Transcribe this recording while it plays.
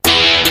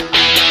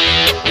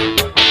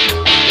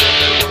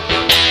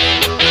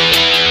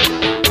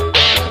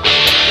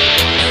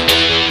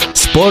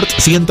Sport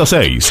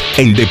 106,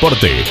 el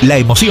deporte, la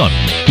emoción,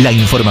 la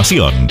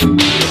información.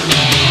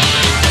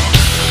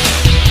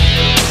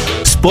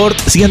 Sport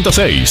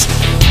 106.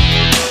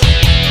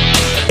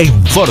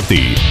 En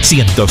Forti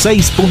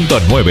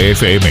 106.9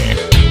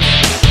 FM.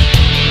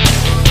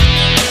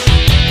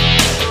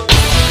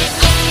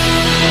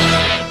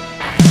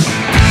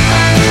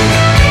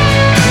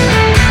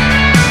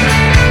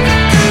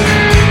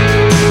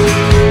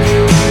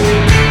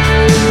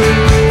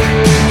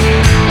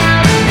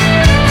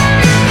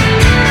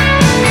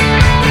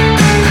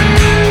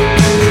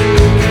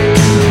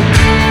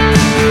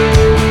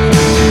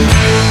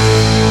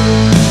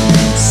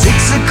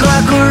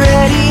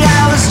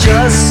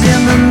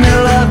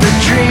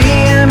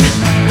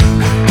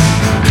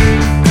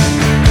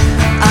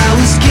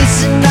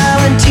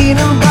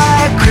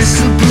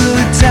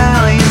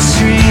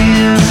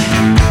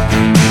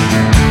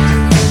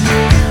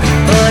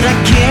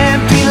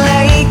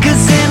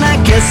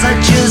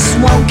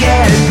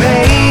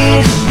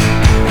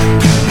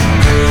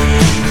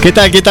 ¿Qué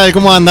tal? ¿Qué tal?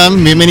 ¿Cómo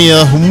andan?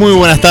 Bienvenidos, muy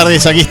buenas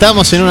tardes. Aquí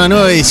estamos en una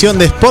nueva edición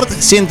de Sport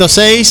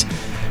 106.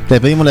 Le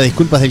pedimos las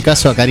disculpas del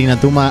caso a Karina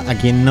Tuma, a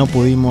quien no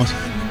pudimos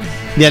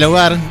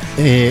dialogar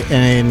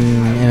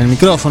en el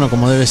micrófono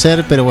como debe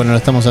ser, pero bueno, lo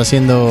estamos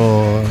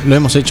haciendo, lo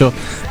hemos hecho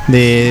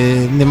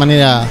de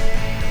manera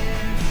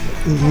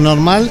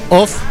normal,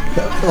 off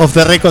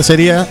the record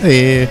sería.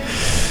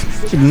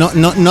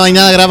 No hay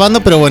nada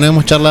grabando, pero bueno,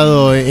 hemos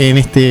charlado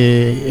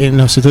en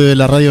los estudios de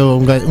la radio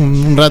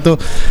un rato,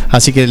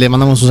 así que le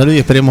mandamos un saludo y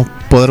esperemos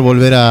poder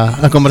volver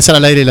a conversar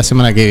al aire la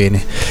semana que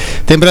viene.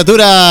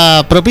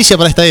 Temperatura propicia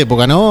para esta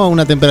época, ¿no?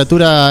 Una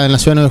temperatura en la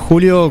ciudad de 9 de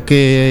julio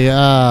que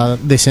ha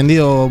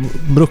descendido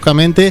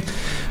bruscamente,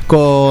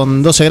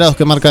 con 12 grados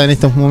que marca en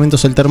estos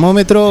momentos el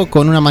termómetro,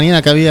 con una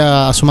mañana que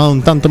había asomado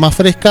un tanto más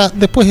fresca.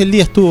 Después el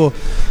día estuvo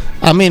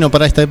ameno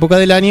para esta época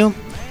del año.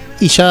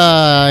 Y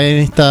ya en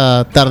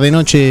esta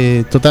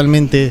tarde-noche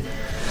totalmente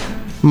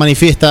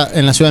manifiesta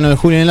en la ciudad de 9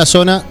 de julio y en la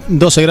zona,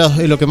 12 grados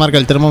es lo que marca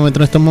el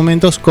termómetro en estos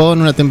momentos, con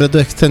una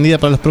temperatura extendida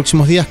para los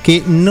próximos días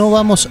que no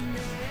vamos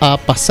a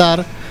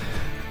pasar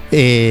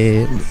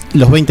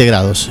los 20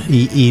 grados.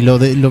 Y lo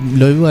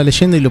iba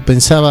leyendo y lo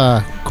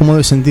pensaba, ¿cómo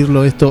debe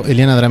sentirlo esto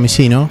Eliana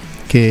Dramicino?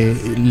 Que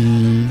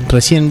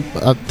recién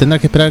tendrá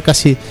que esperar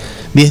casi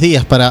 10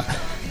 días para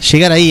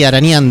llegar ahí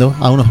arañando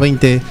a unos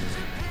 20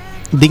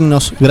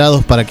 dignos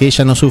grados para que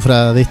ella no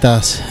sufra de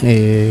estas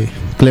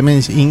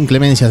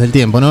inclemencias del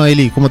tiempo, ¿no?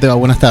 Eli, ¿cómo te va?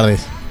 Buenas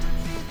tardes.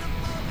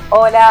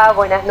 Hola,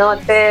 buenas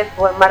noches,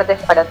 buen martes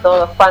para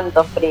todos.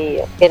 Cuánto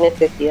frío, qué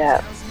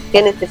necesidad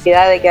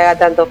de que haga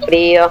tanto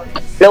frío.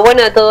 Lo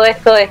bueno de todo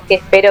esto es que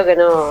espero que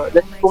no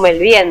espume el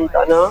viento,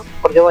 ¿no?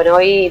 Porque bueno,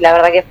 hoy la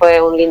verdad que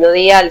fue un lindo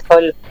día, el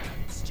sol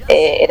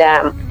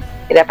era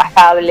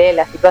pasable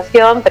la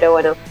situación, pero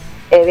bueno,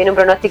 viene un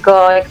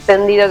pronóstico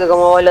extendido que,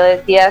 como vos lo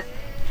decías,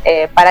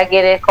 para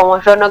quienes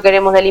como yo no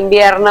queremos del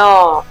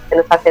invierno, se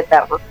nos hace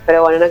eterno.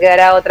 Pero bueno, no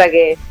quedará otra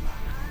que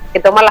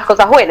tomar las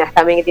cosas buenas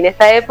también que tiene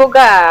esta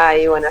época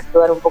y bueno,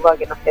 ayudar un poco a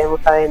que nos quedemos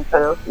adentro,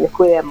 ¿no? Y nos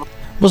cuidemos.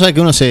 Vos sabés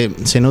que uno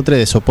se nutre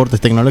de soportes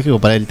tecnológicos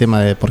para el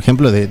tema, por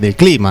ejemplo, del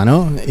clima,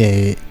 ¿no?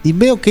 Y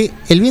veo que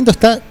el viento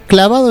está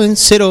clavado en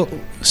 0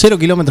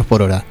 kilómetros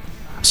por hora.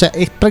 O sea,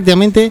 es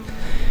prácticamente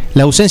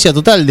la ausencia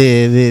total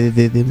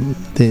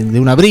de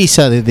una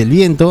brisa, del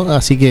viento.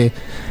 Así que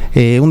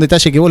un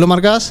detalle que vos lo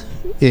marcás,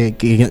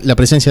 que la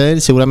presencia de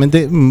él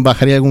seguramente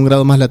bajaría algún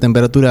grado más la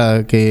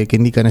temperatura que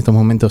indica en estos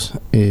momentos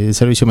el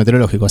servicio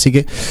meteorológico. Así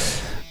que,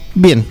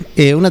 bien,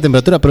 una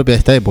temperatura propia de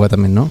esta época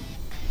también, ¿no?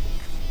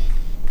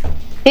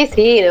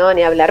 Sí, no,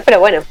 ni hablar, pero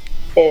bueno,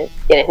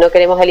 quienes no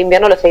queremos el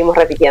invierno lo seguimos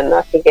repitiendo,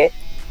 así que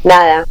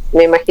nada,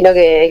 me imagino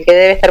que el que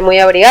debe estar muy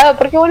abrigado,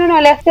 porque bueno,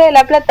 no, la ciudad de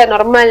La Plata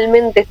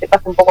normalmente se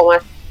pasa un poco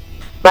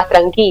más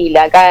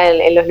tranquila. Acá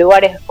en los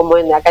lugares como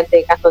acá en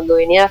este caso en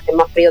Dubiñá hace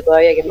más frío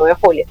todavía que el 9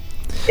 de julio,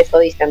 eso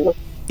dicen, ¿no?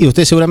 Y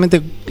usted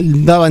seguramente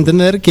daba a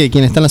entender que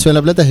quien está en la ciudad de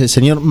La Plata es el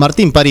señor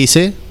Martín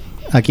Parise,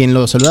 a quien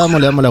lo saludamos,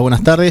 le damos las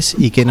buenas tardes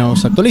y que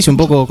nos actualice un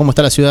poco cómo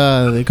está la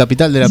ciudad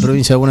capital de la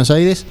provincia de Buenos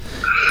Aires,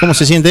 cómo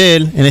se siente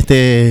él en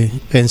este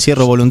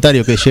encierro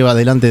voluntario que lleva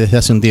adelante desde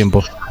hace un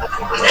tiempo.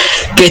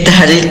 ¿Qué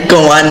tal?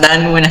 ¿Cómo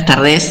andan? Buenas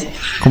tardes.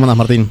 ¿Cómo andas,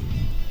 Martín?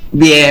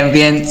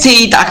 Bien.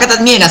 Sí, acá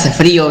también hace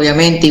frío,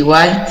 obviamente,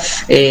 igual.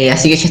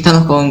 Así que ya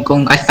estamos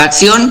con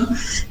calefacción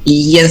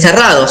y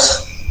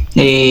encerrados.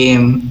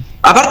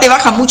 Aparte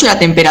baja mucho la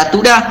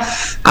temperatura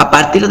a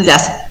partir de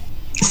las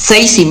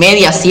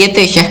 6:30,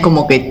 7, ya es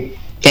como que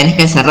tenés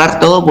que encerrar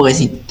todo porque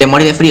si te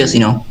morís de frío, si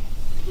no.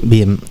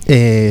 Bien,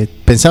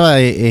 pensaba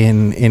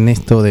en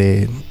esto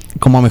de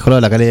cómo ha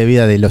mejorado la calidad de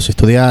vida de los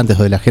estudiantes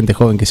o de la gente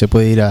joven que se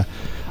puede ir a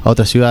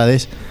otras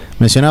ciudades.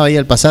 Mencionaba ahí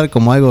al pasar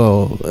como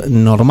algo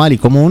normal y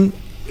común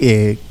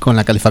con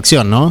la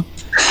calefacción, ¿no?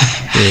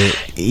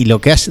 Y lo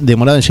que ha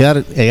demorado en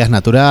llegar el gas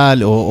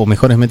natural o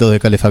mejores métodos de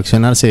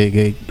calefaccionarse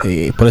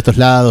que por estos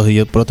lados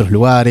y por otros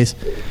lugares.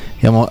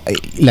 Digamos,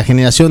 la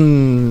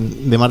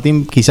generación de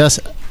Martín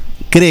quizás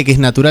cree que es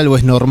natural o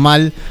es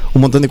normal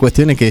un montón de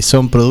cuestiones que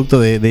son producto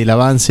del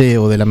avance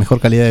o de la mejor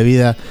calidad de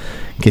vida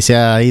que se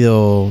ha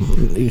ido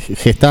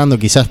gestando,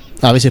 quizás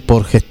a veces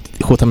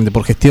justamente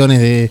por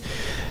gestiones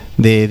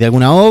de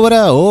alguna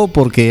obra, o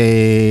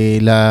porque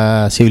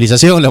la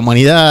civilización, la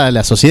humanidad,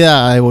 la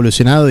sociedad ha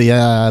evolucionado y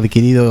ha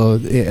adquirido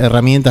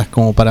herramientas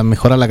como para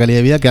mejorar la calidad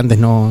de vida que antes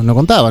no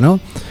contaba, ¿no?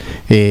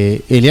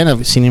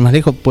 Eliana, sin ir más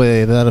lejos,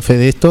 puede dar fe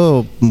de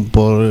esto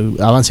por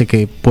avances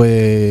que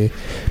puede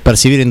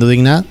percibir en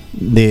Dudigna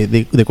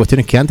de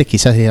cuestiones que antes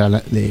quizás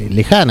eran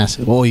lejanas.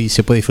 Hoy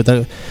se puede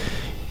disfrutar,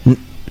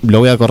 lo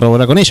voy a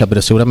corroborar con ella,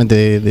 pero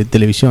seguramente de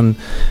televisión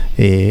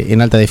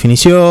en alta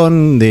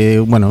definición,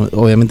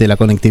 obviamente de la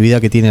conectividad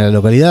que tiene la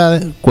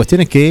localidad,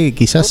 cuestiones que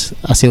quizás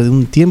hace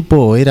un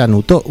tiempo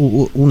eran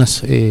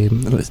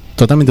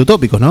totalmente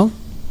utópicos, ¿no?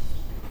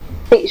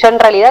 Sí, yo en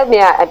realidad,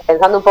 mira,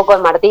 pensando un poco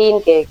en Martín,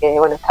 que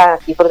bueno, está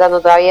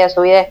disfrutando todavía de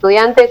su vida de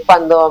estudiante,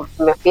 cuando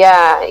me fui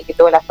y que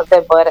tuve la suerte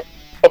de poder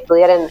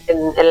estudiar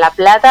en La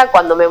Plata,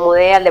 cuando me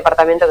mudé al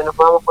departamento que nos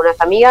mudamos con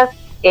unas amigas,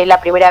 es la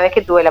primera vez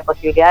que tuve la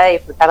posibilidad de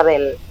disfrutar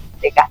de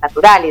gas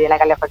natural y de la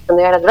calefacción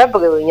de gas natural,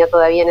 porque Dudigna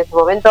todavía en ese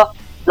momento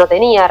no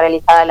tenía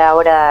realizada la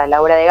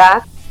obra de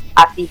gas,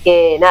 así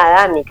que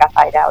nada, en mi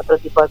casa era otro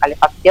tipo de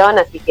calefacción,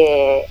 así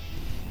que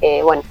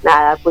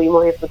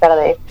pudimos disfrutar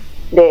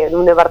de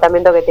un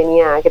departamento que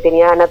tenía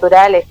gas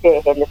natural,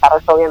 el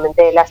desarrollo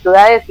obviamente de las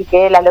ciudades, y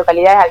que las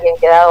localidades habían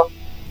quedado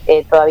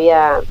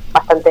todavía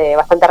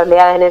bastante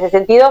relegadas en ese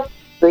sentido.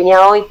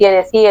 Dudigna hoy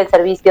tiene sí el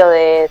servicio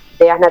de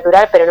gas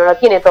natural, pero no lo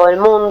tiene todo el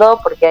mundo,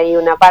 porque hay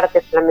una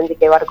parte solamente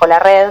que abarcó la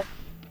red,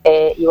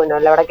 y bueno,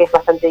 la verdad que es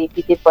bastante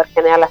difícil poder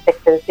generar las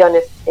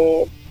extensiones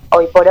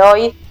hoy por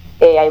hoy.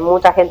 Hay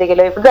mucha gente que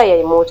lo disfruta y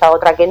hay mucha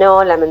otra que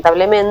no,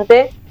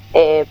 lamentablemente,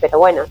 pero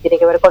bueno, tiene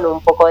que ver con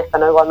un poco de esto,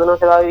 ¿no? Cuando uno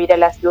se va a vivir en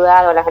la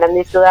ciudad o en las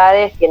grandes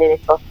ciudades, tienen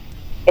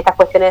estas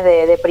cuestiones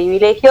de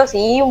privilegios,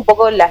 y un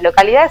poco las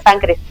localidades han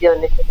crecido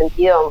en ese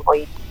sentido.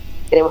 Hoy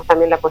tenemos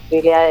también la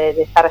posibilidad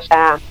de estar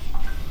ya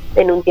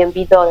en un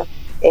tiempito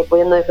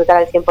pudiendo disfrutar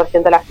al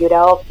 100% de la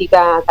fibra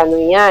óptica acá en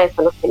Dudigna.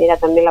 Eso nos genera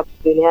también la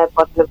posibilidad de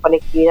poder tener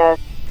conectividad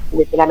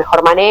de la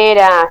mejor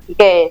manera, así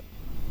que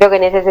creo que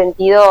en ese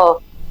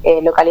sentido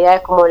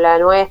localidades como la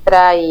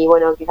nuestra, y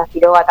bueno, quizás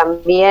Quiroga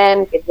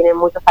también, que tienen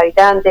muchos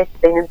habitantes,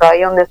 tienen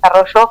todavía un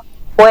desarrollo,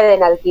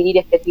 pueden adquirir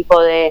este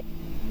tipo de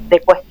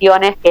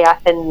cuestiones que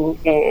hacen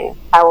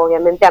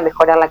obviamente a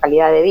mejorar la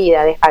calidad de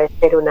vida. Deja de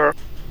ser una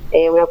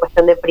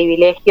cuestión de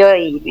privilegio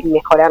y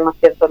mejorar, ¿no es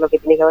cierto?, lo que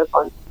tiene que ver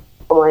con,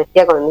 como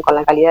decía, con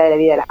la calidad de la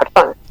vida de las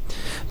personas.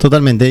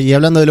 Totalmente. Y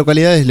hablando de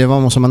localidades, le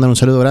vamos a mandar un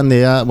saludo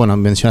grande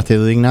mencionaste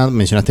Dudigna,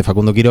 mencionaste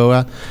Facundo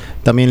Quiroga,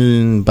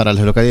 también para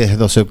las localidades de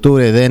 12 de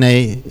octubre,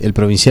 Deney, el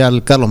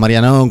Provincial, Carlos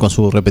Mariano, con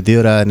su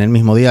repetidora en el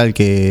mismo dial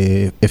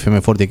que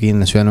FM Forte aquí en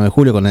la ciudad de 9 de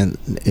julio, con el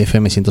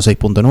FM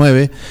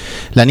 106.9,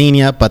 La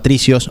Niña,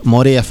 Patricios,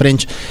 Morea,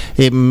 French.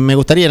 Me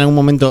gustaría en algún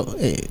momento...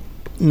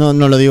 No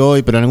lo digo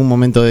hoy, pero en algún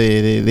momento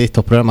de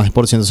estos programas de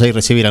Sport 106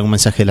 recibir algún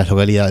mensaje de las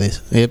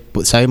localidades.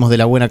 Sabemos de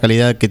la buena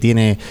calidad que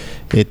tiene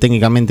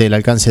técnicamente el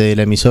alcance de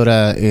la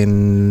emisora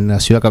en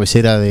la ciudad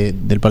cabecera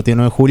del partido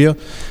 9 de julio,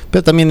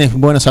 pero también es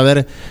bueno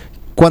saber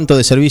cuánto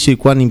de servicio y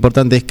cuán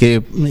importante es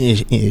que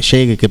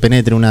llegue, que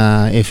penetre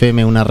una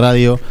FM, una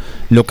radio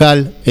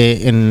local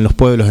en los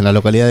pueblos, en las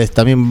localidades.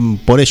 También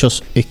por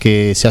ellos es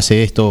que se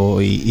hace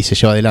esto y se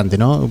lleva adelante,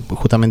 ¿no?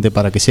 Justamente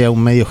para que sea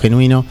un medio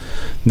genuino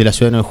de la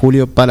ciudad de 9 de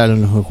julio para los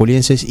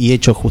nuevejulienses, y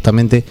hecho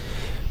justamente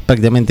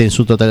prácticamente en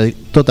su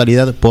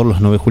totalidad por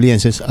los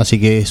nuevejulienses. Así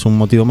que es un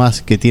motivo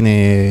más que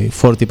tiene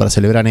Forti para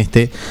celebrar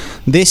este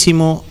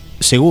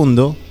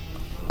 12º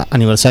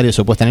aniversario de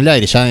su puesta en el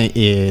aire, ya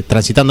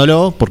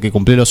transitándolo, porque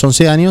cumplió los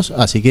 11 años,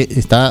 así que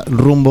está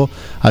rumbo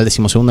al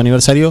 12º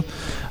aniversario.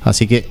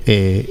 Así que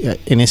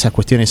en esas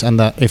cuestiones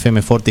anda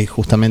FM Forti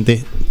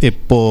justamente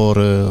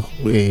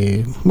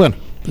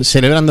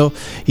celebrando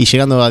y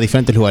llegando a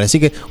diferentes lugares. Así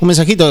que un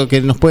mensajito que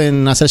nos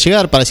pueden hacer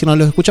llegar para decirnos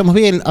los escuchamos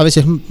bien, a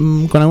veces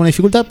con alguna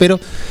dificultad, pero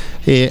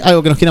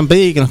algo que nos quieran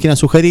pedir, que nos quieran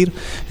sugerir,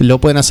 lo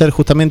pueden hacer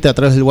justamente a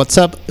través del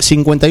WhatsApp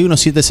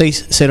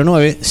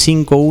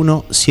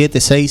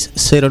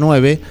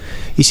 517609,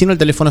 y si no, el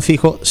teléfono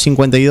fijo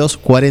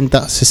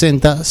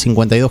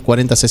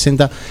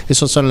 524060.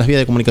 Esas son las vías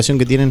de comunicación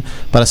que tienen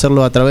para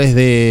hacerlo a través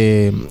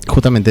de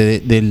justamente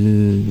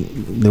del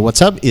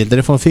WhatsApp y del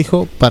teléfono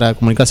fijo, para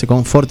comunicarse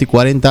con Forti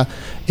 40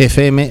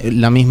 FM,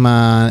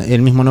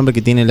 el mismo nombre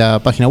que tiene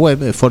la página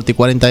web,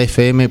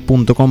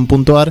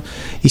 forti40fm.com.ar.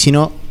 Y si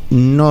no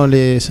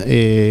les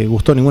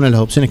gustó ninguna de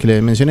las opciones que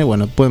les mencioné,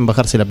 bueno, pueden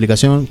bajarse la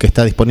aplicación que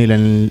está disponible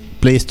en el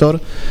Play Store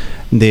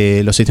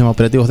de los sistemas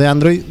operativos de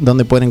Android,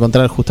 donde pueden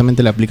encontrar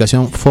justamente la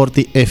aplicación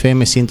Forti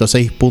FM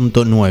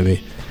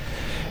 106.9.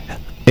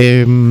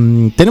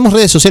 Tenemos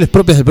redes sociales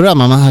propias del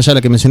programa, más allá de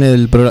la que mencioné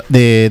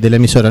de la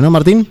emisora, ¿no,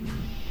 Martín?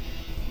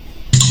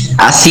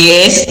 Así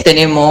es,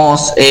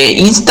 tenemos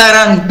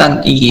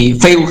Instagram y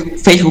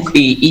Facebook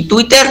y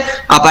Twitter.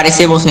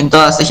 Aparecemos en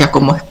todas ellas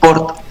como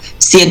Sport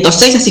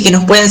 106, así que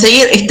nos pueden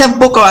seguir. Está un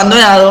poco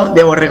abandonado,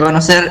 debo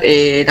reconocer,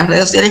 las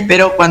redes sociales,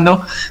 pero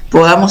cuando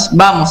podamos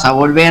vamos a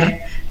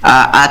volver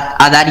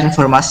a dar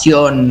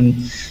información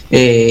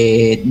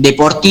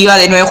deportiva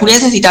de 9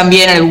 julienses y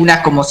también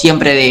algunas, como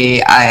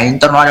siempre, en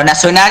torno a lo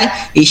nacional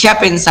y ya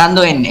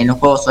pensando en los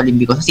Juegos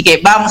Olímpicos. Así que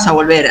vamos a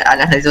volver a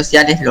las redes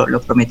sociales,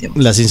 lo prometemos.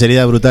 La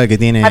sinceridad brutal que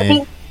tiene.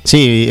 Martín.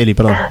 Sí, Eli,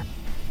 perdón.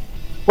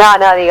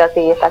 No, digo,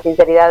 sí, esa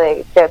sinceridad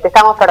te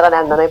estamos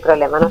perdonando, no hay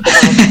problema, no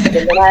estamos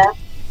diciendo nada.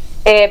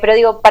 Pero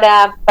digo,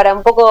 para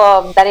un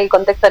poco dar el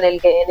contexto en el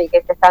que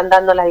se están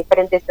dando las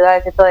diferentes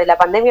ciudades esto de la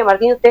pandemia,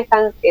 Martín, ¿ustedes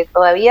están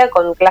todavía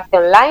con clase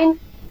online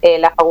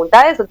las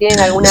facultades o tienen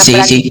alguna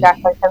práctica? Sí. ¿Están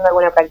haciendo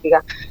alguna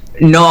práctica?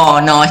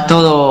 No, es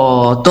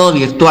todo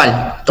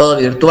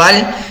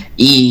virtual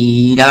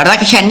y la verdad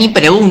que ya ni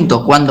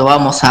pregunto cuándo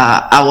vamos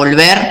a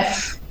volver,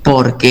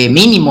 porque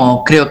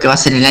mínimo creo que va a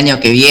ser el año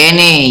que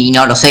viene y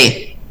no lo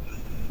sé.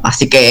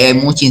 Así que hay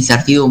mucha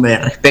incertidumbre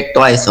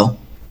respecto a eso.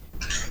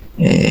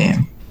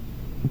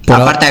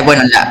 Aparte de,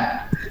 bueno,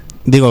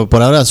 digo,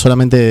 por ahora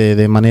solamente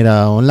de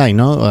manera online,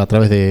 ¿no? A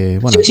través de,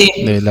 sí.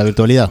 de la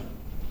virtualidad.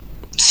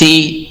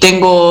 Sí,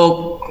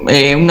 tengo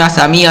unas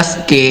amigas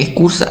que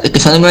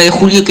son del 9 de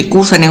julio y que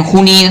cursan en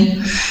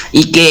Junín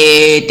y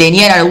que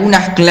tenían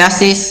algunas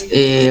clases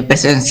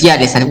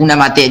presenciales, alguna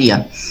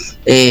materia,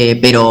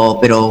 pero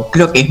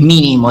creo que es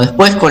mínimo.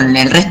 Después con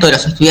el resto de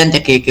los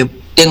estudiantes que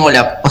tengo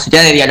la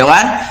posibilidad de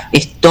dialogar,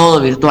 es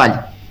todo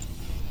virtual.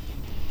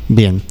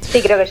 Bien.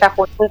 Sí, creo que ya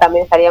Junín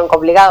también estaría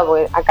complicado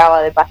porque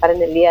acaba de pasar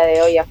en el día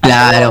de hoy.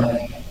 Claro,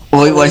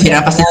 hoy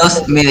volvieron a pasar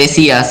dos, me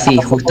decía, sí,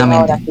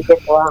 justamente. Así que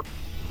eso va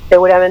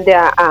seguramente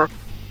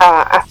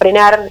a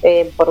frenar,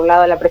 por un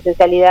lado, la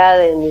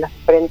presencialidad en los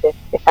diferentes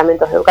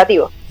estamentos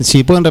educativos.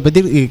 Si pueden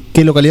repetir,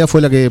 ¿qué localidad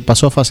fue la que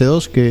pasó a fase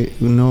 2? Que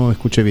no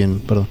escuché bien,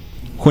 perdón.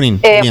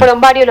 Junín.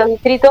 Fueron varios los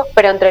distritos,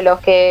 pero entre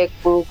los que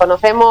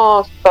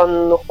conocemos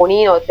son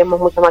Junín, o tenemos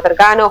mucho más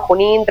cercanos,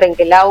 Junín,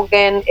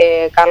 Trenquelauquen,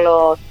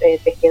 Carlos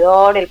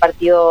Tejedor, el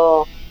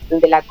Partido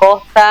de la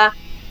Costa,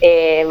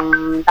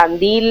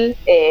 Tandil,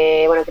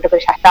 bueno, creo que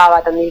ya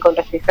estaba Tandil con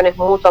restricciones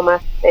mucho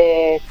más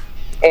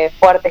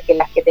fuertes que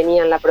las que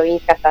tenían la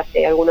provincia hasta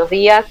hace algunos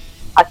días,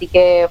 así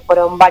que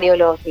fueron varios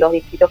los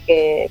distritos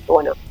que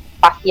bueno,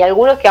 y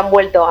algunos que han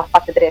vuelto a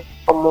fase 3,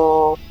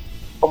 como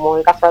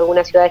el caso de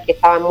algunas ciudades que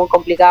estaban muy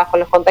complicadas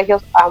con los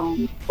contagios,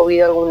 han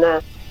subido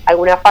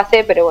alguna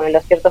fase, pero bueno, lo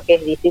cierto es que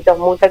distritos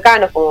muy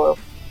cercanos, como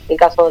el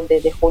caso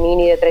de Junín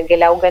y de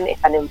Trenquelauquen,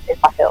 están en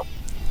fase 2.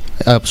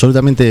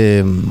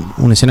 Absolutamente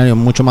un escenario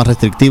mucho más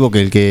restrictivo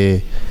que el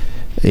que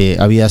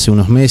había hace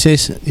unos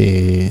meses,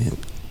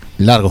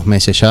 largos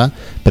meses ya,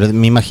 pero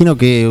me imagino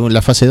que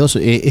la fase 2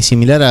 es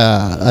similar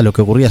a lo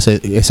que ocurría hace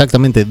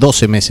exactamente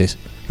 12 meses,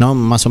 ¿no?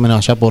 Más o menos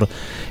allá por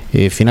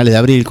finales de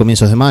abril,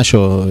 comienzos de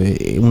mayo,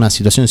 una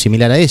situación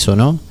similar a eso,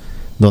 ¿no?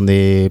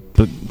 Donde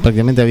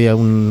prácticamente había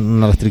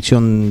una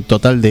restricción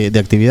total de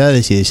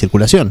actividades y de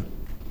circulación.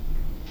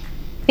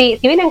 Sí,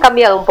 si bien han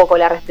cambiado un poco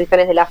las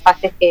restricciones de las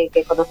fases que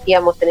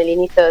conocíamos en el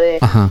inicio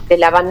de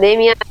la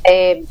pandemia,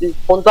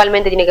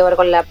 puntualmente tiene que ver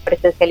con la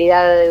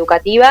presencialidad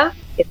educativa,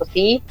 eso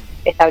sí,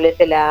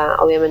 establece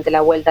obviamente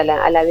la vuelta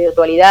a la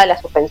virtualidad, la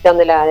suspensión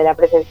de la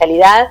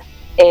presencialidad,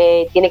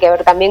 tiene que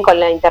ver también con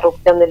la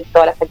interrupción de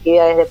todas las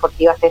actividades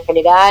deportivas en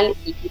general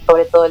y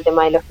sobre todo el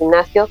tema de los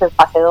gimnasios en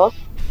fase 2,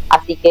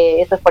 así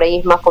que eso es por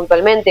ahí más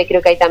puntualmente.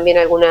 Creo que hay también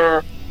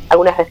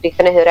algunas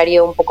restricciones de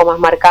horario un poco más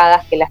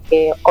marcadas que las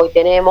que hoy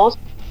tenemos,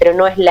 pero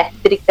no es la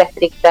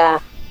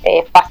estricta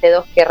fase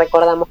 2 que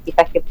recordamos,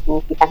 quizás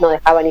no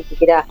dejaba ni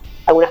siquiera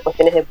algunas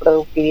cuestiones de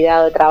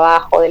productividad, de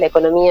trabajo, de la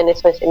economía. En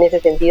ese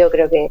sentido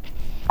creo que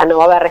no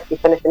va a haber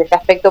restricciones en ese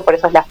aspecto, por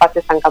eso las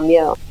fases han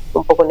cambiado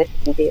un poco en ese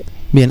sentido.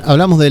 Bien,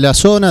 hablamos de la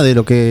zona, de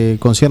lo que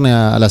concierne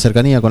a la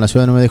cercanía con la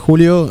ciudad de 9 de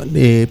julio.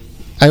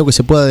 ¿Algo que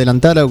se pueda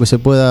adelantar, algo que se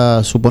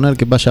pueda suponer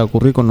que vaya a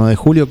ocurrir con 9 de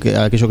julio? Que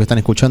aquellos que están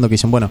escuchando que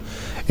dicen, bueno,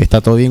 está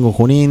todo bien con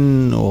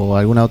Junín o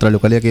alguna otra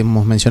localidad que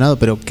hemos mencionado,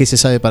 pero ¿qué se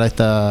sabe para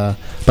esta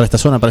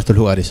zona, para estos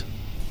lugares?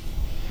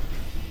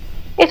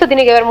 Esto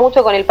tiene que ver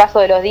mucho con el paso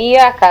de los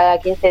días. Cada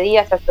 15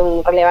 días se hace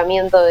un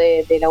relevamiento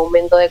del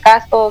aumento de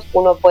casos.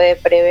 Uno puede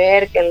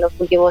prever que en los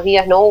últimos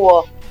días no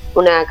hubo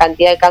una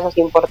cantidad de casos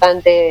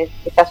importantes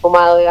que se ha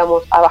sumado,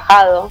 digamos, ha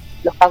bajado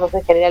los casos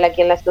en general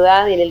aquí en la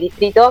ciudad y en el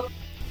distrito,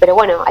 pero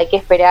bueno, hay que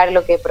esperar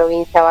lo que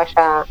provincia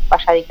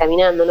vaya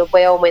dictaminando. No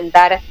puede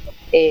aumentar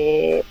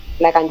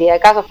la cantidad de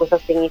casos, pues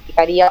eso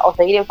significaría o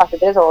seguir en fase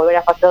 3 o volver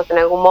a fase 2 en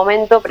algún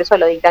momento, pero eso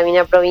lo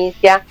dictamina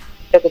provincia,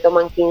 creo que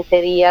toman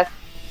 15 días.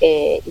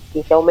 Y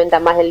si se aumenta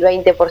más del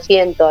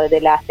 20%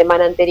 de la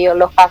semana anterior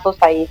los casos,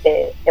 ahí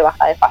se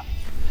baja de fase.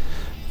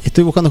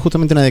 Estoy buscando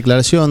justamente una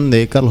declaración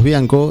de Carlos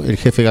Bianco, el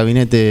jefe de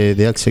gabinete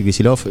de Axel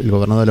Kicillof, el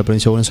gobernador de la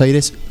provincia de Buenos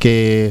Aires,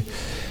 que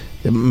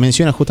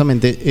menciona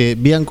justamente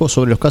Bianco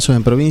sobre los casos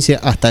en provincia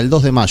hasta el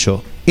 2 de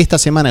mayo. Esta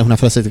semana, es una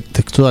frase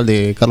textual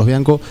de Carlos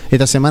Bianco,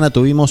 esta semana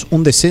tuvimos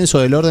un descenso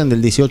del orden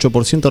del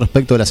 18%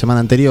 respecto de la semana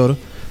anterior.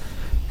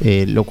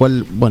 lo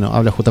cual, bueno,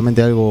 habla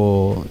justamente de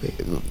algo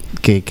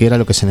que era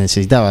lo que se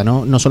necesitaba,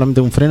 ¿no? No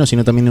solamente un freno,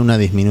 sino también una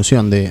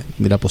disminución de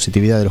la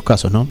positividad de los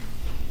casos, ¿no?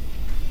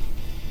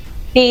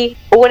 Sí,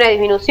 hubo una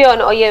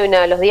disminución. Hoy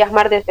los días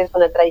martes es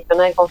una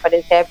tradicional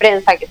conferencia de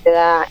prensa que se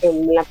da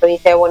en la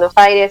provincia de Buenos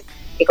Aires,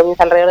 que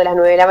comienza alrededor de las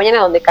 9 de la mañana,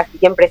 donde casi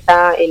siempre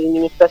está el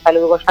ministro de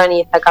Salud Goyán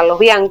y está Carlos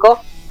Bianco.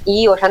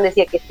 Y Goyán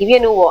decía que si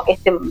bien hubo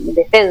este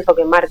descenso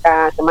que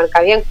marca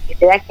bien, que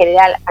se da en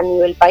general a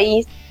nivel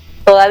país,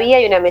 todavía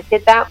hay una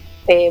meseta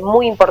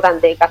muy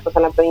importante de casos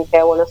en la provincia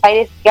de Buenos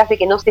Aires que hace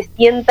que no se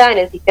sienta en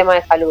el sistema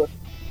de salud.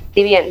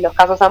 Si bien los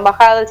casos han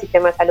bajado, el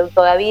sistema de salud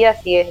todavía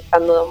sigue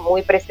estando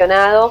muy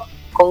presionado,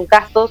 con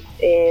casos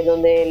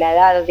donde la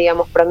edad,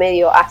 digamos,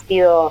 promedio ha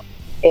sido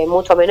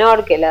mucho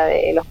menor que la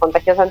de los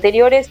contagios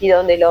anteriores y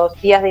donde los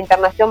días de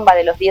internación va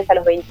de los 10 a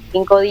los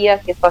 25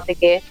 días, y eso hace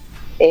que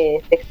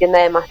se extienda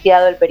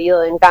demasiado el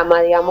periodo en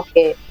cama, digamos,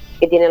 que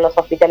tienen los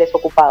hospitales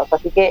ocupados.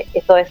 Así que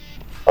eso es,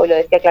 hoy lo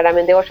decía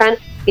claramente Goyán,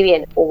 si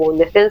bien hubo un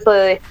descenso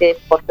de este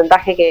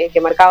porcentaje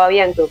que marcaba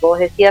bien, que vos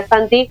decías,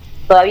 Santi,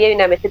 todavía hay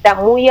una meseta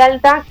muy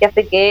alta que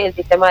hace que el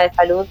sistema de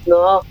salud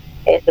no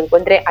se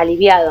encuentre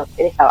aliviado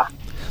en esta baja.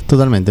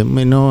 Totalmente.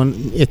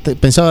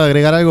 Pensaba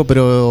agregar algo,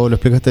 pero lo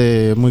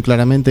explicaste muy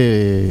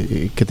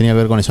claramente, que tenía que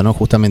ver con eso, ¿no?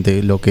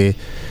 Justamente lo que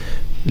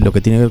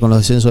tiene que ver con los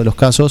descensos de los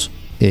casos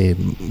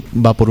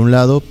va por un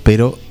lado,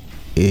 pero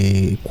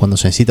cuando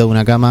se necesita de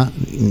una cama,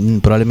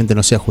 probablemente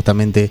no sea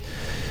justamente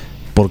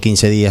por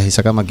 15 días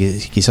esa cama, que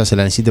quizás se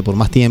la necesite por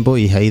más tiempo,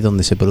 y es ahí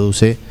donde se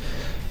produce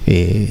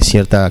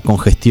cierta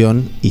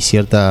congestión y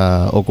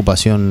cierta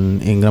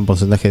ocupación en gran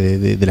porcentaje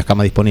de las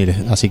camas disponibles.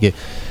 Así que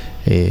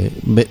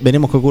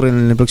veremos qué ocurre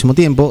en el próximo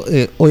tiempo.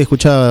 Hoy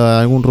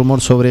escuchaba algún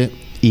rumor sobre,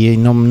 y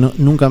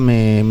nunca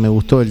me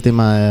gustó el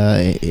tema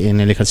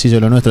en el ejercicio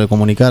de lo nuestro de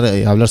comunicar,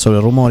 hablar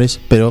sobre rumores,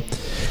 pero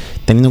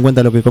teniendo en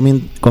cuenta lo que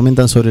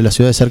comentan sobre las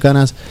ciudades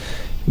cercanas,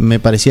 me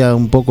parecía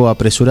un poco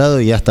apresurado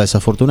y hasta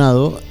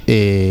desafortunado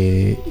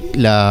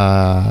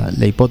la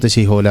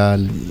hipótesis o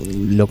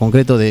lo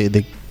concreto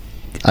de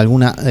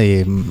algún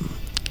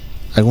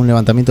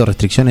levantamiento de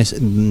restricciones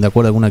de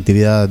acuerdo a alguna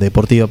actividad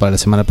deportiva para la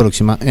semana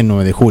próxima, el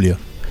 9 de julio.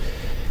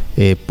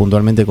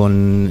 Puntualmente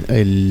con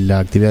la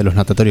actividad de los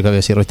natatorios que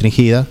había sido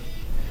restringida.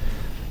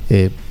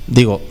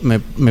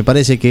 Me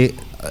parece que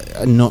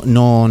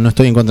no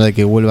estoy en contra de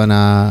que vuelvan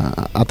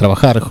a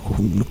trabajar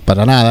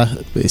para nada,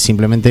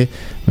 simplemente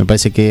me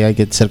parece que hay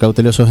que ser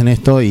cautelosos en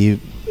esto y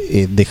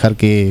dejar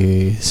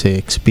que se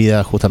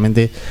expida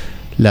justamente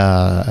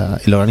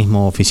el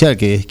organismo oficial,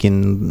 que es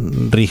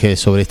quien rige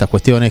sobre estas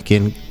cuestiones,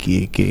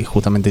 que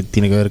justamente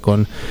tiene que ver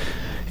con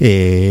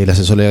el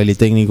asesor legal y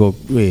técnico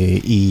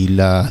y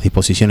las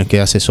disposiciones que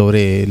hace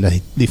sobre las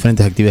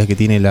diferentes actividades que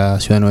tiene la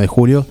ciudad de 9 de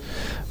julio,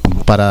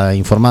 para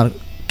informar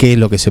qué es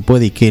lo que se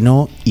puede y qué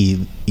no, y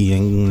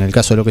en el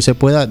caso de lo que se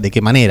pueda, de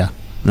qué manera,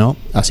 ¿no?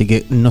 Así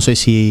que no sé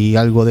si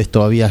algo de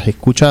esto habías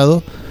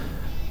escuchado,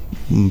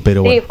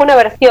 pero bueno. Sí, fue una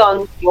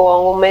versión,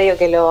 hubo un medio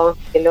que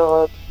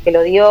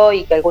lo dio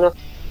y que algunos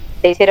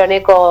se hicieron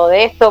eco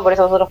de esto, por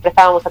eso nosotros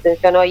prestábamos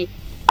atención hoy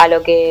a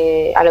lo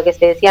que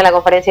se decía en la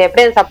conferencia de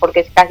prensa,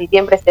 porque casi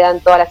siempre se dan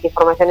todas las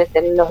informaciones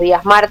en los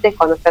días martes,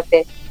 cuando se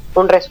hace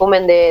un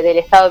resumen del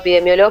estado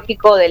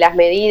epidemiológico, de las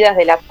medidas,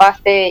 de la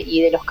fase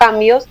y de los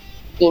cambios,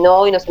 y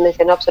hoy no se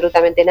mencionó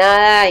absolutamente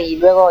nada, y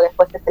luego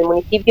después es el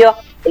municipio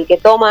el que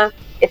toma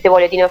ese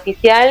boletín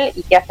oficial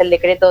y que hace el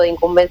decreto de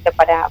incumbencia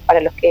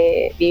para los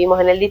que vivimos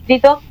en el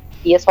distrito,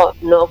 y eso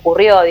no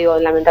ocurrió.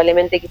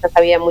 Lamentablemente quizás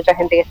había mucha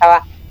gente que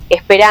estaba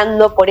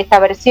esperando por esta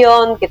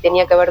versión, que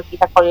tenía que ver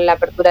quizás con la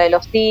apertura de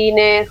los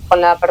cines, con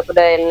la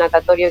apertura del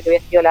natatorio, que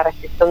había sido la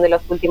restricción de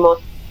los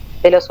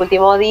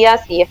últimos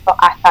días, y esto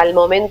hasta el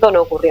momento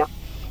no ocurrió.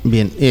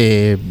 Bien,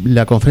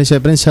 la conferencia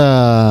de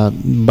prensa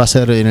va a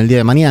ser en el día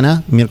de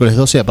mañana, miércoles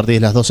 12, a partir de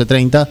las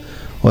 12:30,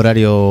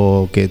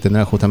 horario que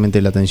tendrá justamente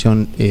la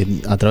atención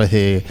a través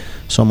de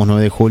Somos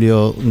 9 de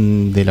Julio,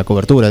 de la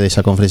cobertura de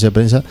esa conferencia de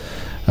prensa,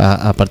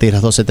 a partir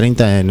de las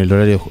 12:30 en el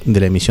horario de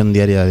la emisión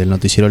diaria del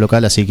noticiero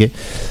local. Así que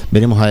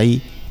veremos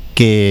ahí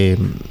qué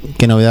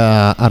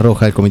novedad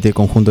arroja el Comité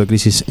Conjunto de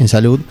Crisis en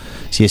Salud,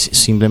 si es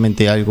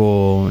simplemente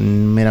algo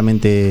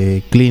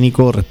meramente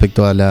clínico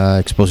respecto a la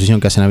exposición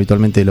que hacen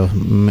habitualmente los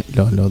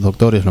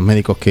doctores, los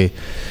médicos que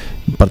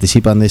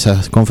participan de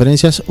esas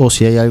conferencias, o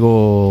si hay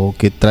algo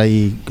que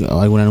trae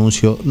algún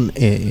anuncio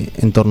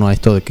en torno a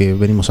esto de que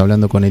venimos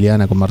hablando con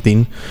Eliana, con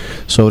Martín,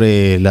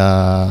 sobre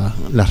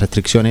las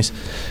restricciones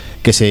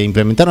que se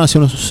implementaron hace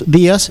unos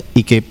días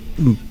y que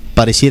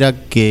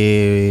pareciera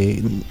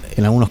que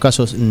en algunos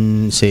casos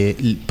se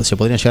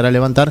podrían llegar a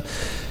levantar.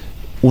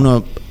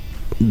 Uno,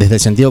 desde el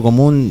sentido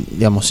común,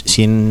 digamos,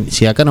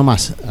 si acá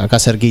nomás, acá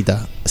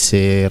cerquita,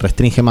 se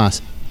restringe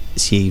más,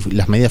 si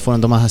las medidas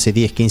fueron tomadas hace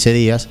 10, 15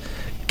 días,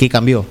 ¿qué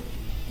cambió?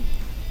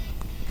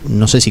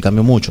 No sé si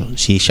cambió mucho,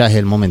 si ya es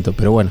el momento,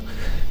 pero bueno,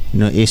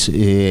 no, es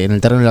en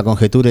el terreno de la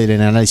conjetura y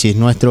del análisis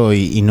nuestro,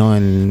 y no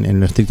en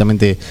lo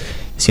estrictamente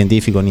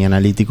científico ni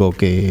analítico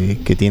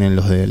que tienen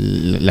los de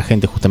la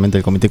gente justamente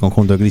del Comité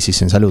Conjunto de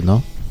Crisis en Salud,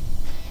 ¿no?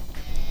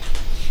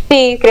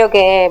 Sí, creo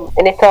que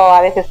en esto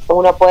a veces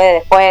uno puede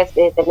después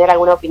tener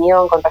alguna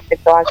opinión con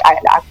respecto a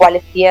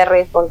cuáles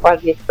cierres, con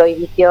cuáles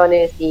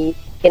prohibiciones, si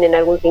tienen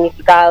algún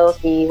significado,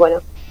 si bueno,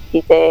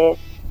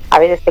 a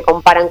veces se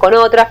comparan con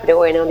otras, pero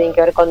bueno, tienen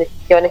que ver con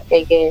decisiones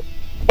que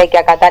hay que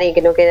acatar y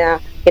que no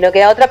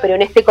queda otra, pero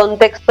en este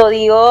contexto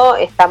digo,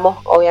 estamos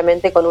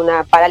obviamente con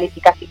una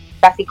parálisis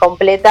casi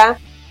completa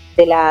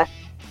de las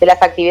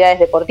actividades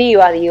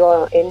deportivas,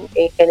 digo,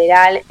 en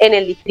general en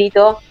el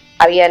distrito.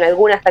 Habían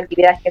algunas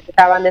actividades que se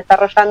estaban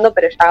desarrollando,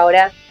 pero ya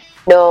ahora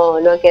no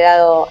han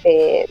quedado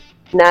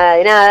nada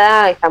de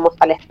nada. Estamos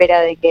a la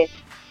espera de que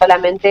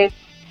solamente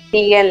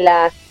siguen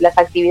las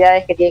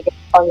actividades que tienen que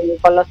ver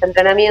con los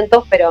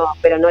entrenamientos,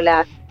 pero no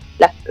las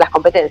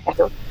competencias,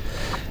 ¿no?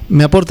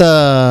 Me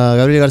aporta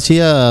Gabriel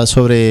García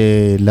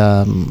sobre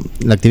la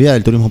actividad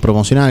del turismo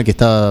promocional, que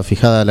está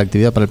fijada la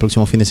actividad para el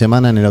próximo fin de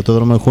semana en el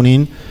Autódromo de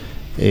Junín.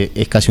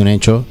 Es casi un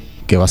hecho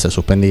que va a ser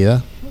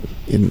suspendida.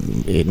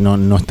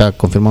 No está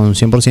confirmado un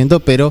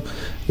 100%, pero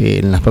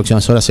en las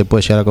próximas horas se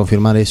puede llegar a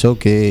confirmar eso,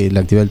 que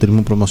la actividad del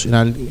turismo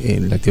promocional,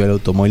 la actividad del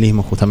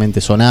automovilismo justamente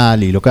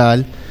zonal y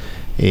local,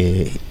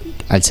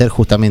 al ser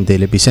justamente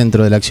el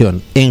epicentro de la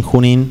acción en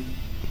Junín,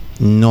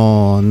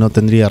 no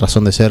tendría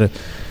razón de ser,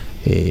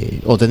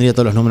 o tendría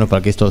todos los números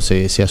para que esto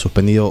sea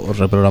suspendido o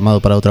reprogramado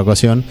para otra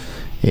ocasión.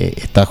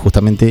 Está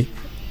justamente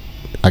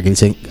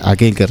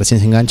aquel que recién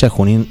se engancha.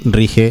 Junín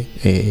rige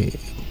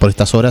por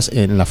estas horas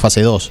en la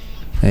fase 2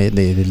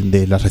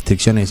 de las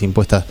restricciones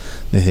impuestas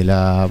desde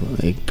la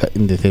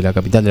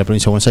capital de la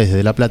provincia de Buenos Aires,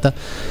 desde La Plata.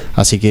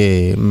 Así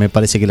que me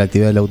parece que la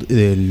actividad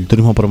del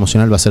turismo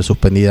promocional va a ser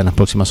suspendida en las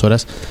próximas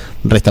horas.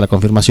 Resta la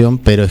confirmación,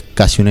 pero es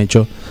casi un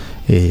hecho,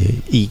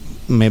 y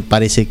me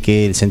parece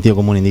que el sentido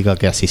común indica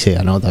que así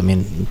sea, ¿no?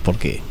 También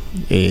porque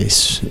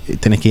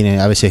tenés que ir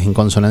a veces en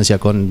consonancia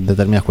con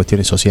determinadas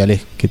cuestiones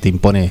sociales que te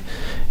impone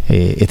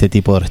este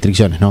tipo de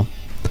restricciones, ¿no?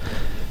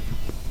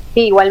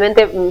 Sí,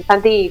 igualmente,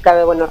 Santi,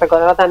 cabe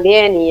recordar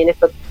también, y en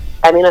esto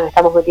también nos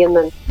estamos metiendo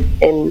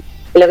en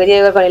lo que tiene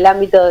que ver con el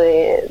ámbito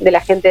de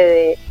la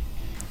gente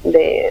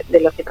de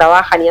los que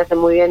trabajan y hacen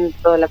muy bien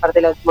toda la parte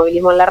del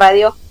automovilismo en la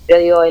radio, pero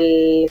digo,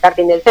 el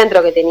karting del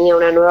centro, que tenía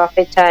una nueva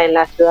fecha en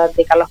la ciudad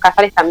de Carlos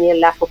Casares,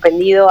 también la ha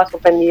suspendido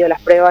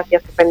las pruebas y ha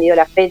suspendido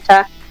la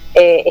fecha.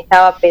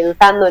 Estaba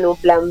pensando en un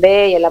plan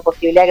B y en la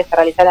posibilidad de que se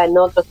realizara en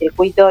otro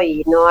circuito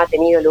y no ha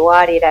tenido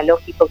lugar, y era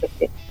lógico que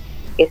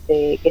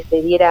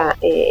se diera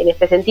en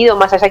este sentido,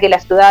 más allá que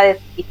las ciudades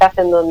quizás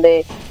en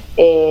donde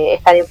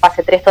están en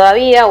fase 3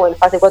 todavía o en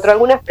fase 4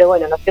 algunas, pero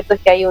bueno, lo cierto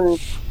es que hay un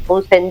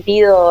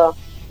sentido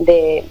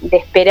de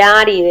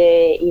esperar y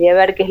de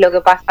ver qué es lo que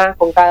pasa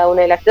con cada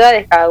una de las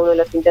ciudades. Cada uno de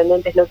los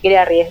intendentes no quiere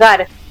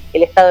arriesgar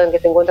el estado en que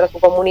se encuentra su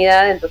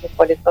comunidad, entonces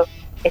por eso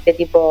este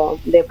tipo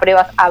de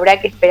pruebas habrá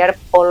que esperar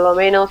por lo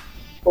menos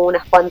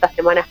unas cuantas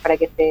semanas para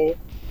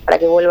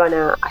que vuelvan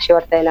a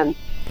llevarse adelante.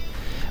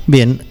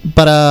 Bien,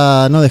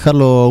 para no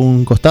dejarlo a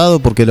un costado,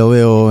 porque lo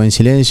veo en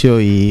silencio,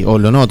 o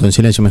lo noto en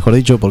silencio, mejor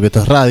dicho, porque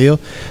esto es radio.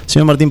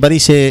 Señor Martín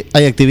Parise,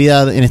 hay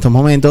actividad en estos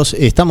momentos.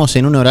 Estamos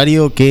en un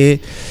horario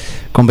que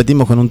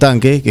competimos con un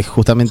tanque, que es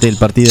justamente el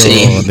partido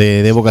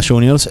de Boca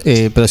Juniors.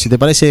 Pero si te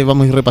parece,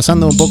 vamos a ir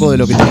repasando un poco de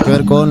lo que tiene que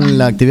ver con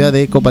la actividad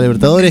de Copa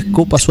Libertadores,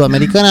 Copa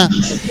Sudamericana.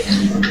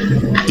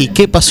 ¿Y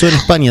qué pasó en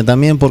España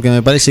también? Porque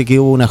me parece que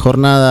hubo una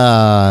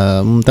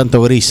jornada un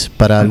tanto gris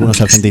para algunos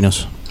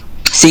argentinos.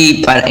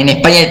 Sí, en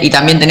España, y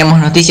también tenemos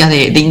noticias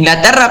de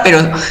Inglaterra, pero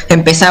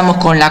empezamos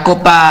con la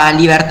Copa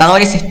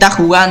Libertadores. Está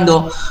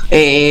jugando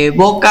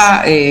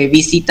Boca,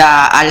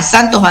 visita al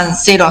Santos, van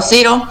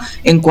 0-0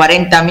 en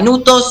 40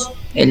 minutos.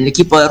 El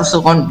equipo de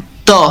Russo con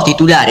todos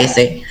titulares,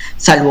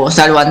 salvo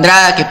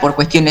Andrada, que por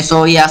cuestiones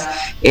obvias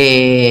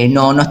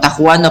no está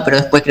jugando, pero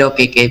después creo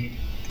que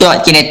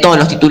tiene todos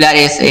los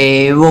titulares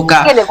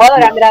Boca. Sigue en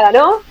Ecuador, Andrada,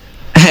 ¿no?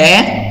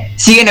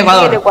 Sigue en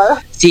Ecuador.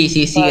 Sí,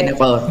 sigue en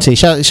Ecuador. Sí,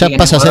 ya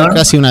pasa a ser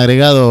casi un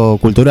agregado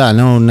cultural,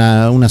 ¿no?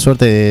 Una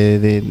suerte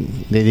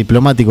de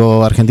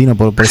diplomático argentino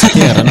por esa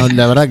tierra, ¿no?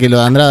 La verdad que lo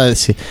de Andrada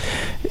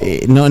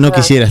no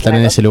quisiera estar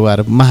en ese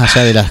lugar, más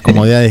allá de las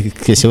comodidades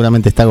que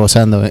seguramente está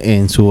gozando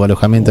en su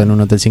alojamiento en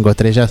un hotel 5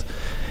 estrellas.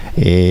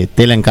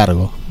 Te la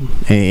encargo.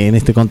 En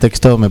este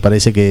contexto me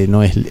parece que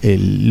no es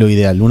lo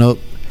ideal.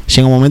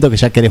 Llega un momento que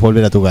ya querés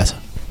volver a tu casa.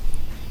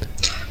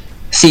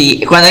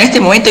 Sí, cuando en este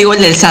momento hay gol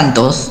del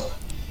Santos,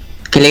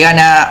 que le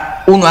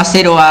gana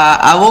 1-0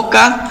 a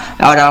Boca.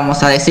 Ahora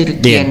vamos a decir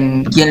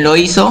quién lo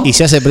hizo. Y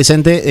se hace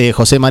presente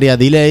José María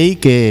Diley,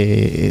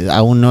 que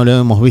aún no lo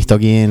hemos visto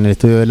aquí en el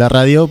estudio de la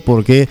radio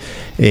porque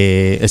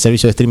el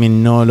servicio de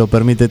streaming no lo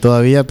permite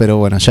todavía, pero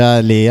bueno,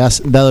 ya le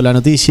has dado la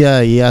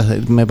noticia y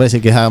me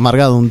parece que has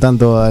amargado un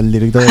tanto al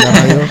director de la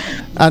radio.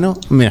 No,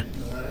 mira.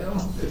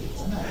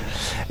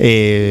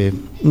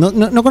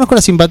 No conozco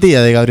la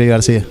simpatía de Gabriel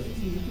García.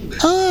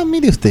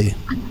 Mire usted.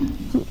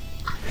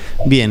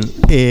 Bien,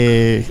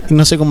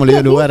 no sé cómo le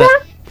dio lugar.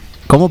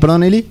 ¿Cómo,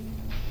 perdón, Eli?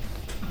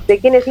 ¿De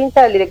quién es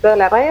hincha el director de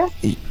la radio?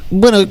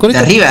 Bueno, con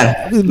de River,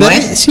 ¿no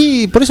es?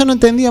 Sí, por eso no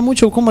entendía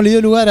mucho cómo le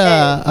dio lugar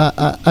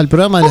al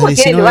programa de las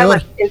 19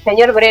 horas. El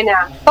señor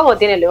Brena, ¿cómo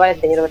tiene lugar el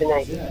señor Brena?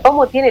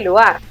 ¿Cómo tiene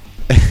lugar?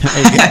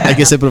 hay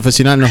que ser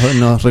profesional,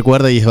 nos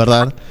recuerda y es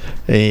verdad.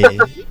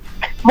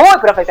 Muy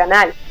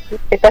profesional.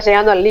 Está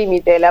llegando al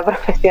límite de la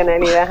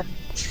profesionalidad.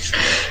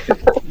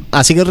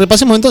 Así que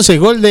repasemos entonces,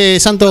 gol de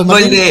Santos.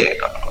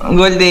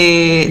 Gol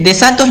de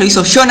Santos lo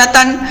hizo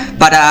Jonathan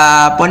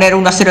para poner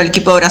 1-0 al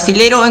equipo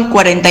brasilero en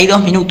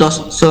 42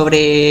 minutos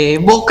sobre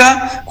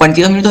Boca,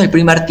 42 minutos del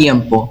primer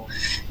tiempo.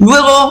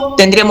 Luego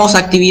tendremos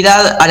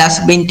actividad a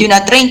las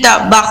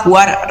 21:30, va a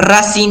jugar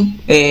Racing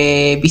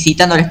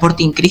visitando al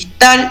Sporting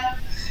Cristal.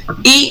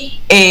 Y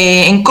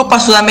en Copa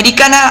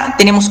Sudamericana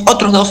tenemos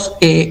otros dos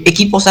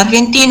equipos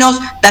argentinos.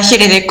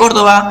 Talleres de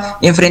Córdoba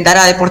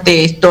enfrentará a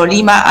Deportes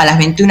Tolima a las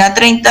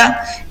 21:30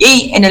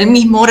 y en el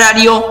mismo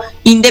horario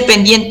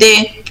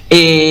Independiente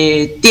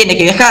tiene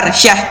que viajar,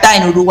 ya está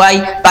en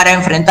Uruguay para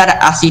enfrentar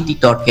a City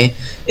Torque.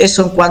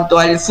 Eso en cuanto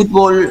al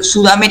fútbol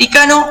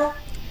sudamericano.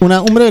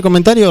 Un breve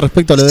comentario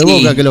respecto a lo de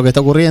Boca, que es lo que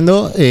está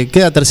ocurriendo.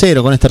 Queda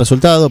tercero con este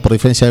resultado, por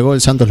diferencia de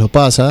gol Santos lo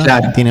pasa,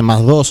 claro. Tiene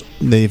más 2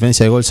 de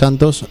diferencia de gol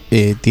Santos,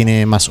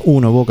 tiene más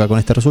 1 Boca con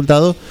este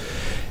resultado.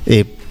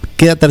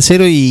 Queda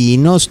tercero y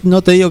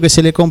no te digo que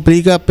se le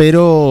complica,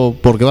 pero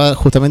porque va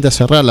justamente a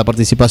cerrar la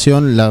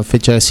participación la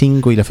fecha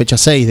 5 y la fecha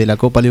 6 de la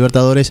Copa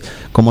Libertadores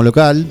como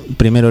local.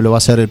 Primero lo va a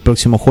hacer el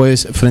próximo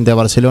jueves frente a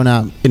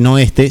Barcelona, no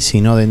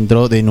sino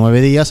dentro de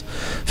 9 días,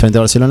 frente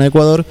a Barcelona de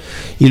Ecuador,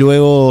 y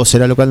luego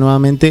será local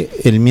nuevamente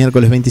el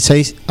miércoles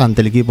 26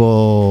 ante el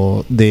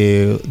equipo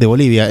de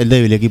Bolivia, el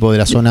débil equipo de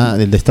la zona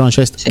del de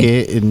Strongest,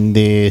 que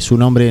de su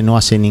nombre no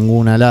hace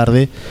ningún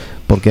alarde,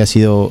 porque ha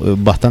sido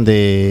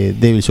bastante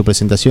débil su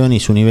presentación y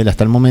su nivel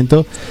hasta el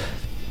momento.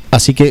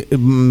 Así que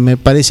me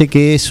parece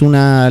que es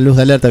una luz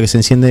de alerta que se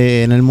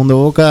enciende en el mundo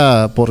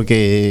Boca,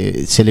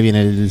 porque se le viene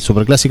el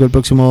Superclásico el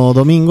próximo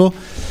domingo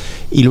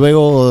y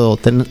luego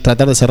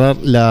tratar de cerrar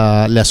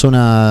la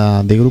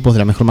zona de grupos de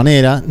la mejor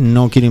manera.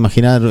 No quiero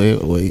imaginar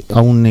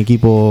a un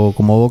equipo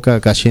como Boca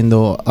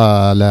cayendo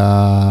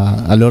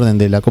al orden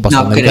de la Copa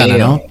Sudamericana,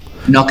 ¿no?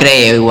 No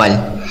creo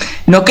igual.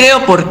 No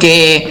creo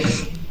porque...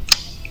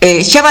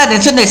 llama la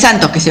atención del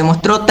Santos, que se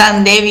mostró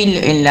tan débil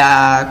en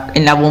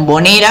la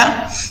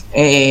Bombonera,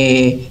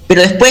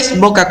 pero después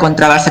Boca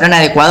contra Barcelona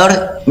de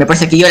Ecuador me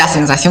parece que dio la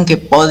sensación que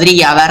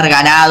podría haber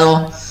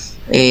ganado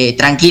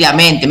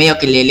tranquilamente, medio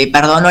que le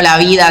perdonó la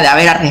vida de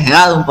haber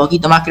arriesgado un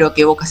poquito más. Creo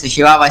que Boca se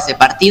llevaba ese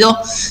partido,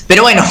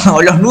 pero bueno,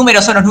 los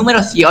números son los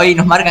números y hoy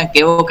nos marcan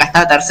que Boca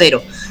está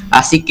tercero,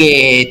 así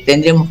que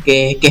tendremos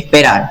que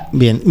esperar.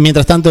 Bien,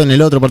 mientras tanto en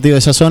el otro partido de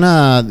esa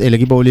zona, el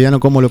equipo boliviano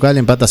como local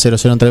empata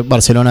 0-0 entre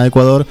Barcelona de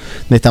Ecuador.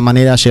 De esta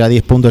manera llega a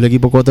 10 puntos el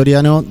equipo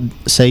ecuatoriano,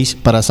 6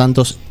 para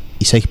Santos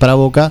y 6 para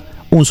Boca.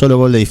 Un solo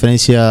gol de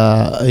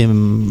diferencia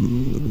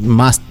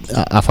más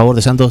a favor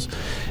de Santos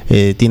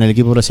tiene el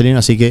equipo brasileño,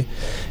 así que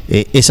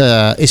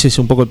ese es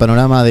un poco el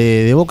panorama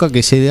de Boca,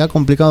 que se le ha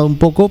complicado un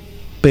poco,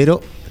 pero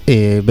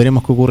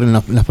veremos qué ocurre en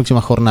las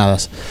próximas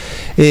jornadas.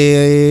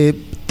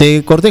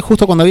 Te corté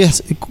justo cuando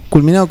habías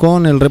culminado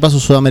con el repaso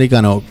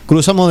sudamericano.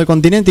 Cruzamos de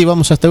continente y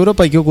vamos hasta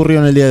Europa. ¿Y qué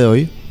ocurrió en el día de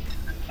hoy?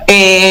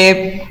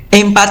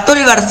 Empató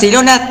el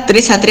Barcelona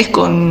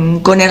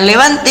 3-3 con el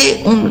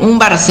Levante, un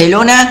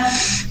Barcelona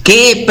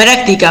que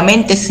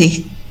prácticamente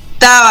se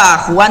estaba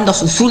jugando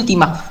sus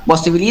últimas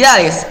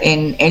posibilidades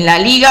en la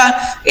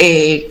liga,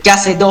 que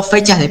hace 2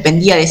 fechas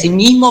dependía de sí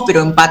mismo,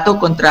 pero empató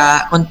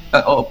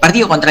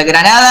partido contra el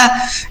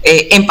Granada,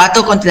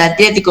 empató contra el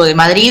Atlético de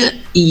Madrid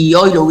y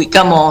hoy lo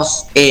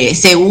ubicamos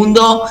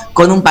segundo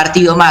con un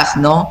partido más,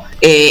 ¿no?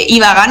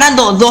 Iba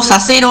ganando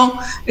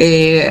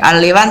 2-0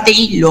 al Levante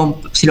y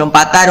se lo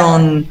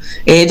empataron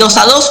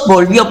 2-2,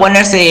 volvió a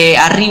ponerse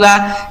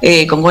arriba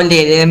con gol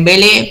de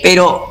Dembélé,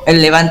 pero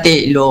el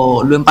Levante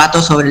lo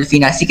empató sobre el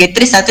final, así que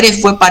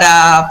 3-3 fue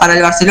para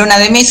el Barcelona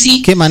de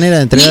Messi. Qué manera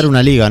de entregar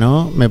una liga,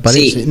 ¿no? Me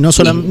parece,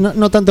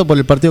 no tanto por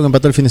el partido que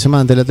empató el fin de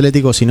semana ante el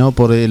Atlético, sino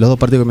por los 2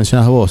 partidos que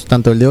mencionas vos,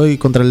 tanto el de hoy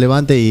contra el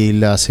Levante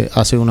y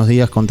hace unos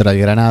días contra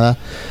el Granada.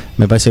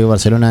 Me parece que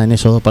Barcelona en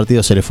esos 2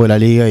 partidos se le fue la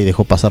liga y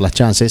dejó pasar las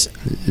chances,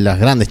 las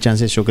grandes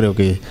chances. Yo creo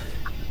que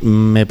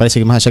me parece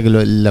que más allá que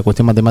la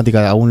cuestión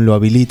matemática aún lo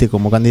habilite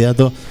como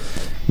candidato,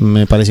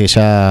 me parece que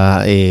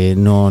ya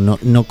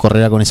no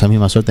correrá con esa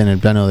misma suerte en el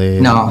plano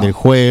del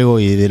juego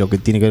y de lo que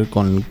tiene que ver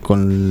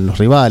con los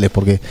rivales,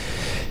 porque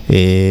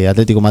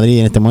Atlético Madrid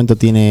en este momento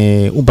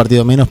tiene un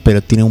partido menos,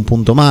 pero tiene un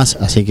punto más,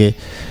 así que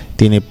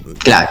tiene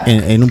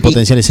en un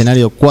potencial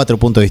escenario 4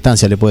 puntos de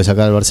distancia le puede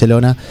sacar al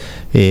Barcelona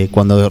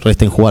cuando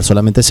resten jugar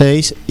solamente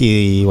 6.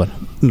 Y bueno,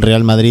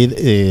 Real Madrid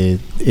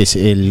es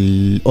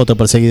el otro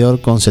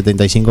perseguidor con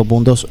 75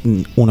 puntos,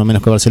 1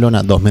 menos que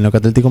Barcelona, 2 menos que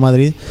Atlético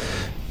Madrid,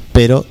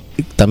 pero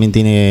también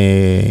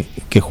tiene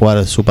que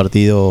jugar sus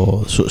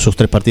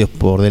 3 partidos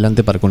por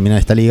delante para culminar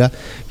esta liga,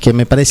 que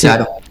me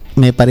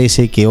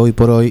parece que hoy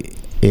por hoy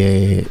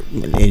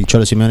el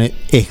Cholo Simeone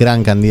es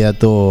gran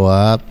candidato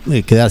a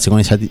quedarse con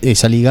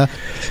esa liga,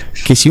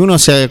 que si uno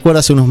se acuerda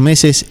hace unos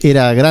meses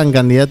era gran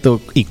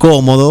candidato y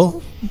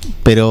cómodo,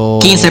 pero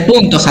 15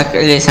 puntos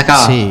le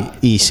sacaba. Sí,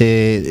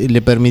 y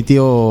le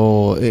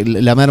permitió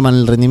la merma en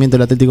el rendimiento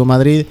del Atlético de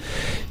Madrid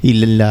y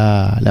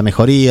la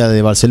mejoría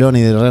de Barcelona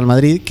y del Real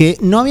Madrid, que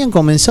no habían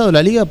comenzado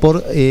la liga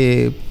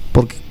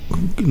porque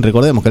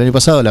recordemos que el año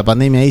pasado la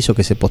pandemia hizo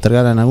que se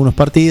postergaran algunos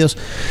partidos.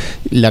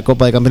 La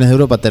Copa de Campeones de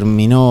Europa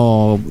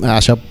terminó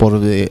allá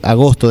por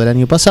agosto del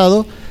año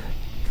pasado,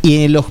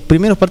 y en los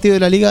primeros partidos de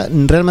la liga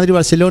Real Madrid y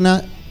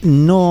Barcelona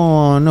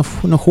no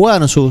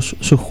jugaron sus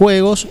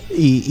juegos,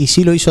 y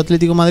sí lo hizo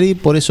Atlético de Madrid.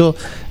 Por eso,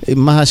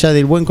 más allá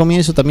del buen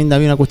comienzo, también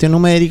había una cuestión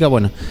numérica.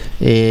 Bueno,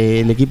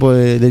 el equipo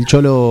del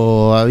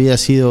Cholo había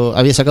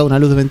sacado una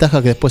luz de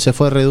ventaja que después se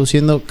fue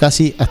reduciendo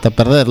casi hasta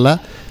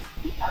perderla.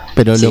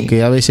 Pero sí, lo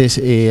que a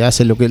veces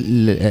hace lo que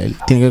tiene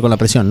que ver con la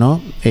presión,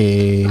 ¿no?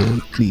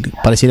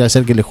 Pareciera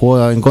ser que le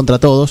jugó en contra a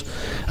todos,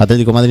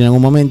 Atlético de Madrid en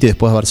algún momento, y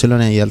después a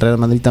Barcelona y al Real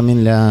Madrid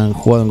también le han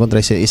jugado en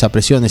contra esa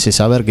presión, ese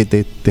saber que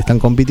te están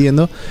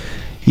compitiendo.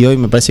 Y hoy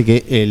me parece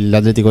que el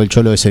Atlético del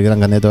Cholo es el gran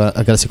candidato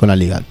a quedarse con la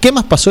liga. ¿Qué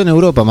más pasó en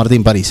Europa,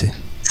 Martín Parise?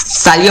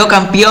 Salió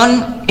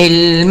campeón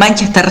el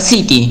Manchester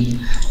City.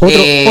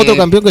 Otro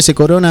campeón que se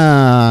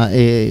corona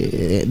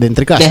de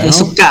entre casa, desde, ¿no?,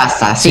 su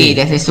casa, sí,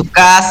 desde su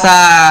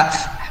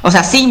casa. O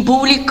sea, sin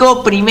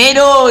público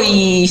primero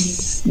y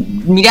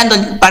mirando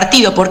el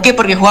partido. ¿Por qué?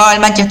 Porque jugaba el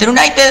Manchester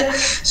United,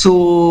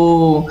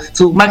 su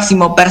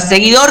máximo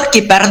perseguidor,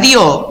 que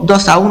perdió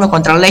 2-1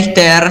 contra el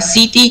Leicester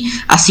City.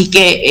 Así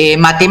que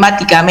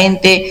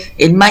matemáticamente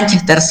el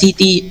Manchester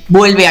City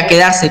vuelve a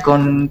quedarse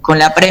con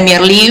la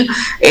Premier League.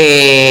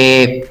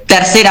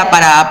 Tercera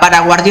para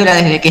Guardiola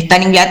desde que está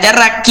en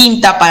Inglaterra,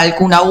 quinta para el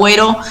Kun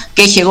Agüero,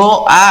 que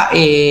llegó a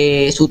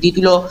su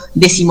título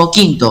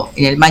 15º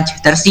en el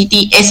Manchester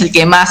City. Es el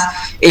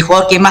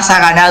jugador que más ha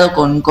ganado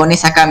con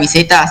esa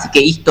camiseta, así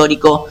que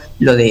histórico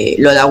lo de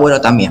Agüero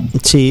también.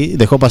 Sí,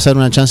 dejó pasar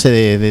una chance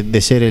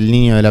de ser el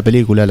niño de la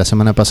película la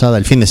semana pasada,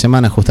 el fin de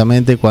semana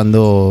justamente,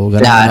 cuando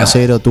ganó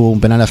 1-0, tuvo un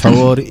penal a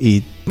favor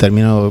y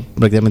terminó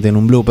prácticamente en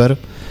un blooper.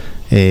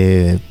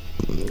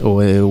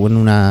 O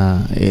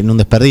en un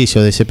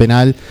desperdicio de ese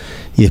penal,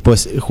 y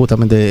después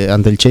justamente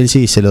ante el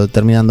Chelsea se lo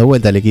termina dando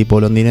vuelta al equipo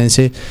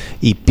londinense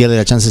y pierde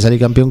la chance de salir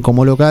campeón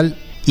como local.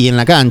 Y en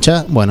la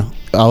cancha, bueno,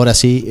 ahora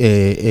sí,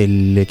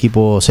 el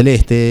equipo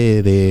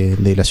celeste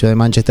de la ciudad de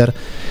Manchester,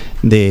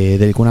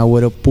 del Kun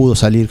Agüero, pudo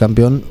salir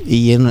campeón.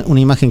 Y en una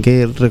imagen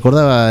que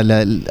recordaba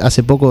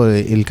hace poco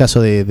el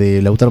caso de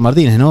Lautaro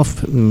Martínez, ¿no?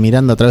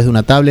 Mirando a través de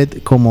una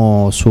tablet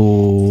como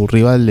su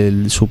rival,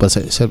 el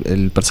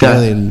perseguidor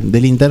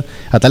del Inter,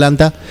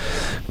 Atalanta,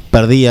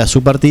 perdía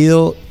su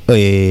partido.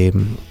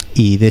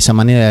 Y de esa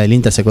manera el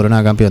Inter se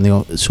coronaba campeón.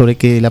 Digo, sobre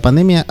que la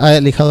pandemia ha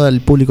alejado al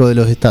público de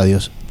los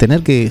estadios,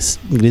 tener que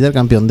gritar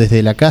campeón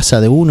desde la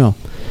casa de uno,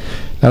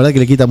 la verdad que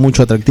le quita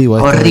mucho atractivo a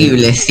esto.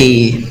 Horrible,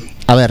 sí.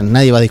 A ver,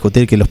 nadie va a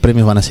discutir que los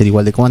premios van a ser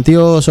igual de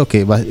cuantiosos,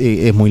 que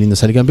es muy lindo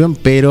salir campeón,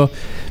 pero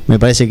me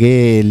parece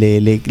que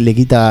le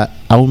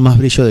quita aún más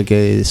brillo de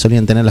que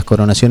solían tener las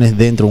coronaciones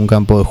dentro de un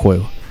campo de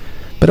juego.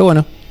 Pero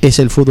bueno, es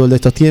el fútbol de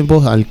estos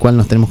tiempos al cual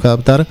nos tenemos que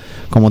adaptar,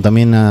 como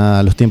también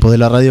a los tiempos de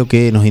la radio,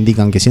 que nos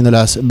indican que siendo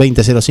las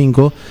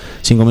 20:05,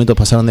 5 minutos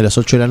pasaron de las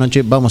 8 de la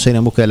noche, vamos a ir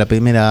en busca de la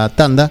primera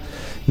tanda.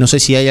 No sé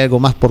si hay algo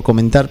más por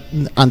comentar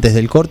antes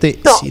del corte.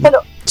 No,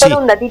 solo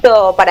un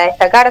datito para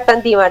destacar,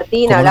 Santi y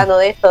Martín, hablando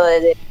de esto,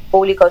 del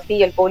público sí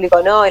y el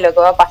público no, de lo que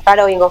va a pasar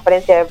hoy en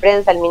conferencia de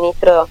prensa. El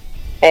ministro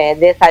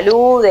de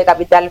Salud de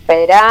Capital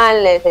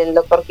Federal, el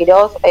doctor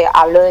Quirós,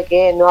 habló de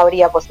que no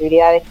habría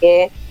posibilidades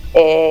que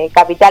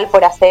Capital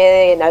fuera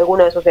sede en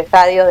alguno de sus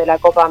estadios de la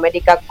Copa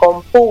América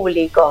con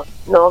público,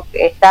 ¿no?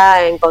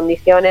 Está en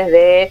condiciones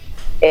de,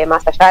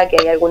 más allá de que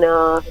hay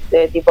algunos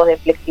tipos de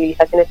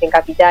flexibilizaciones en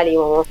Capital, y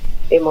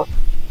vemos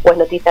pues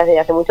noticias desde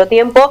hace mucho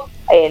tiempo,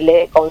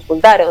 le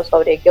consultaron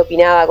sobre qué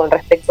opinaba con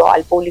respecto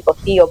al público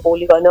sí o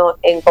público no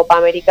en Copa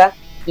América,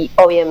 y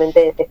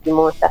obviamente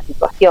desestimó esta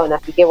situación.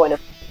 Así que bueno,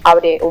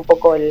 abre un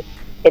poco el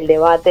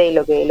debate y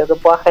lo que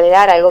pueda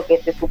generar, algo que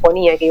se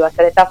suponía que iba a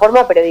ser de esta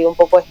forma, pero digo un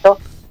poco esto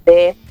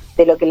de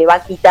lo que le va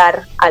a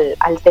quitar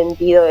al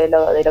sentido de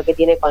lo que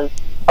tiene con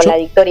la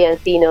victoria en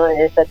sí, ¿no?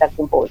 En esta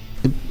atracción pública.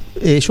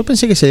 Yo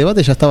pensé que ese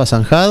debate ya estaba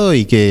zanjado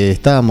y que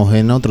estábamos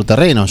en otro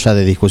terreno ya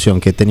de discusión,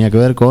 que tenía que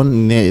ver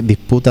con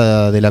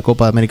disputa de la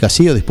Copa América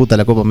sí o disputa de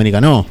la Copa América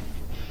no.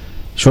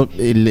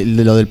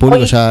 Lo del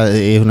público ya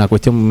es una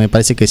cuestión, me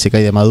parece que se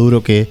cae de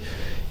Maduro, que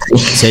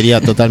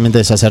sería totalmente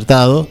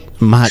desacertado.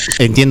 Más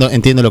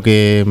entiendo lo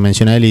que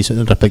menciona él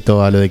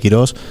respecto a lo de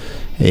Quirós,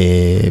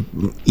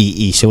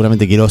 y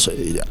seguramente Quirós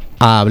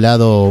ha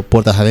hablado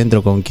puertas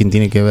adentro con quien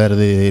tiene que ver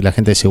de la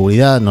gente de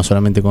seguridad, no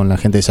solamente con la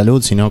gente de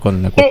salud, sino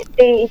con la...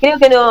 Sí, creo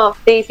que no,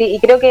 y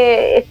creo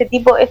que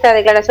esta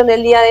declaración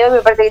del día de hoy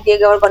me parece que tiene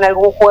que ver con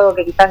algún juego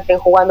que quizás estén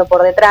jugando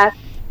por detrás,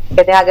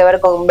 que tenga que ver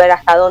con ver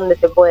hasta dónde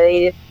se puede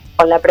ir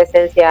con la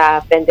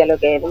presencia frente a lo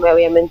que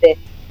obviamente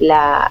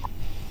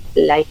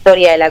la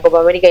historia de la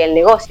Copa América y el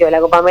negocio de la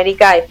Copa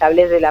América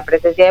establece la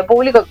presencia de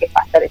público, que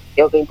va a ser,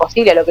 creo que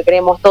imposible, a lo que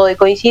creemos todos y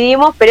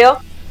coincidimos, pero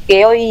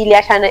que hoy le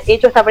hayan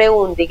hecho esta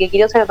pregunta y que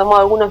Quirós se haya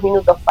tomado algunos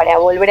minutos para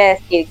volver a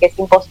decir que es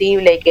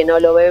imposible y que no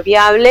lo ve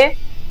viable,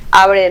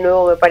 abre de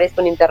nuevo, me parece,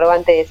 un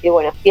interrogante de decir,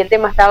 bueno, si el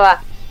tema está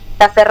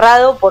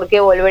cerrado, ¿por qué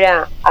volver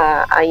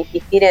a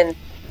insistir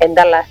en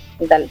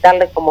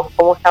darle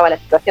cómo estaba la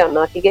situación,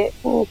 ¿no? Así que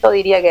yo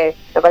diría que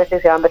me parece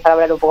que se va a empezar a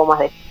hablar un poco más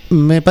de eso.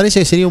 Me parece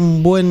que sería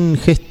un buen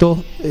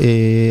gesto.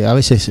 A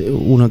veces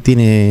uno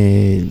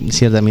tiene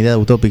cierta mirada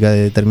utópica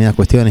de determinadas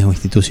cuestiones o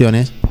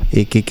instituciones,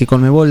 que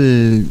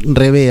Conmebol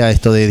revea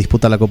esto de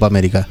disputar la Copa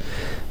América.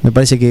 Me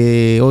parece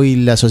que hoy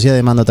la sociedad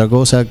demanda otra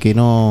cosa, que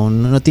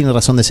no tiene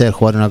razón de ser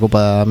jugar una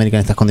Copa América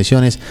en estas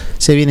condiciones.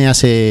 Se viene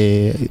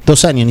hace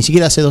 2 años, ni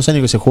siquiera hace 2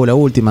 años que se jugó la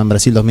última en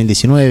Brasil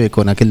 2019,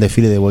 con aquel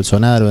desfile de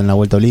Bolsonaro en la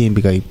vuelta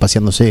olímpica y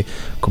paseándose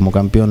como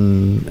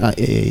campeón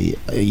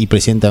y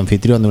presidente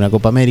anfitrión de una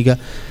Copa América.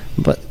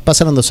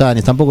 Pasaron 2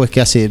 años, tampoco es que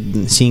hace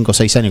 5 o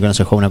 6 años que no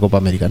se juega una Copa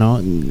América, ¿no?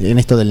 En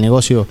esto del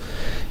negocio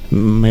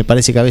me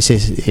parece que a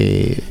veces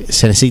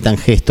se necesitan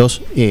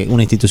gestos.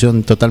 Una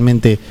institución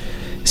totalmente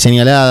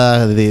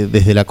señalada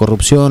desde la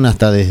corrupción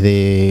hasta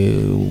desde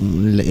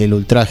el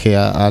ultraje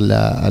a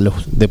los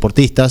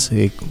deportistas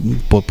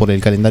por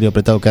el calendario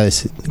apretado que ha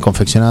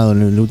confeccionado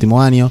en el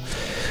último año.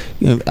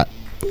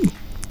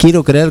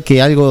 Quiero creer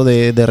que algo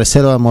de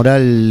reserva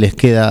moral les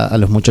queda a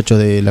los muchachos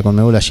de la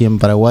Conmebol allí en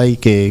Paraguay,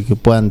 que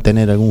puedan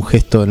tener algún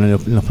gesto en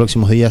los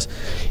próximos días,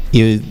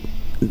 y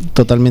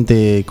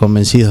totalmente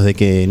convencidos de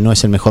que no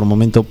es el mejor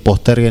momento,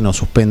 posterguen o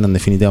suspendan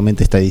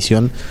definitivamente esta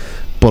edición,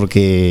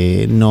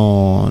 porque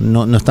no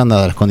están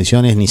dadas las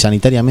condiciones, ni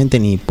sanitariamente,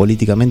 ni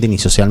políticamente, ni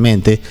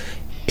socialmente,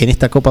 en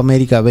esta Copa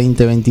América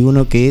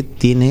 2021 que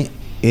tiene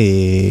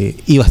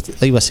iba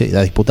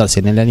a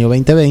disputarse en el año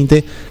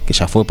 2020, que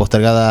ya fue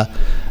postergada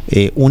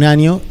 1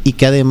 año, y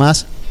que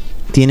además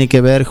tiene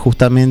que ver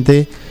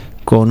justamente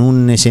con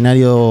un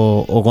escenario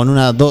o con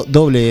una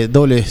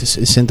doble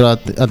centro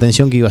de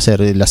atención, que iba a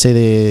ser la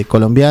sede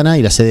colombiana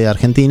y la sede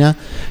argentina.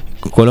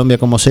 Colombia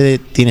como sede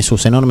tiene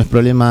sus enormes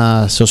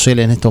problemas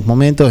sociales en estos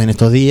momentos, en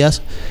estos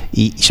días,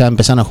 y ya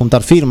empezaron a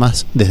juntar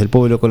firmas desde el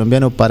pueblo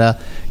colombiano para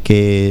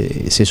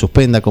que se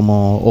suspenda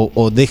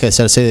o deje de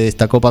ser sede de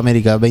esta Copa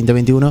América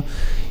 2021,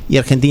 y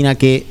Argentina,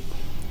 que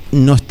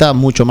no está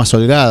mucho más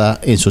holgada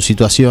en su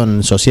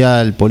situación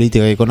social,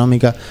 política y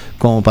económica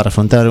como para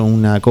afrontar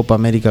una Copa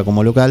América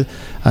como local.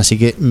 Así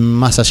que,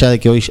 más allá de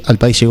que hoy al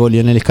país llegó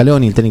Lionel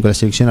Scaloni, el técnico de la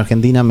selección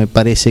argentina, me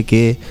parece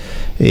que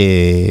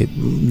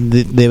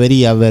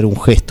debería haber un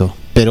gesto,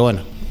 pero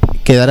bueno,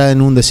 quedará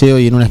en un deseo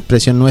y en una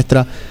expresión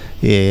nuestra,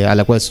 a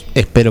la cual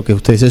espero que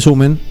ustedes se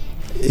sumen.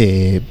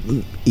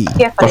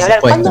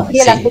 ¿Cuándo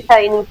sería la fecha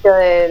de inicio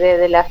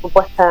de la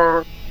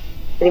supuesta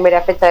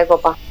primera fecha de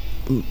Copa?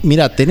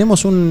 Mira,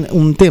 tenemos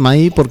un tema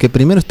ahí, porque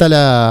primero está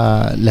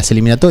las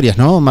eliminatorias,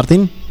 ¿no,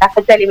 Martín? La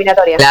fecha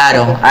eliminatoria.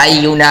 Claro,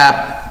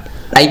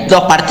 hay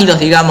 2 partidos,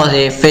 digamos,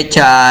 de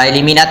fecha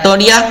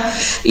eliminatoria,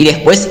 y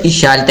después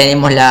ya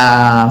tenemos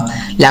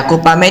la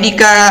Copa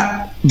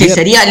América, que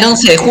sería el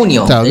 11 de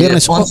junio. Claro,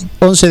 viernes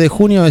 11 de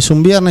junio es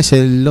un viernes,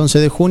 el 11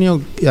 de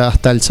junio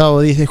hasta el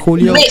sábado 10 de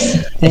julio. Un mes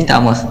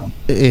estamos.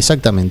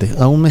 Exactamente,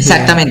 a un mes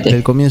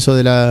del comienzo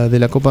de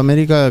la Copa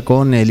América,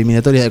 con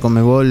eliminatorias de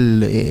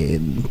Conmebol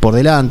por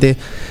delante.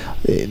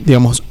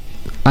 Digamos,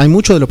 hay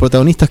muchos de los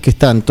protagonistas que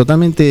están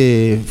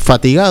totalmente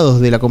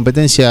fatigados de la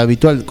competencia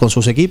habitual con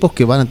sus equipos,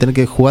 que van a tener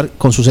que jugar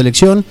con su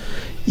selección,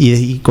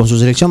 y con su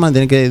selección van a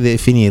tener que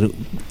definir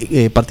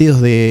partidos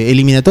de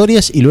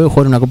eliminatorias y luego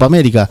jugar una Copa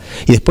América,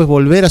 y después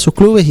volver a sus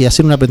clubes y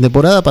hacer una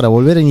pretemporada para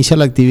volver a iniciar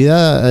la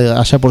actividad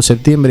allá por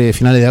septiembre,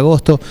 finales de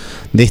agosto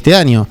de este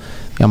año.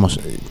 Digamos,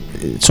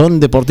 son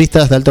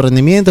deportistas de alto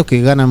rendimiento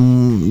que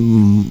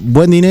ganan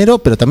buen dinero,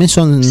 pero también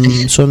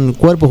son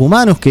cuerpos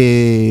humanos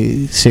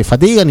que se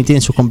fatigan y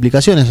tienen sus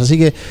complicaciones. Así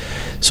que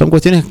son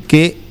cuestiones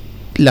que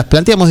las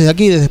planteamos desde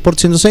aquí, desde Sport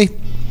 106,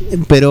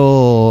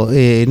 pero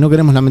no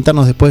queremos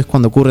lamentarnos después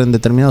cuando ocurren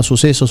determinados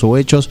sucesos o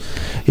hechos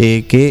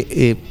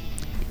que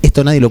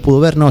esto nadie lo pudo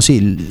ver. No,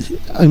 sí,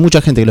 hay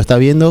mucha gente que lo está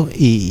viendo,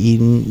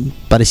 y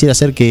pareciera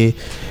ser que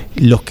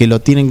los que lo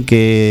tienen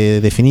que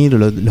definir,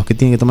 los que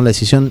tienen que tomar la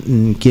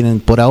decisión, quieren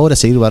por ahora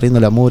seguir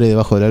barriendo la mugre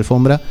debajo de la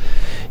alfombra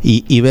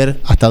y ver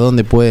hasta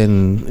dónde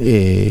pueden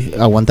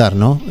aguantar,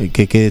 ¿no?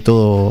 Que quede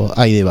todo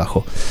ahí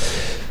debajo.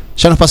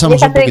 Ya nos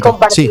pasamos un poquito.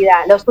 Compartida,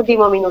 sí. Los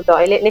últimos minutos,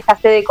 en esta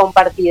sede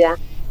compartida,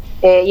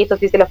 y esto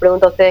sí se los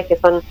pregunto a ustedes que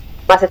son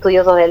más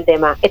estudiosos del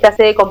tema. Esta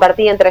sede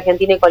compartida entre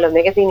Argentina y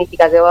Colombia, ¿qué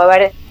significa? ¿Que va a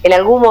haber, en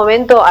algún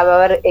momento, va a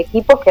haber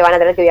equipos que van a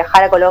tener que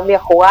viajar a Colombia a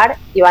jugar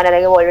y van a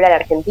tener que volver a la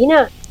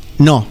Argentina?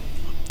 No.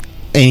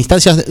 En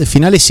instancias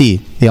finales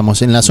sí,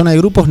 digamos, en la zona de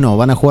grupos no,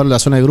 van a jugar la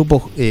zona de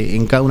grupos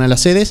en cada una de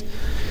las sedes,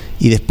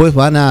 y después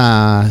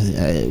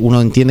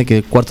uno entiende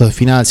que cuartos de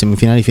final,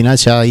 semifinal y final,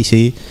 ya ahí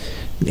sí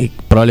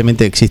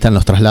probablemente existan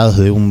los traslados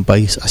de un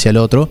país hacia el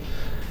otro.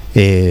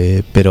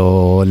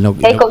 Pero no,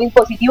 si hay COVID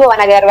positivo, van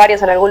a quedar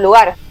varios en algún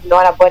lugar, no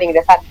van a poder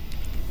ingresar.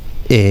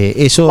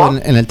 Eso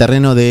en el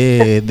terreno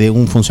de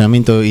un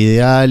funcionamiento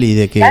ideal y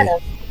de que, Claro.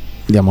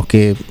 digamos,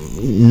 que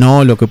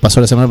no lo que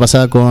pasó la semana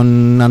pasada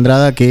con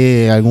Andrada,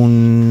 que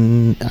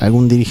algún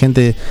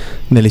dirigente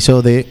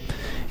deslizó de...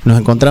 Nos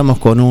encontramos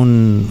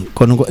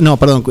no,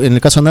 perdón, en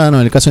el caso Andrada, no,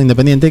 en el caso de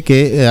Independiente,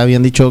 que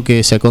habían dicho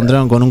que se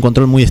encontraron con un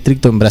control muy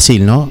estricto en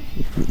Brasil, ¿no?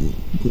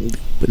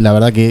 La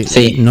verdad que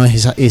Sí. no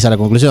es esa la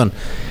conclusión.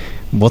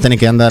 Vos tenés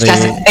que andar...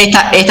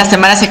 Esta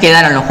semana se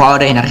quedaron los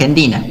jugadores en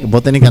Argentina.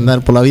 Vos tenés que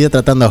andar por la vida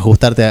tratando de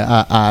ajustarte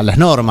a las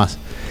normas.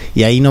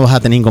 Y ahí no vas a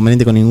tener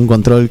inconveniente con ningún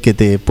control que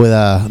te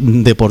pueda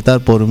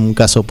deportar por un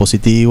caso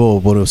positivo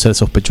o por ser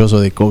sospechoso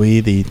de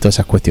COVID y todas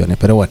esas cuestiones.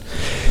 Pero bueno,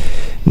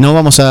 no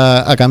vamos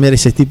a cambiar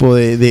ese tipo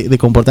de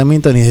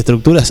comportamientos ni de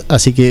estructuras.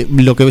 Así que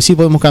lo que sí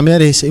podemos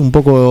cambiar es un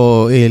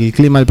poco el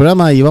clima del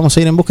programa y vamos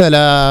a ir en busca de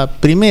la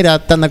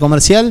primera tanda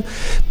comercial.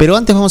 Pero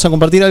antes vamos a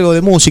compartir algo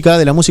de música,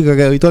 de la música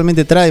que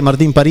habitualmente trae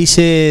Martín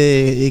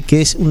Parise,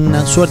 que es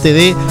una suerte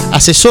de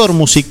asesor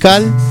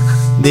musical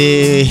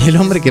del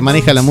hombre que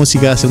maneja la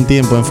música hace un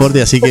tiempo en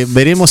Forte, así que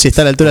veremos si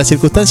está a la altura de las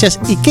circunstancias.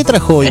 ¿Y qué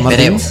trajo hoy,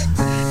 Martín?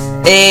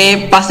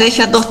 Esperemos. Pasé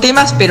ya 2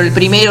 temas, pero el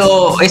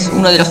primero es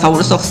uno de los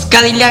fabulosos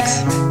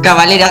Cadillacs,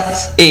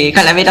 Calaveras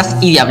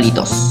y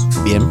Diablitos.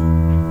 Bien.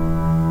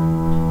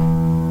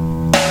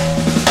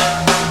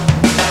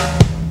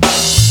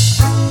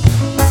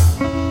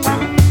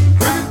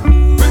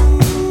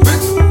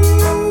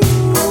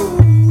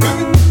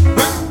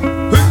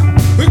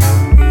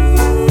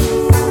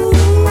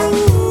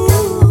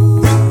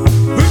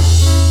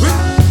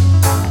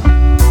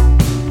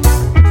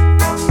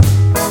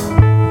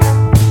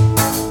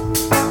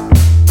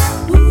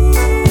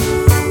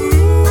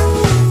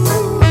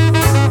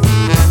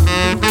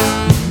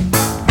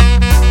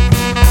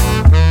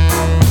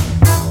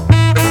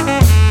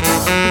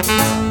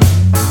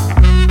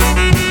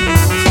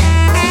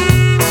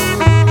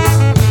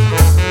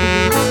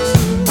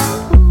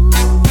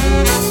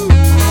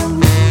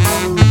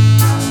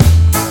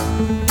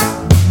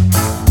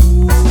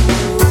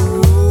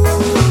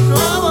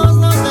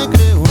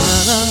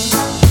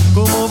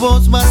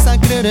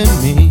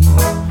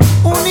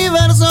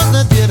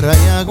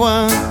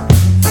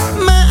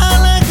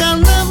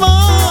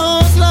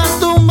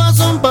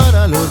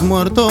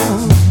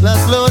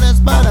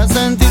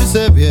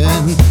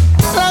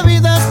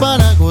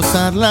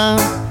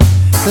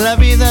 La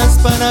vida es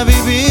para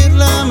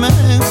vivirla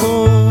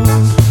mejor.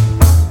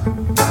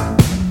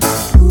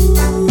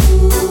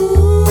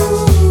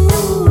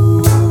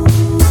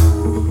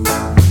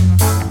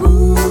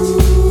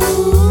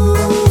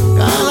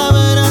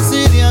 Calaveras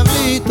y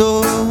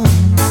diablitos,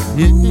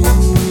 yeah, yeah.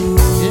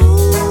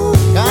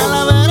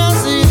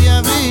 Calaveras y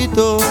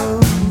diablitos,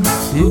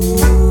 yeah.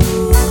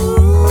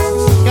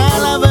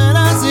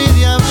 Calaveras y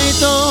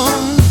diablitos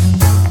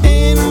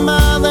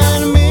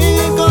invaden mi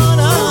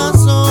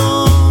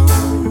corazón.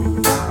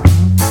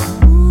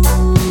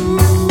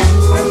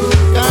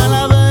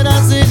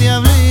 Calaveras y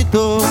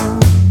diablitos,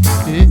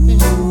 yeah.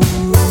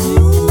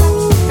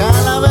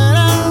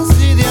 Calaveras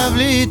y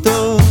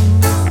diablitos.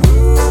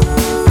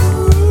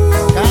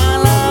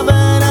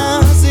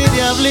 Calaveras y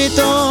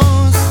diablitos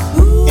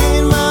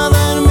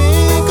invaden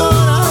mi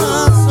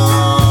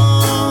corazón.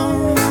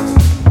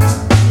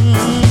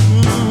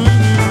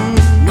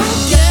 No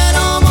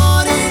quiero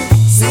morir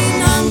sin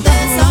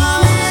antes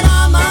haber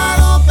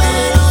amado,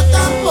 pero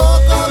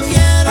tampoco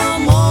quiero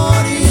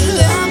morir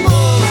de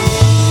amor.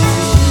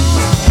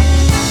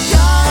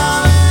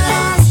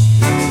 Calaveras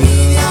y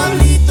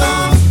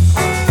diablitos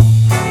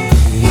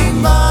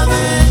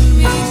invaden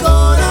mi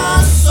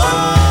corazón.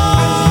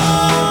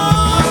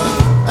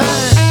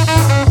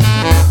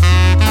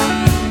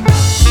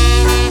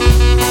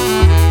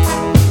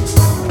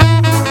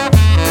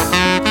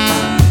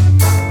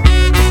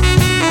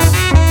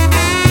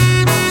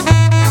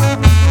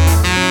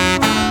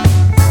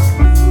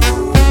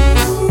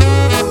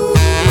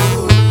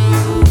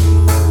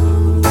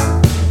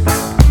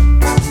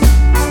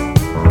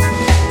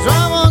 Yo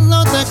a vos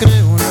no te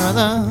creo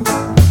nada,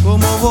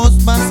 como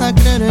vos vas a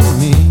creer en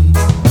mí.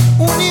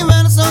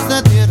 Universos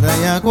de tierra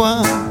y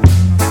agua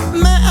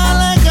me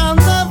alejan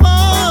de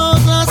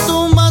vos. Las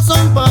tumbas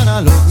son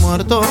para los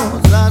muertos,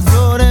 las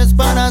flores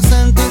para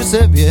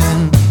sentirse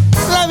bien.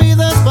 La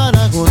vida es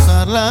para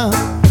gozarla,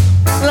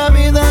 la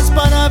vida es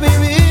para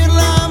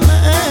vivirla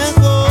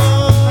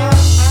mejor.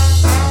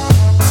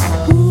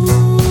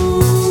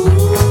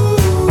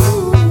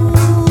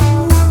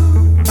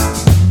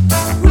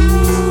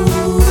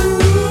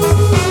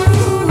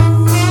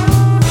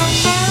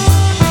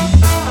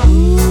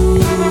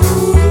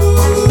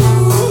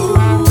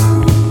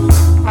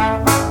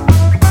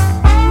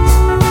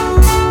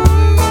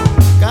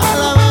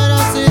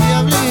 Calaveras y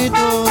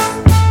diablitos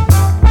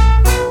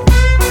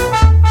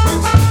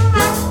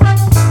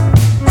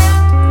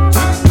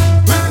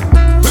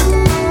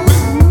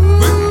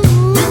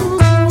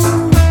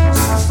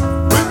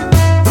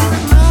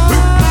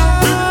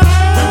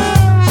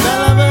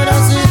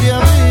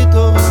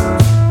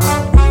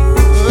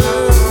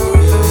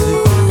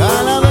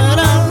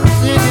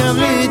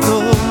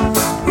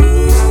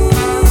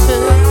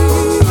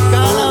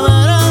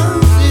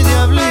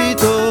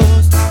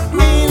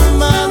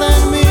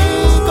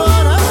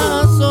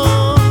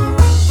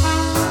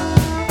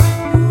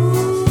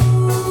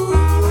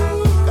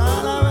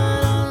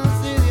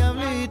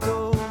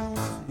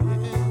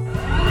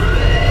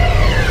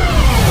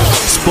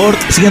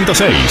Sport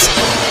 106.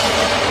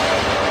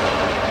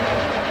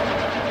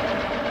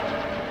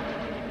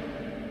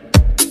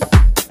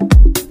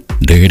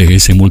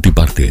 DRS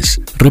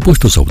Multipartes,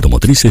 repuestos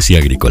automotrices y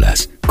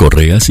agrícolas,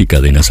 correas y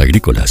cadenas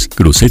agrícolas,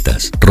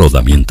 crucetas,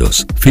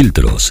 rodamientos,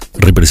 filtros,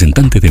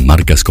 representante de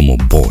marcas como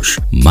Bosch,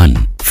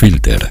 MAN,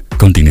 Filter,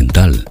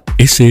 Continental,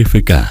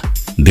 SFK.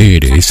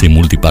 DRS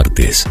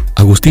Multipartes,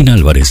 Agustín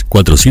Álvarez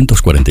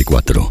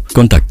 444,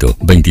 contacto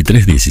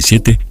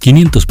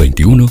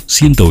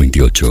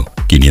 2317-521-128,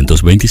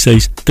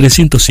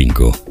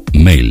 526-305,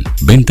 mail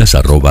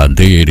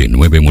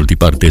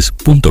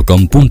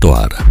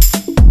ventas@dr9multipartes.com.ar.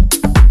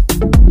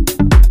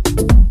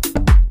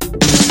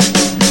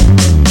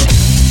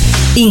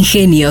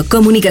 Ingenio,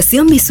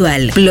 comunicación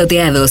visual,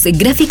 ploteados,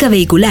 gráfica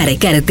vehicular,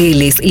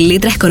 carteles,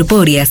 letras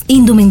corpóreas,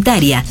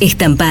 indumentaria,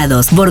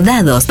 estampados,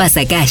 bordados,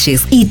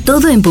 pasacalles y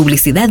todo en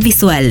publicidad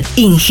visual.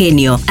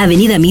 Ingenio,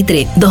 Avenida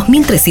Mitre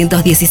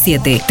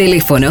 2317,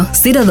 teléfono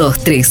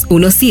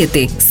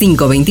 02317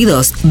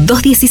 522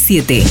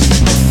 217.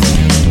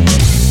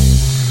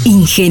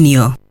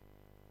 Ingenio.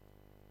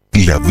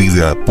 La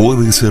vida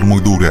puede ser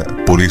muy dura,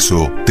 por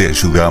eso te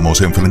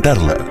ayudamos a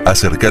enfrentarla.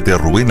 Acércate a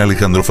Rubén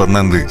Alejandro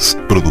Fernández,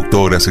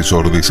 productor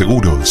asesor de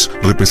seguros,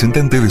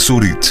 representante de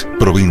Zurich,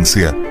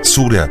 provincia,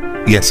 Sura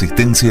y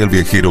asistencia al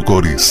viajero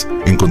Coris.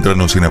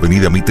 Encontranos en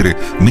Avenida Mitre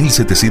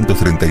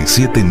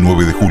 1737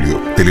 9 de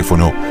julio,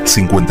 teléfono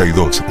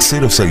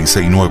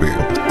 520669,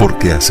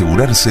 porque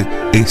asegurarse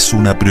es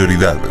una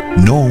prioridad,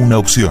 no una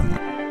opción.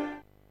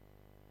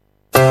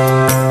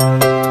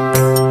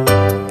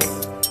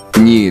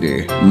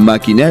 Ñire,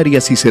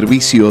 Maquinarias y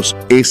Servicios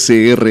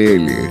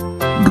SRL.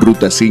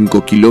 Ruta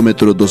 5,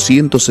 kilómetro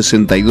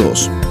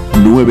 262,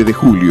 9 de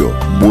julio,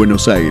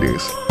 Buenos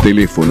Aires.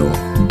 Teléfono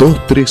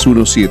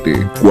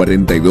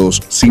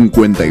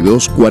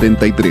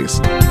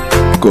 2317-425243.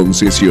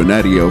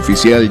 Concesionaria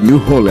oficial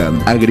New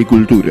Holland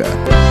Agricultura.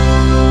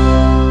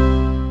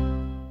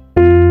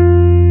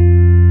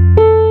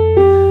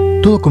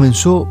 Todo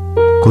comenzó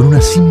con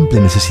una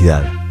simple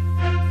necesidad,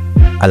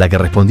 a la que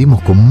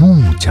respondimos con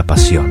mucha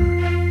pasión,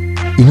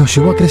 y nos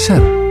llevó a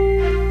crecer,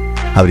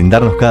 a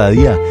brindarnos cada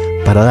día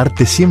para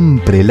darte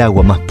siempre el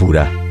agua más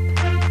pura,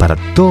 para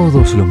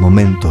todos los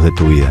momentos de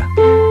tu vida,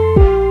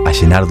 a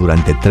llenar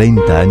durante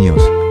 30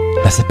 años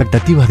las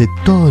expectativas de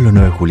todos los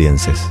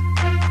nuevejulienses.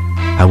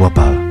 Agua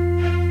Pava,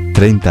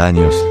 30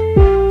 años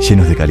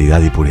llenos de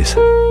calidad y pureza.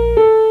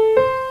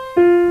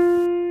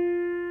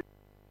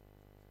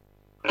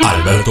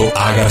 Alberto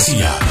A.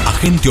 García,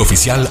 agente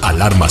oficial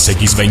Alarmas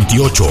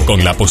X28,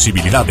 con la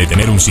posibilidad de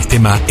tener un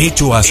sistema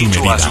hecho a su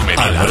medida.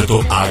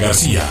 Alberto A.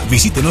 García.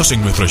 Visítenos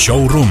en nuestros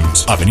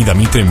showrooms, Avenida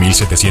Mitre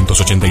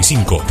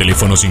 1785,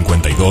 teléfono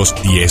 52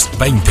 10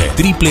 20,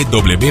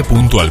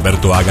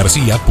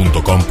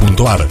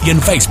 www.albertoagarcia.com.ar y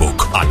en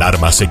Facebook,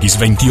 Alarmas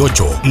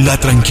X28, la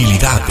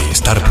tranquilidad de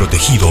estar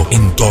protegido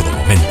en todo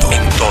momento.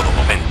 En todo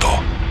momento.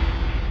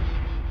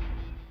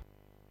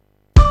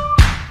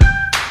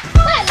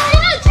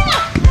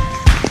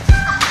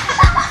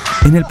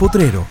 En el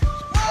potrero,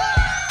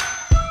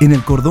 en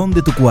el cordón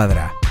de tu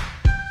cuadra,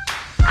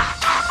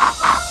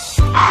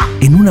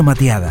 en una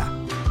mateada,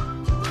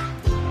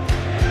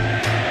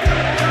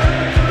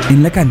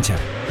 en la cancha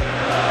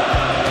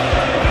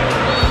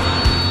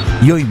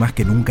y hoy más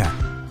que nunca,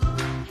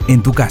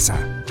 en tu casa.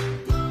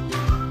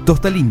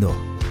 Tosta Lindo,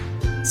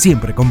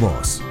 siempre con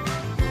vos.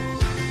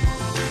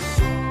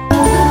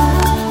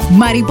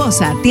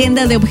 Mariposa,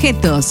 tienda de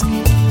objetos.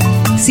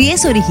 Si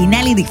es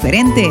original y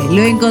diferente,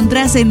 lo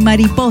encontrás en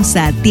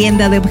Mariposa,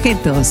 tienda de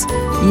objetos.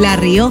 La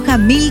Rioja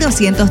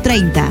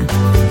 1230.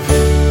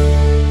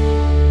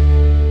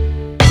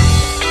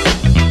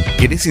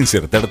 ¿Querés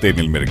insertarte en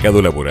el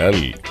mercado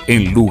laboral?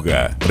 En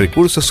Luga,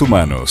 Recursos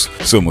Humanos,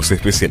 somos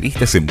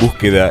especialistas en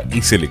búsqueda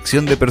y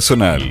selección de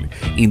personal,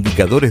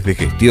 indicadores de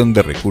gestión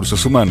de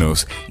recursos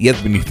humanos y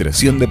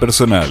administración de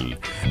personal.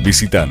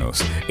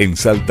 Visítanos en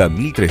Salta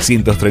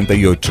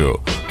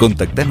 1338.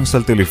 Contactanos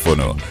al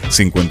teléfono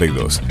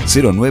 52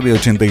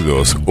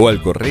 0982 o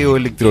al correo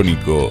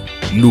electrónico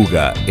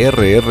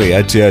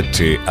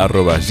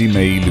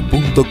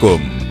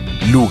lugarrhh@gmail.com.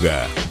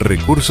 Luga,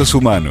 Recursos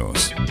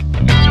Humanos.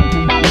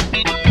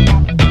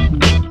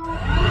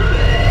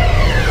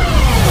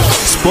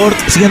 Sport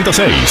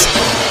 106.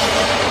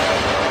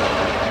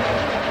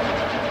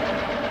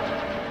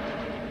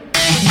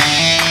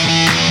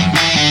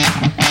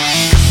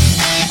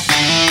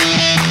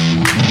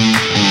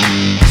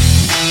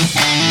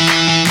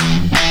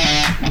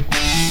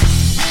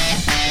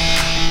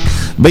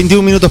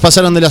 ...21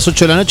 pasaron de las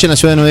 8 de la noche en la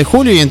ciudad de 9 de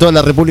julio y en toda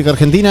la República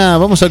Argentina.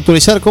 Vamos a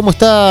actualizar cómo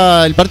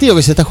está el partido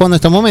que se está jugando en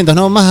estos momentos,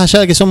 ¿no? Más allá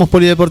de que somos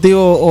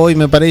polideportivo, hoy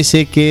me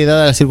parece que,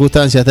 dadas las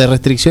circunstancias de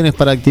restricciones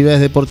para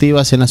actividades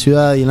deportivas en la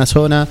ciudad y en la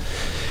zona,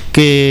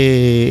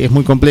 que es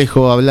muy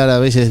complejo hablar a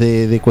veces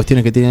de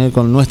cuestiones que tienen que ver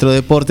con nuestro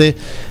deporte,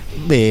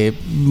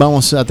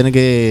 vamos a tener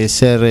que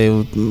ser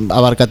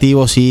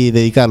abarcativos y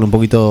dedicarle un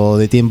poquito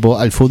de tiempo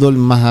al fútbol,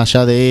 más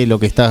allá de lo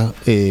que está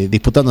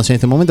disputándose en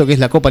este momento, que es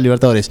la Copa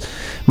Libertadores.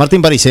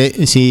 Martín París,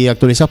 si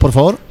actualizás, por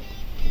favor.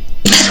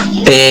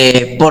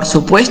 por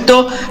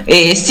supuesto.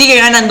 Sigue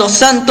ganando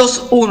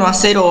Santos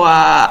 1-0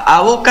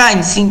 a Boca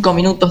en 5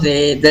 minutos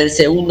del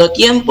segundo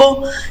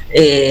tiempo.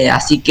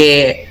 Así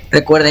que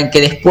recuerden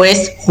que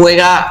después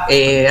juega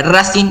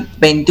Racing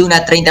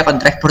 21-30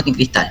 contra Sporting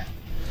Cristal.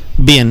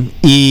 Bien,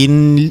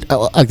 ¿y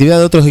actividad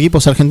de otros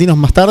equipos argentinos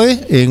más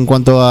tarde en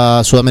cuanto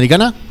a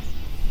Sudamericana?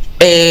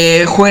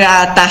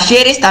 Juega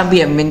Talleres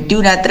también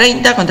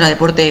 21-30 contra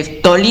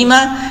Deportes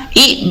Tolima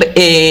y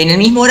en el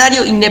mismo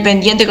horario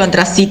Independiente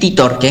contra City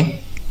Torque.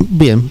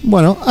 Bien,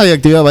 bueno, hay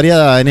actividad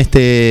variada en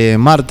este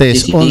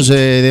martes 11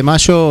 de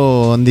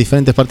mayo en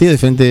diferentes partidos,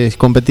 diferentes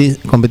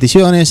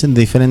competiciones, en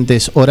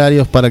diferentes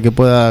horarios para que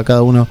pueda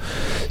cada uno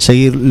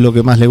seguir lo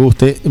que más le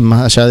guste,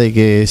 más allá de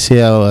que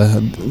sea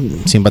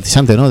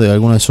simpatizante, ¿no?, de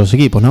alguno de esos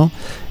equipos, ¿no?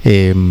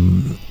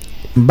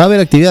 Va a haber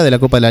actividad de la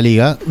Copa de la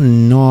Liga.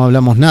 No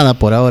hablamos nada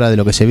por ahora de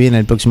lo que se viene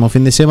el próximo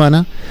fin de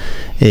semana.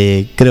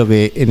 Creo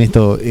que en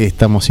esto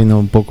estamos siendo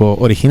un poco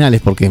originales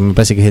porque me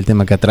parece que es el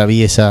tema que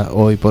atraviesa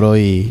hoy por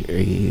hoy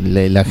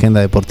la agenda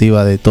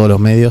deportiva de todos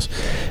los medios,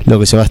 lo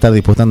que se va a estar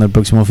disputando el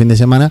próximo fin de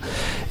semana.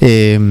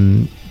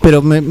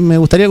 Pero me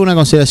gustaría alguna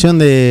consideración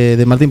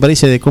de Martín París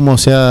de cómo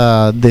se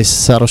ha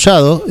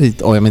desarrollado.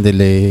 Obviamente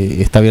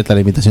le está abierta la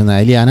invitación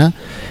a Eliana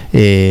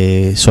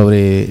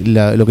sobre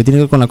lo que tiene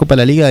que ver con la Copa de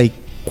la Liga y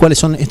cuáles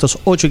son estos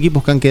 8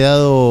 equipos que han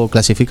quedado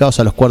clasificados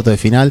a los cuartos de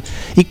final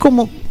y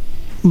cómo,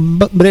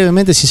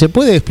 brevemente, si se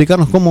puede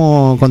explicarnos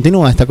cómo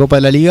continúa esta Copa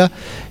de la Liga,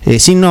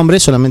 sin nombre,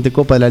 solamente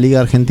Copa de la Liga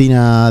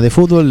Argentina de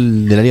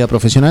Fútbol, de la Liga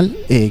Profesional,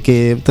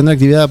 que tendrá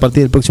actividad a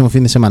partir del próximo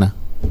fin de semana.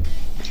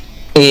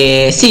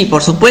 Sí,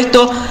 por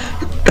supuesto.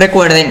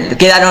 Recuerden,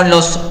 quedaron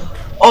los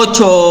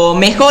 8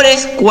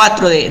 mejores,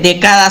 4 de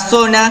cada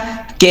zona,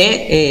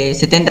 que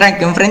se tendrán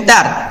que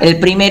enfrentar. El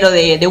primero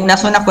de una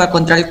zona juega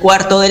contra el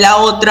cuarto de la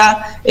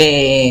otra,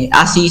 el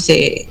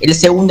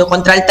segundo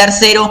contra el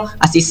tercero,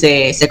 así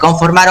se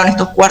conformaron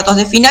estos cuartos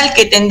de final,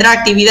 que tendrá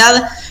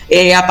actividad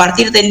a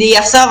partir del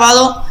día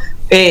sábado,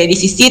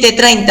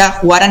 17:30,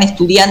 jugarán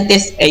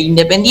Estudiantes e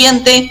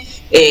Independiente.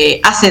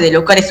 Hace de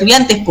local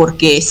Estudiantes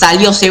porque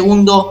salió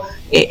segundo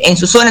en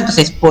su zona,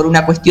 entonces por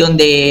una cuestión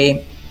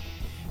de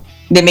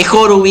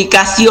mejor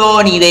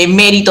ubicación y de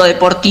mérito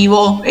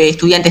deportivo,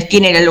 Estudiantes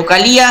tiene la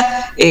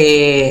localía,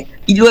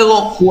 y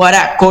luego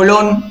jugará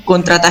Colón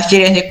contra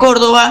Talleres de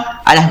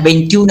Córdoba a las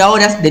 21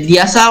 horas del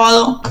día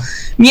sábado,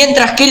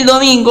 mientras que el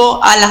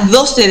domingo a las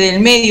 12 del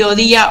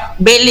mediodía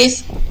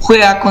Vélez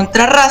juega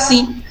contra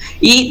Racing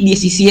y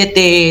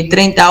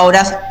 17:30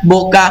 horas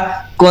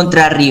Boca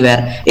contra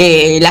River.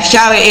 La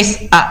llave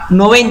es a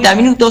 90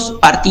 minutos,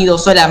 partido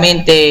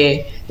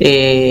solamente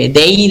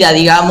de ida,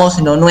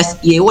 digamos, no es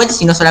ida y vuelta,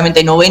 sino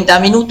solamente 90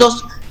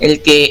 minutos.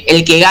 El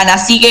que gana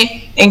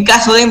sigue. En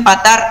caso de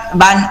empatar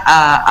van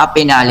a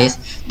penales.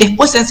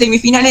 Después en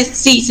semifinales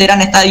sí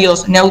serán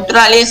estadios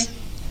neutrales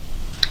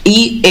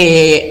y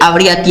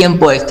habría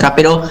tiempo extra,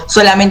 pero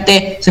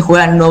solamente se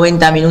juegan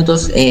 90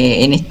 minutos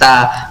en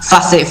esta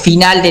fase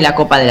final de la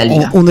Copa de la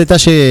Liga. Un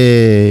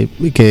detalle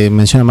que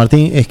menciona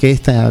Martín es que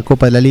esta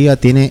Copa de la Liga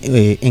tiene,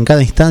 en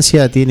cada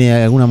instancia tiene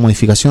alguna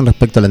modificación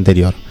respecto a la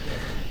anterior.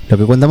 Lo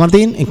que cuenta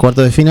Martín, en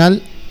cuartos de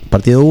final,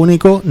 partido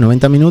único,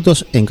 90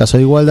 minutos, en caso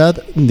de igualdad,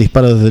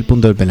 disparo desde el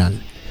punto del penal.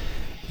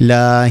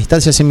 La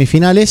instancia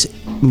semifinales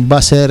va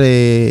a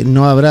ser,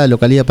 no habrá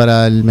localidad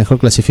para el mejor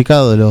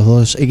clasificado de los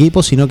dos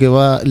equipos, sino que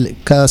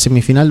cada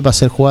semifinal va a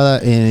ser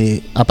jugada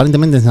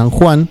aparentemente en San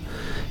Juan.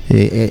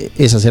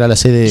 Esa será la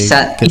sede.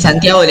 Y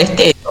Santiago del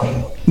Estero.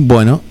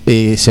 Bueno,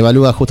 se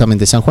evalúa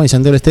justamente San Juan y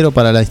Santiago del Estero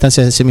para las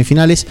instancias de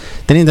semifinales.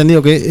 Tenía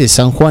entendido que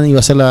San Juan iba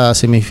a ser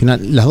las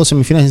dos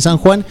semifinales en San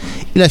Juan,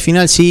 y la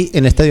final sí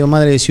en el Estadio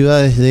Madre de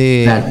Ciudades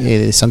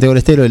de Santiago del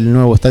Estero, el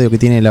nuevo estadio que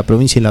tiene la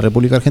provincia y la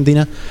República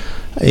Argentina.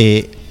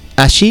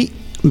 Allí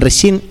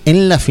recién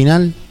en la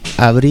final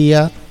va a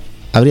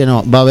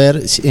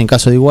haber, en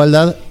caso de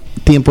igualdad,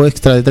 tiempo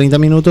extra de 30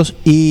 minutos,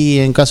 y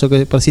en caso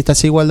que persista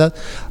esa igualdad,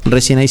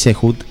 recién ahí se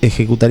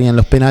ejecutarían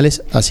los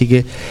penales, así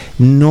que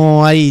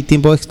no hay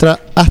tiempo extra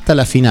hasta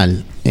la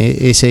final.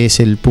 Ese es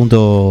el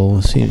punto,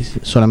 sí,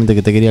 solamente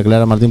que te quería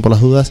aclarar, Martín, por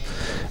las dudas,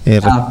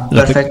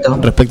 perfecto.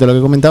 Respecto a lo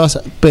que comentabas.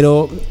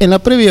 Pero en la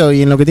previa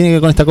y en lo que tiene que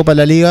ver con esta Copa de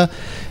la Liga,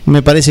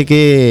 me parece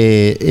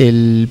que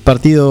el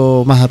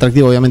partido más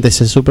atractivo obviamente es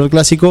el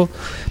Superclásico.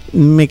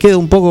 Me quedo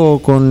un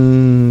poco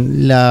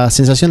con la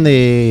sensación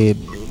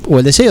o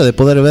el deseo de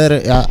poder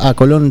ver a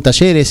Colón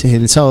Talleres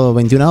el sábado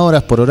 21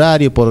 horas por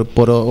horario,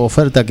 por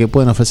oferta que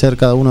pueden ofrecer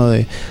cada uno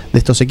de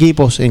estos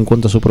equipos en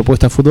cuanto a su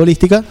propuesta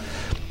futbolística.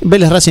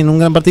 Vélez Racing, un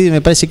gran partido, y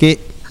me parece que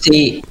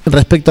sí,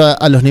 respecto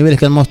a los niveles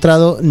que han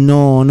mostrado,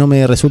 no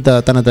me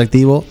resulta tan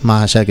atractivo,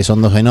 más allá de que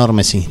son dos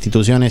enormes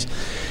instituciones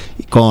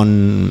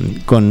con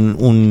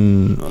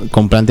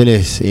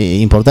planteles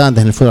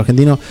importantes en el fútbol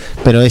argentino,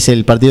 pero es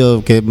el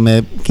partido que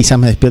quizás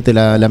me despierte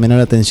la menor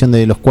atención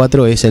de los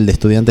cuatro, es el de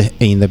Estudiantes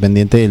e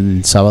Independiente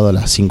el sábado a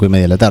las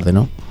 5:30 de la tarde,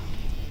 ¿no?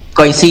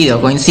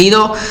 Coincido.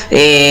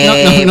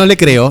 No le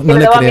creo. ¿Lo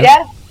va a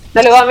mirar?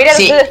 ¿No lo va a mirar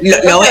Sí,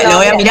 ustedes? lo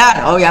voy a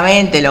mirar,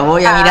 obviamente, lo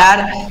voy a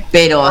mirar,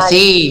 pero vale.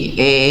 sí,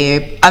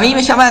 a mí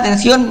me llama la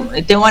atención,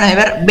 tengo ganas de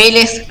ver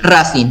Vélez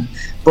Racing,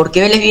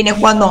 porque Vélez viene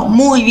jugando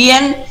muy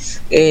bien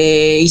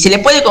y se le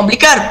puede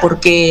complicar,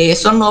 porque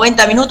son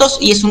 90 minutos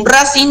y es un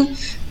Racing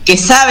que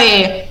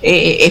sabe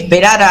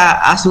esperar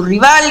a su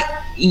rival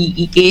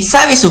y que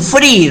sabe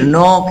sufrir,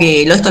 ¿no?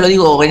 Que esto lo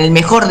digo en el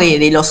mejor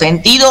de los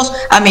sentidos,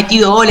 ha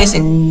metido goles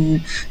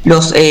en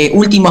los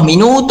últimos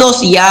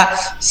minutos y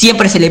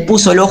siempre se le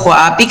puso el ojo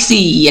a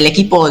Pixi y el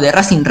equipo de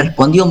Racing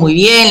respondió muy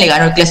bien, le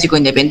ganó el Clásico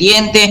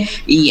Independiente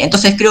y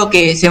entonces creo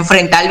que se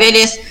enfrenta al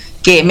Vélez,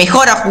 que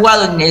mejor ha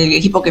jugado en el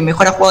equipo que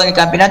mejor ha jugado en el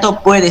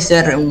campeonato, puede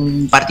ser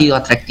un partido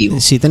atractivo.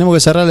 Sí, tenemos que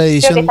cerrar la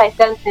edición. Creo que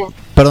esta distancia.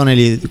 Perdón,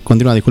 Eli,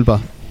 continúa, disculpa.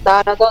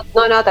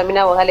 No,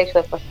 termina vos, dale yo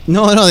después.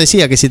 No,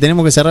 decía que si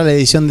tenemos que cerrar la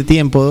edición de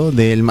tiempo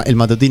del el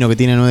matutino que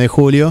tiene el 9 de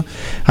julio,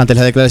 ante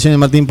las declaraciones de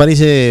Martín París,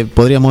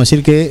 podríamos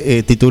decir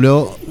que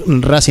tituló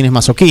Racing es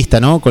masoquista,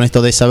 ¿no? Con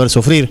esto de saber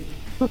sufrir.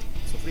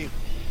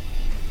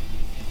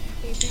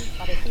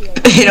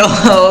 Pero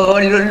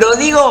lo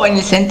digo en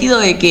el sentido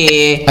de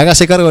que...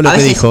 Hágase cargo de lo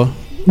que dijo.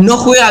 No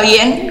juega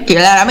bien,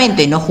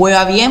 claramente no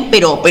juega bien,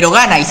 pero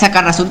gana y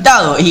saca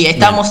resultados. Y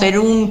estamos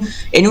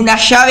en una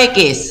llave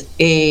que es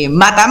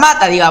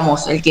mata-mata,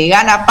 digamos. El que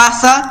gana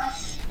pasa,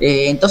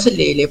 entonces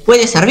le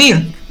puede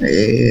servir.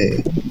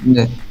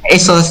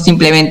 Eso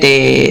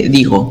simplemente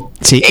digo.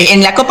 Sí.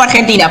 En la Copa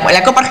Argentina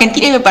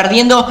iba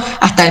perdiendo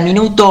hasta el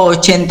minuto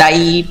 80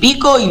 y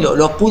pico y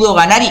lo pudo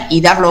ganar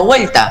y darlo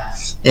vuelta.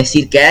 Es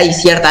decir, que hay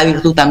cierta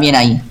virtud también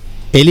ahí.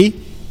 ¿Eli?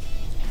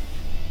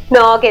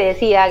 No, que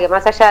decía que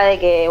más allá de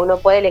que uno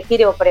puede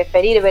elegir o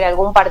preferir ver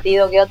algún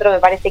partido que otro, me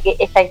parece que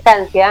esta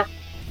instancia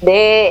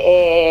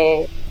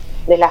de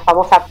la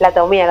famosa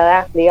plata o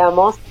mierda,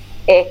 digamos,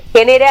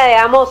 genera,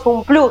 digamos,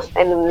 un plus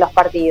en los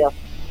partidos.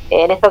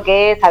 En esto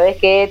que sabés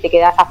que te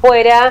quedás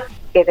afuera,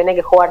 que tenés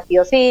que jugar sí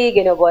o sí,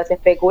 que no podés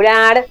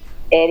especular.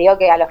 Digo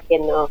que a los que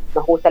nos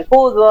gusta el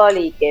fútbol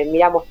y que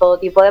miramos todo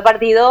tipo de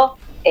partido,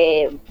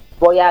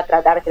 voy a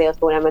tratar, creo,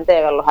 seguramente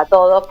de verlos a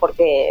todos,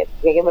 porque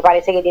me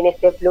parece que tiene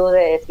este plus de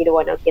decir,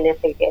 bueno, quién es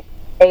el que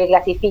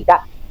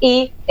clasifica.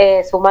 Y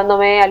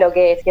sumándome a lo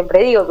que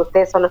siempre digo, que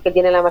ustedes son los que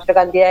tienen la mayor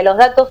cantidad de los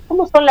datos,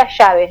 ¿cómo son las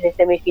llaves de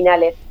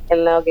semifinales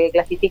en lo que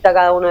clasifica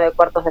cada uno de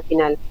cuartos de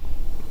final?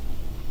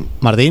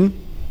 ¿Martín?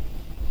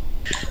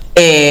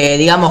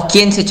 Digamos,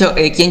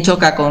 ¿quién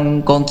choca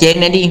con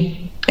quién, Eri?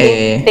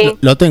 Sí.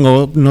 Lo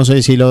tengo, no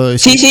sé si lo...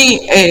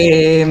 Sí,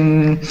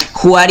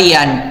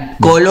 jugarían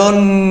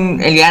Colón,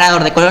 el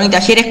ganador de Colón y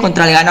Talleres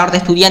contra el ganador de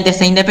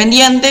Estudiantes e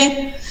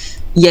Independiente,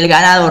 y el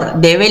ganador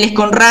de Vélez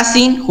con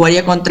Racing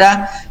jugaría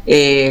contra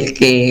el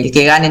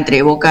que gane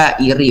entre Boca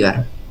y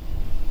River.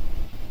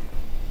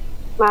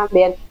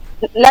 Bien.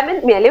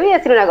 Mira, le voy a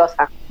decir una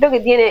cosa. Creo que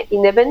tiene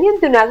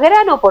Independiente una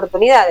gran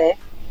oportunidad,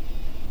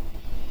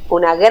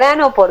 una gran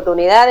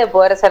oportunidad de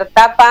poder ser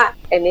tapa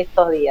en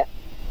estos días.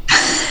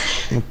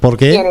 ¿Por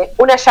qué? Tiene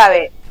una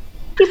llave.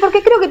 Y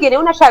porque creo que tiene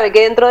una llave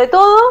que dentro de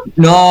todo...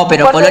 No,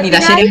 pero Colón y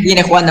Talleres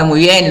viene jugando muy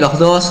bien, los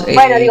dos.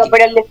 Bueno, digo,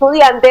 pero el de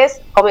Estudiantes,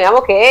 como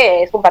digamos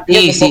que es un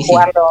partido que puede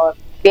jugarlo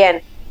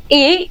bien.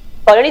 Y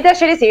Colón y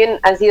Talleres, si bien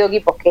han sido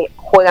equipos que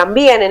juegan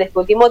bien en este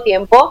último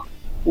tiempo,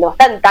 no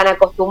están tan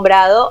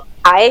acostumbrados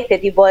a este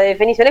tipo de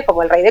definiciones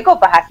como el Rey de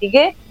Copas. Así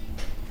que,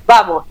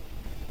 vamos.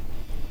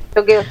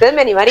 Yo que usted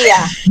me animaría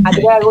a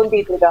tirar algún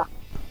título.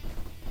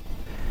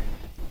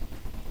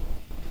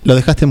 Lo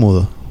dejaste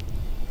mudo.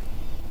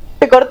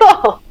 ¿Se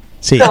cortó?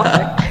 Sí. No,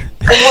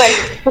 se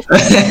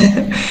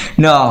muere.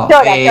 No,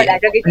 Llora,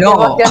 creo que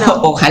no, se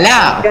emocionó.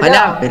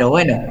 Ojalá, pero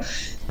bueno,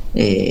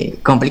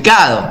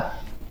 complicado.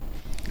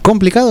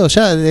 ¿Complicado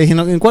ya?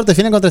 ¿En cuarto de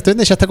final contra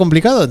Estudiantes ya está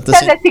complicado?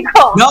 Entonces...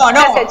 No,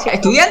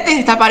 Estudiantes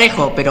está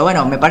parejo, pero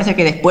bueno, me parece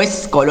que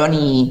después Colón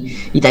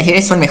y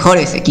Talleres son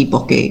mejores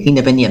equipos que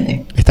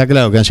Independiente. Está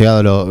claro que han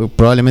llegado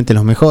probablemente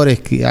los mejores,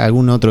 que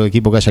algún otro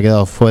equipo que haya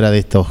quedado fuera de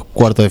estos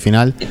cuartos de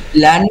final.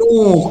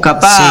 Lanús,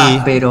 capaz,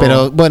 sí,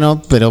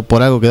 pero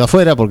por algo quedó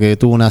afuera, porque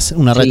tuvo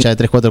una racha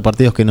de 3-4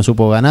 partidos que no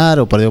supo ganar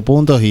o perdió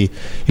puntos y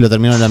lo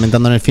terminaron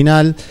lamentando en el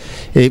final.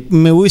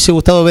 Me hubiese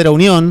gustado ver a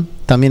Unión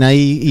también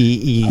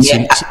ahí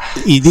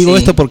y digo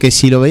esto porque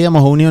si lo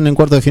veíamos a Unión en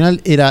cuarto de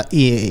final era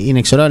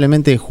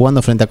inexorablemente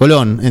jugando frente a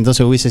Colón,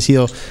 entonces hubiese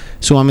sido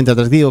sumamente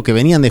atractivo, que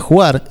venían de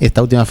jugar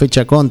esta última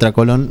fecha contra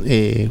Colón,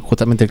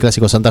 justamente el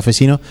clásico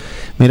santafesino.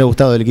 Me hubiera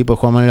gustado el equipo de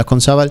Juan Manuel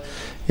Asconzábal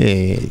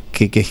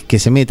que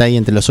se meta ahí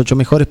entre los 8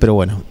 mejores, pero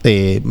bueno,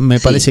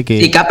 me parece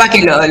que... Y capaz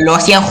que lo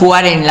hacían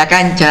jugar en la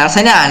cancha de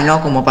Arsenal,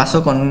 ¿no? Como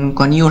pasó con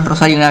Newell's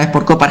Rosario una vez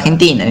por Copa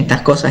Argentina, en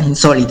estas cosas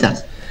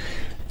insólitas.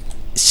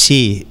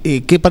 Sí,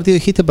 ¿qué partido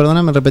dijiste?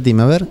 Perdóname,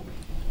 repetime, a ver.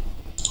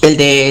 El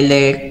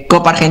de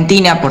Copa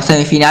Argentina por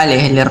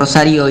semifinales, el de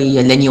Rosario y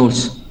el de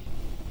Newell's.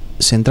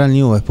 Central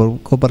Newell's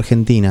por Copa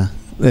Argentina.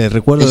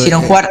 recuerdo.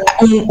 Hicieron jugar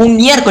un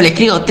miércoles,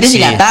 creo, 3 de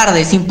la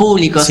tarde, sin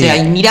público, o sea,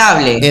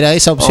 admirable. Era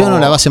esa opción o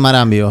la base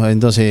Marambio.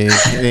 Entonces,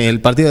 el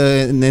partido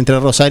entre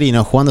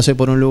rosarinos, jugándose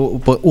por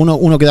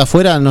uno queda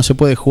afuera, no se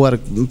puede jugar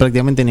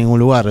prácticamente en ningún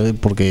lugar,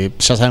 porque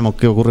ya sabemos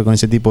qué ocurre con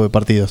ese tipo de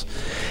partidos.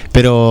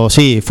 Pero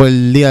sí, fue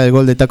el día del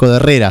gol de Taco de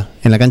Herrera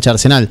en la cancha de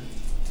Arsenal.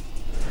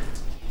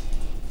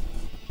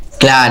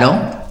 Claro.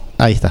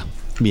 Ahí está,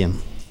 bien.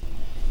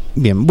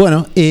 Bien,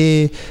 bueno,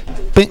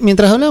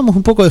 mientras hablábamos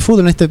un poco de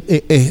fútbol en este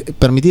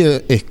permitido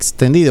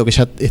extendido que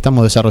ya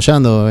estamos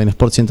desarrollando en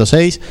Sport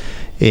 106,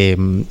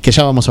 que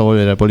ya vamos a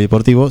volver al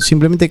polideportivo,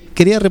 simplemente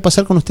quería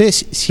repasar con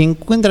ustedes si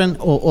encuentran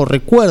o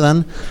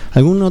recuerdan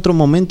algún otro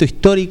momento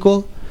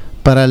histórico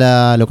para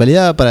la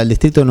localidad, para el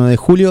distrito de 9 de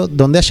Julio,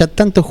 donde haya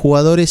tantos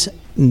jugadores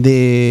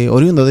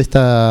oriundos de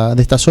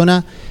esta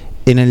zona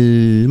en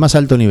el más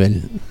alto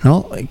nivel,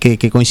 ¿no?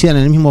 Que coincidan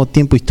en el mismo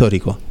tiempo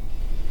histórico.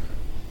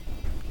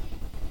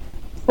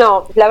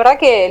 No, la verdad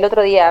que el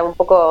otro día, un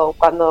poco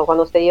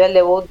cuando se dio el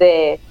debut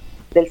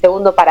del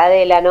segundo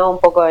Paradela, ¿no? Un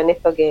poco en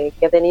esto que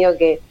ha tenido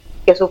que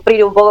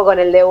sufrir un poco con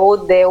el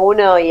debut de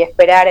uno y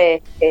esperar,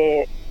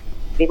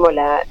 vimos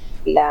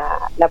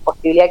la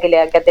posibilidad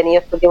que ha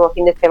tenido este último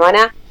fin de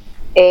semana.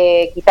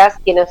 Quizás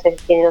quienes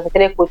nos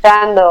estén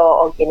escuchando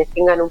o quienes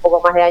tengan un poco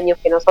más de años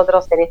que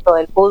nosotros en esto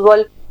del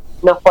fútbol,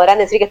 nos podrán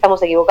decir que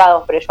estamos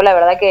equivocados, pero yo la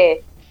verdad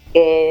que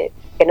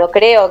no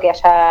creo que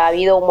haya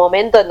habido un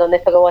momento en donde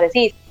esto que vos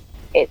decís,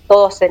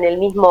 todos en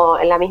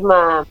la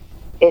misma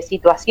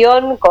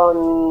situación,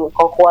 con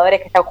jugadores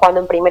que están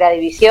jugando en primera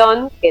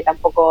división, que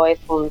tampoco es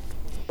un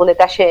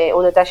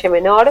detalle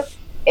menor.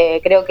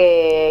 Creo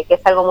que es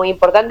algo muy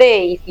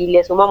importante, y si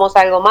le sumamos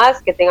algo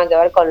más que tenga que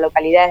ver con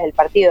localidades del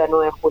partido del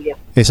 9 de julio.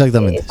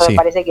 Exactamente. Eso me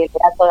parece que le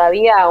da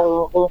todavía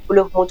un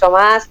plus mucho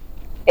más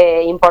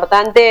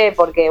importante,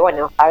 porque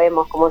bueno,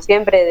 sabemos como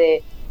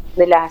siempre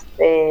de las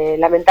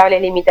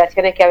lamentables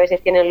limitaciones que a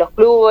veces tienen los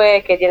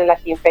clubes, que tienen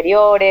las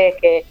inferiores,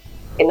 que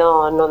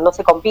no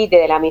se compite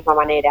de la misma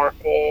manera,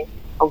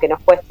 aunque nos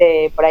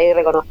cueste por ahí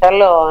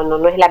reconocerlo,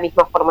 no es la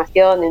misma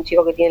formación de un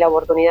chico que tiene la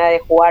oportunidad de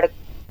jugar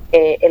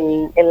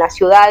en la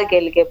ciudad que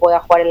el que pueda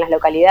jugar en las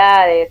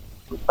localidades.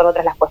 Son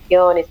otras las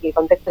cuestiones y el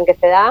contexto en que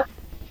se da,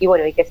 y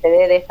bueno, y que se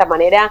dé de esta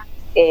manera,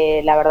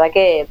 la verdad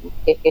que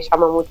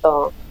llama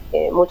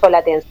mucho la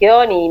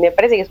atención, y me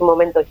parece que es un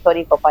momento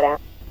histórico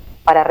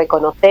para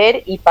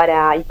reconocer y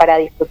para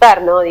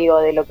disfrutar, ¿no? Digo,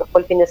 de lo que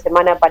fue el fin de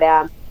semana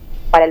para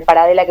el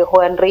Paradela que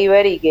juega en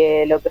River, y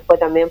que lo que fue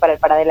también para el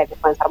Paradela que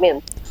juega en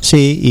Sarmiento.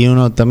 Sí, y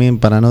uno también,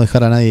 para no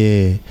dejar a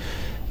nadie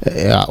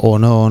o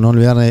no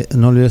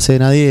olvidarse de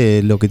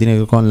nadie, lo que tiene que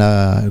ver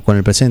con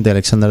el presente de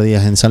Alexander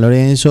Díaz en San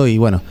Lorenzo, y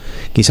bueno,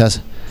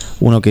 quizás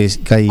uno que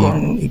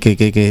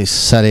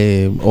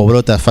sale o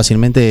brota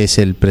fácilmente es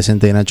el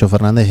presente de Nacho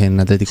Fernández en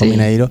Atlético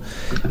Mineiro.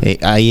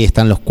 Ahí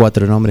están los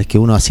 4 nombres que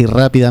uno así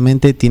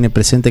rápidamente tiene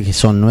presente, que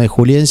son 9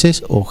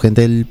 julienses o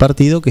gente del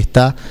partido que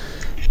está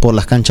por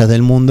las canchas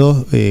del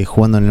mundo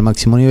jugando en el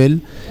máximo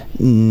nivel.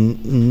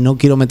 No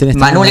quiero meter en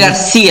Manuel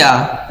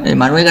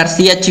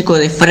García, chico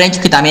de French,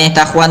 que también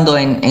está jugando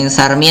en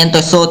Sarmiento,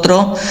 es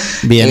otro.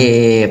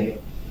 Bien.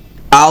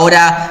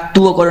 Ahora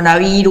tuvo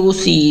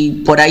coronavirus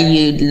y por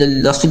ahí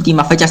las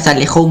últimas fechas se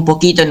alejó un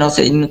poquito, no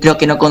sé, creo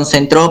que no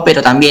concentró,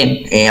 pero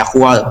también ha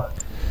jugado.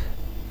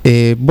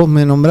 Vos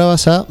me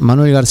nombrabas a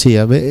Manuel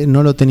García,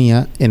 no lo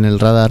tenía en el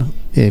radar.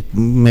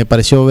 Me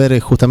pareció ver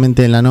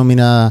justamente en la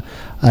nómina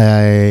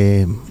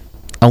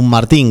a un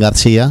Martín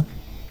García.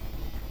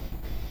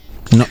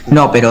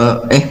 No,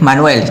 pero es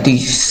Manuel, estoy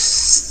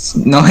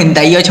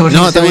 98%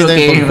 no, seguro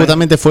que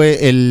justamente fue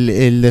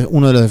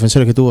uno de los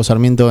defensores que tuvo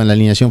Sarmiento en la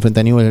alineación frente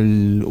a Newell's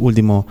el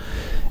último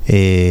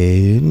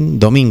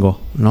domingo,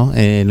 ¿no?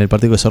 En el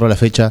partido que cerró la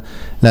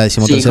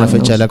 13ª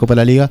fecha de la Copa de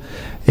la Liga.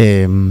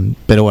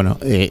 Pero bueno,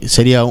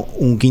 sería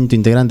un quinto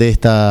integrante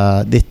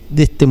de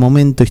este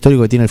momento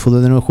histórico que tiene el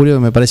fútbol de 9 de julio, que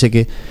me parece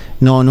que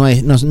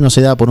no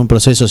se da por un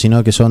proceso,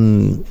 sino que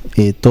son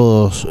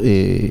todas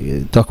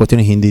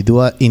cuestiones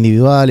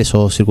individuales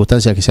o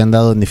circunstancias que se han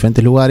dado en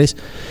diferentes lugares,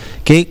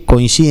 que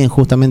coinciden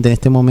justamente en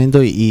este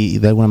momento y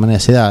de alguna manera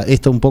se da.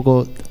 Esto un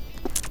poco,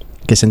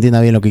 que se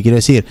entienda bien lo que quiero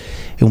decir,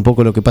 es un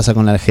poco lo que pasa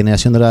con la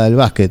generación dorada del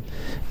básquet.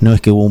 No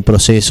es que hubo un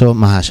proceso,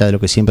 más allá de lo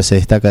que siempre se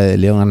destaca de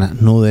León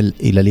Nudel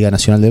y la Liga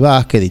Nacional de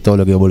Básquet y todo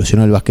lo que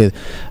evolucionó el básquet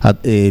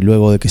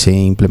luego de que se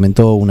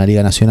implementó una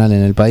Liga Nacional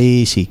en el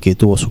país y que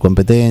tuvo su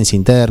competencia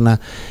interna,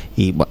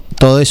 y bueno,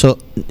 todo eso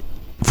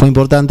fue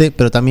importante,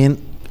 pero también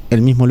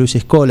el mismo Luis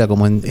Escola,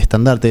 como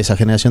estandarte de esa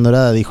generación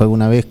dorada, dijo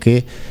alguna vez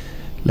que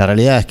la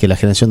realidad es que la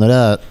generación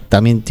dorada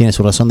también tiene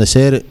su razón de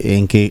ser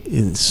en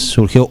que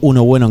surgió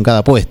uno bueno en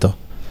cada puesto,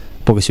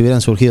 porque si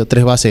hubieran surgido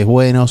 3 bases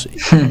buenos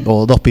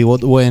o 2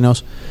 pivots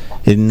buenos,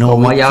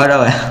 como hay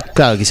ahora,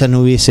 claro, quizás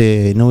no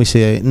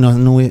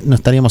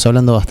estaríamos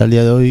hablando hasta el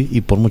día de hoy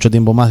y por mucho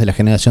tiempo más de la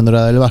generación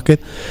dorada del básquet.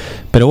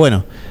 Pero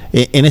bueno,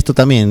 en esto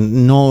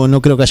también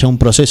no creo que haya un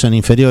proceso en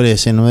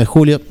inferiores en 9 de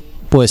julio.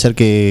 Puede ser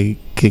que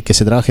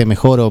se trabaje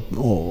mejor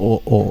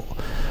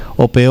o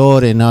o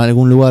peor en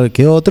algún lugar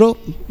que otro,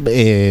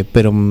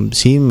 pero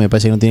sí me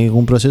parece que no tiene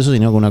ningún proceso,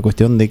 sino que una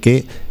cuestión de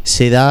que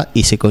se da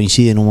y se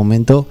coincide en un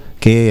momento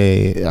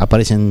que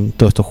aparecen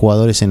todos estos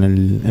jugadores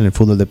en el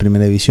fútbol de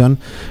primera división,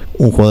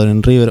 un jugador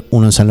en River,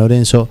 uno en San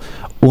Lorenzo,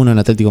 uno en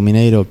Atlético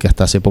Mineiro, que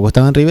hasta hace poco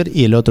estaba en River,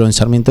 y el otro en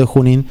Sarmiento de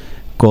Junín,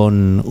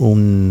 con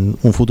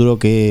un futuro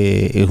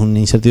que es una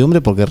incertidumbre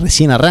porque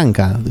recién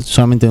arranca,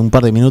 solamente un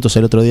par de minutos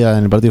el otro día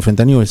en el partido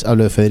frente a Newell's.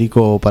 Hablo de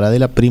Federico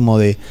Paradela, primo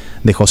de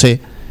José,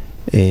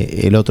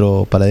 el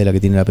otro Paradela que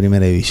tiene la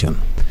primera división.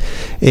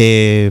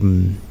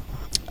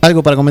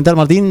 ¿Algo para comentar,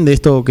 Martín, de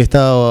esto que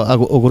está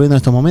ocurriendo en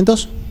estos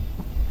momentos?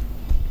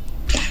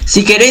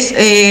 Si querés,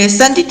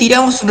 Santi,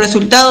 tiramos un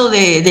resultado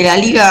de la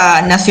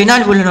Liga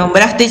Nacional, vos lo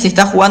nombraste, se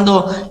está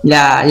jugando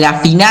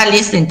las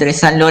finales entre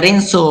San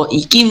Lorenzo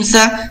y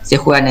Quimsa, se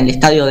juega en el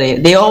estadio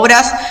de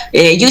Obras,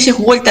 y hoy se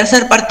jugó el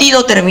tercer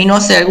partido, terminó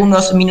hace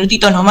algunos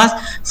minutitos nomás,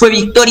 fue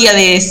victoria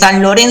de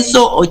San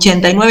Lorenzo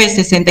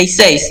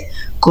 89-66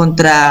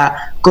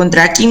 contra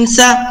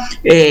Quimsa.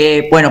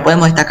 Bueno,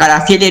 podemos destacar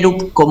a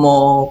Fielerup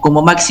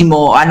como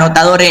máximo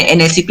anotador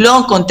en el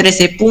Ciclón con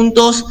 13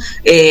 puntos,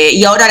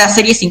 y ahora la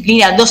serie se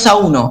inclina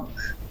 2-1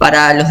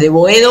 para los de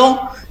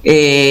Boedo.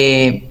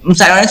 Un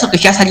San Lorenzo que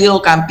ya ha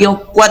salido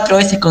campeón 4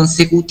 veces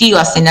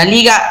consecutivas en la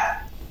liga,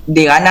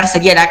 de ganar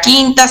sería la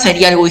quinta,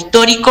 sería algo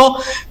histórico,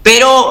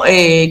 pero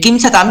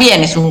Quimsa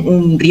también es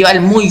un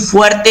rival muy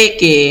fuerte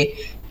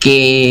que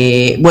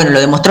bueno, lo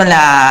demostró en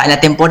la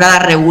temporada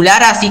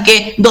regular, así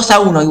que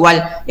 2-1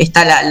 igual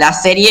está la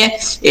serie.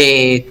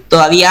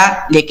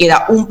 Todavía le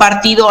queda un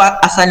partido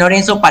a San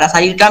Lorenzo para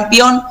salir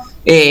campeón,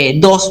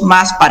 2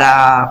 más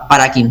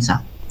para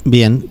Quimsa.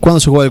 Bien,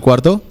 ¿cuándo se juega el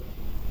cuarto?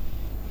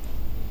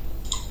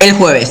 El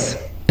jueves.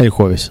 El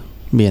jueves.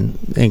 Bien,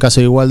 en caso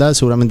de igualdad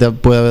seguramente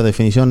puede haber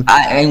definición.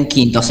 Un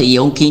quinto, sí,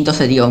 un quinto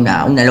sería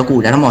una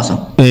locura,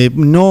 hermoso.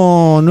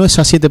 No es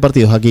a 7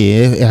 partidos aquí,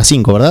 es a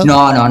 5, ¿verdad?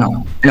 No,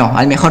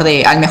 al mejor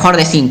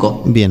de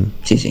 5. Bien.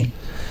 Sí.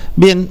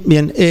 Bien.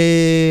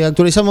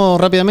 Actualizamos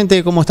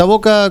rápidamente cómo está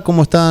Boca,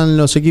 cómo están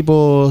los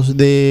equipos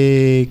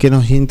que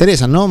nos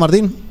interesan, ¿no,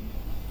 Martín?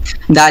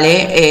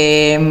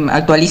 Dale,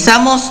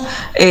 actualizamos.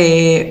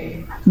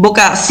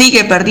 Boca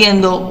sigue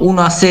perdiendo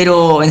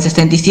 1-0 en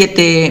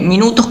 67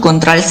 minutos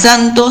contra el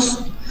Santos,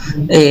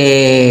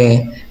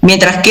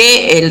 mientras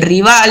que el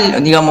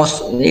rival,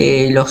 digamos,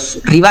 los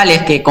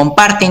rivales que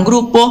comparten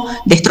grupo,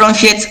 de Strong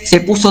Jets, se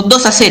puso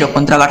 2-0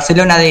 contra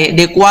Barcelona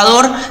de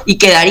Ecuador, y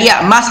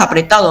quedaría más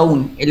apretado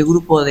aún el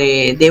grupo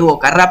de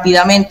Boca.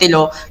 Rápidamente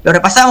lo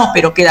repasamos,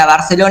 pero queda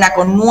Barcelona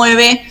con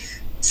 9,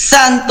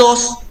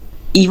 Santos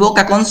y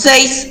Boca con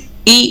 6,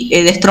 y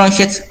de Strong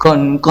Jets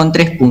con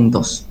 3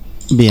 puntos.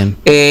 Bien.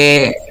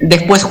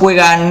 Después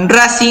juegan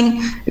Racing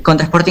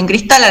contra Sporting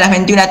Cristal a las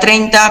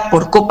 21:30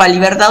 por Copa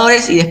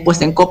Libertadores, y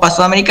después en Copa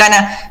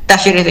Sudamericana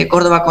Talleres de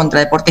Córdoba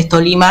contra Deportes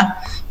Tolima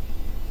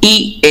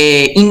y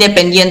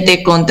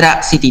Independiente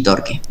contra City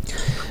Torque.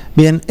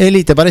 Bien,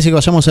 Eli, ¿te parece que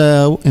vayamos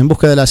en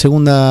busca de la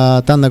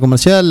segunda tanda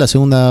comercial, la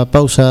segunda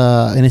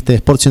pausa en este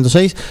Sport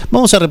 106?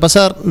 Vamos a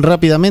repasar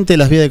rápidamente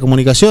las vías de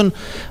comunicación.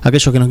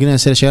 Aquellos que nos quieren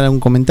hacer llegar algún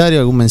comentario,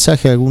 algún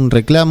mensaje, algún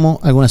reclamo,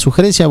 alguna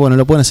sugerencia, bueno,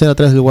 lo pueden hacer a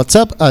través del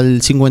WhatsApp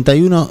al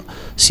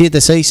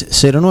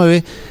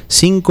 517609,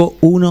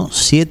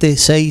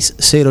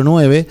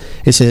 517609,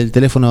 ese es el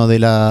teléfono de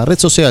la red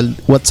social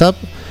WhatsApp.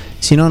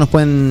 Si no, nos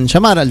pueden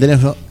llamar al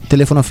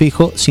teléfono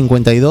fijo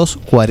 52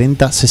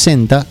 40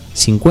 60,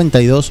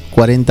 52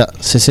 40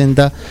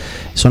 60.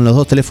 Son los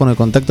dos teléfonos de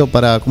contacto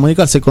para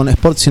comunicarse con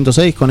Sport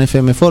 106, con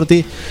FM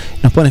Forti.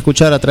 Nos pueden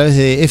escuchar a través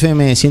de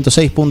FM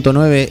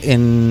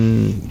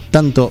 106.9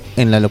 tanto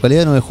en la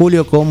localidad de 9 de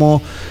Julio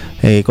como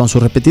con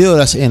sus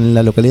repetidoras en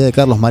la localidad de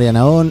Carlos María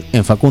Naón,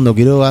 en Facundo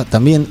Quiroga,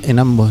 también en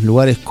ambos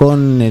lugares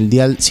con el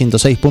dial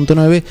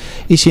 106.9,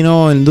 y si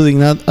no en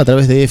Dudignat a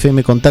través de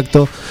FM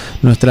Contacto,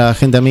 nuestra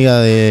gente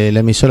amiga de la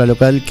emisora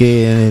local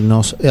que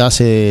nos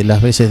hace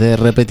las veces de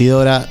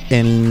repetidora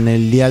en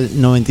el dial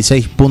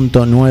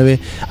 96.9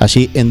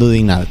 allí en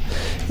Dudignat.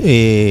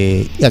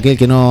 Aquel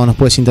que no nos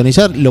puede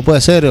sintonizar lo puede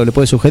hacer o le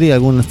puede sugerir a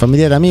algún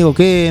familiar amigo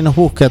que nos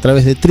busque a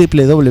través de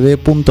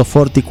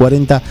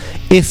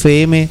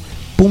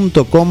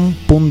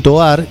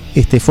www.forti40fm.com.ar.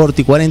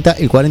 Forti 40,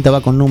 el 40 va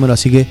con número,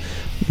 así que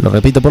lo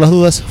repito por las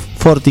dudas,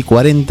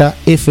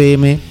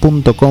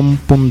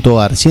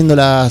 forti40fm.com.ar. Siendo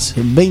las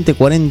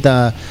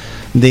 20:40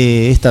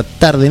 de esta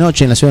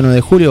tarde-noche en la ciudad de 9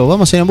 de Julio,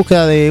 vamos a ir en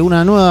búsqueda de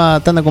una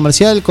nueva tanda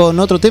comercial con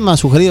otro tema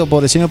sugerido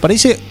por el señor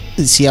Parise,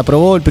 si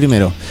aprobó el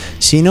primero.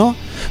 Si no,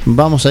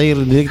 vamos a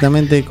ir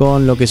directamente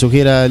con lo que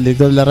sugiera el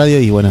director de la radio,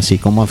 y bueno, sí,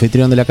 como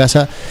anfitrión de la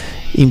casa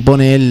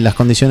impone él las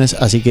condiciones,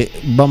 así que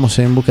vamos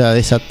en búsqueda de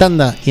esa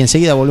tanda y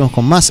enseguida volvemos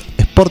con más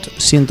Sport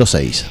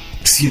 106.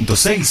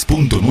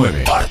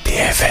 106.9 Forti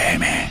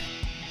FM.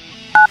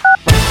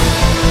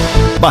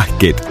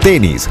 Básquet,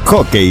 tenis,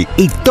 hockey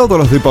y todos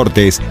los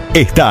deportes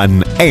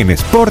están en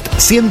Sport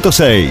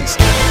 106.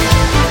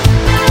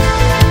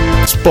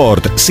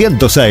 Sport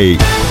 106.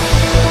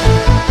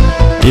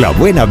 La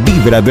buena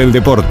vibra del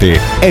deporte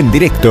en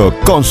directo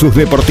con sus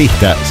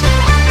deportistas.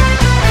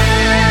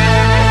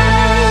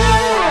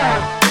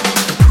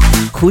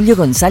 Julio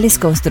González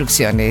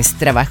Construcciones,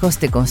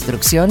 trabajos de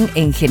construcción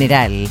en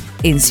general,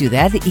 en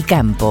ciudad y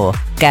campo,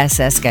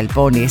 casas,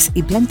 galpones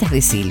y plantas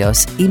de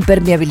silos,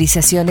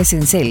 impermeabilizaciones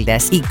en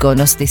celdas y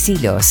conos de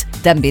silos,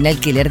 también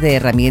alquiler de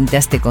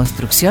herramientas de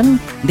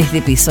construcción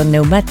desde pisón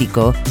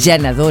neumático,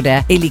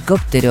 llanadora,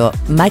 helicóptero,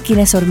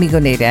 máquinas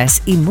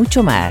hormigoneras y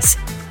mucho más.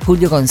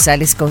 Julio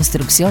González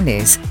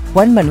Construcciones,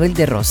 Juan Manuel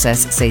de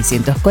Rosas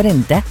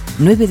 640,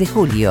 9 de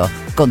julio.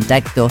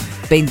 Contacto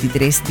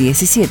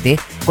 2317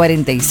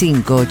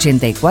 45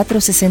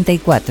 84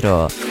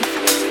 64.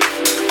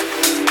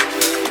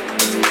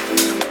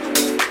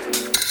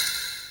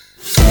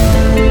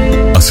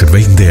 Hace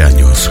 20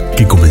 años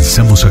que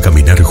comenzamos a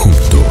caminar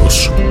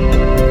juntos.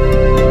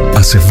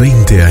 Hace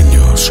 20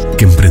 años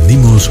que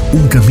emprendimos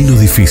un camino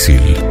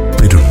difícil,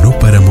 pero no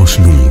paramos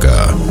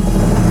nunca.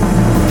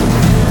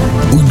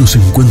 Hoy nos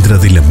encuentra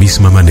de la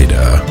misma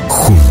manera,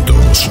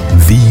 juntos,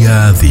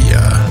 día a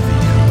día.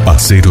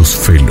 Aceros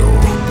Felo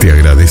te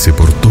agradece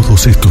por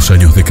todos estos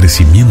años de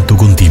crecimiento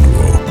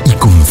continuo y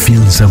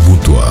confianza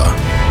mutua.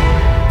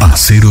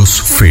 Aceros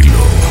Felo.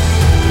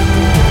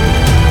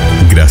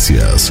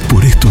 Gracias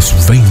por estos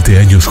 20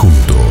 años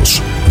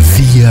juntos,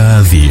 día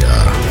a día.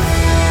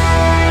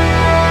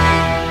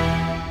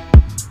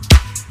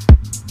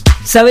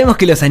 Sabemos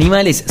que los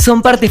animales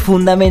son parte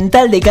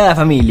fundamental de cada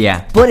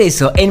familia. Por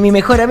eso, en Mi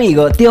Mejor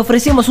Amigo te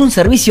ofrecemos un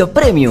servicio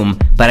premium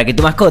para que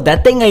tu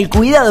mascota tenga el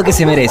cuidado que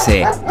se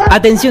merece.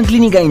 Atención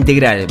clínica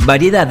integral,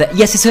 variedad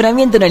y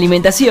asesoramiento en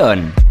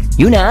alimentación.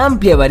 Y una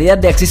amplia variedad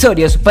de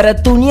accesorios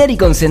para tunear y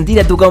consentir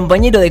a tu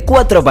compañero de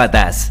 4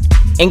 patas.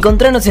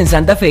 Encontranos en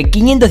Santa Fe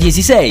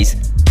 516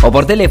 o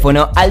por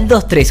teléfono al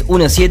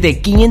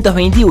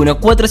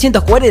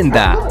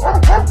 2317-521-440.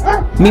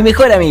 Mi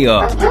Mejor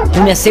Amigo,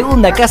 una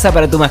segunda casa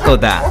para tu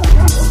mascota.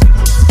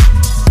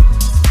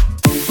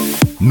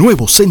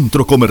 Nuevo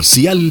centro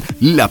comercial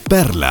La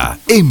Perla,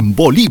 en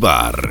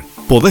Bolívar.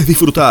 Podés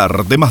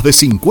disfrutar de más de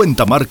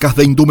 50 marcas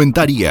de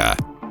indumentaria,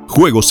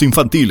 juegos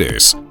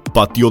infantiles,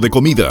 patio de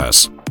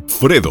comidas,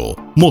 Fredo,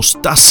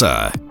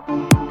 Mostaza.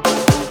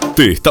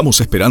 Te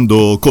estamos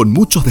esperando con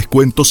muchos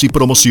descuentos y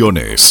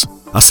promociones.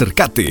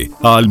 Acércate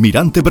a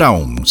Almirante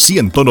Brown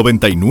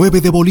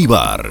 199 de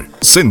Bolívar.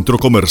 Centro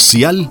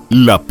Comercial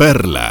La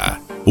Perla.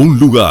 Un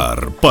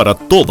lugar para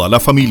toda la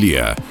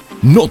familia.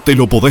 No te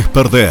lo podés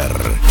perder.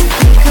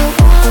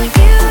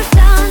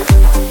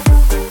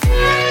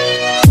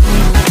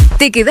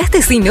 ¿Te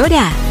quedaste sin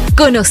hora?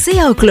 Conoce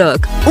a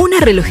O'Clock, una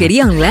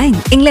relojería online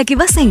en la que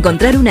vas a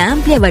encontrar una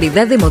amplia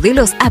variedad de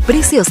modelos a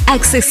precios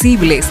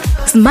accesibles,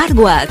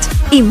 smartwatch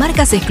y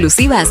marcas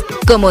exclusivas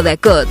como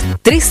Dakot,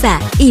 Tresa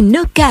y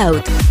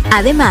Knockout.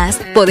 Además,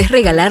 podés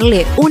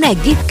regalarle una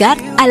gift card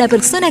a la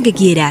persona que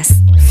quieras.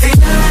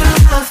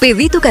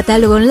 Pedí tu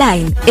catálogo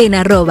online en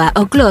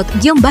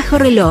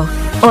 @oclock_reloj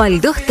o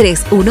al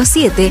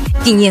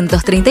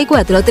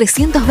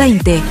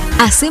 2317-534-320.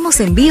 Hacemos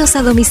envíos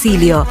a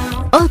domicilio.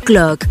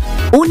 O'Clock,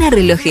 una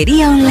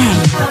relojería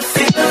online.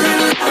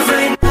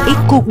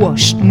 Eco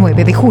Wash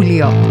 9 de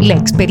julio. La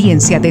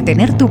experiencia de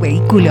tener tu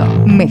vehículo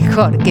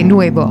mejor que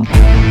nuevo.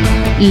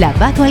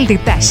 Lavado al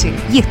detalle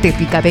y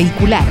estética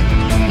vehicular.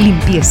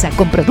 Limpieza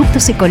con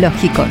productos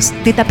ecológicos,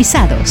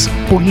 detapizados,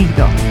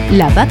 pulido,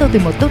 lavado de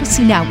motor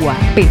sin agua.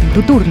 Pedí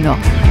tu turno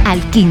al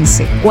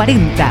 15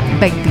 40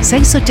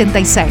 26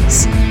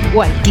 86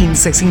 o al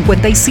 15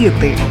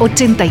 57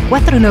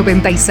 84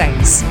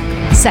 96.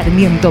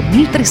 Sarmiento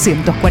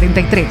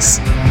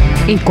 1343.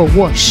 Eco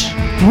Wash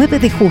 9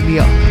 de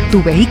julio.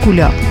 Tu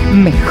vehículo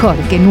mejor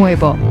que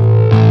nuevo.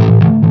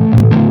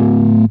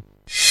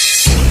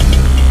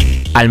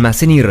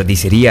 Almacén y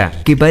roticería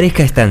que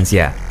parezca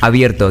estancia.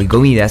 Abierto y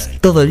comidas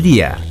todo el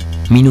día.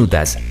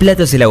 Minutas,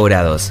 platos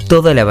elaborados,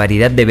 toda la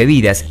variedad de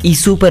bebidas y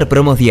super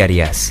promos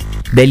diarias.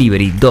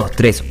 Delivery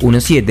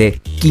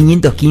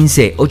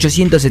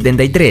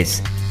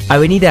 2317-515-873.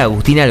 Avenida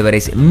Agustín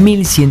Álvarez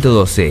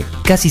 1112,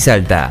 Casi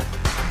Salta.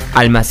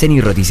 Almacén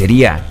y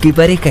roticería que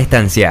parezca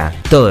estancia.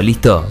 Todo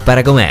listo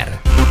para comer.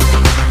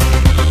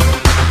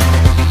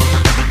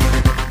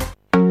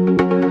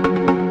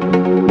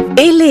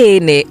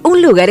 LN,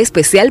 un lugar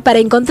especial para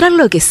encontrar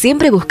lo que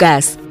siempre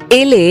buscas.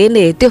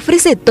 LN te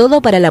ofrece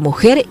todo para la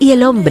mujer y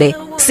el hombre,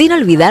 sin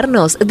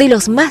olvidarnos de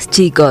los más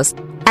chicos.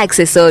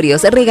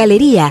 Accesorios,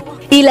 regalería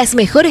y las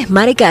mejores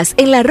marcas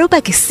en la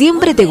ropa que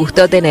siempre te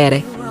gustó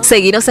tener.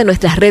 Seguinos en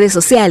nuestras redes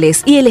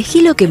sociales y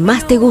elegí lo que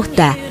más te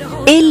gusta.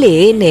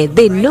 LN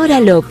de Nora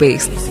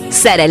López.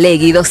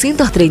 Saralegui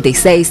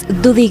 236,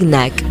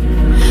 Dudignac.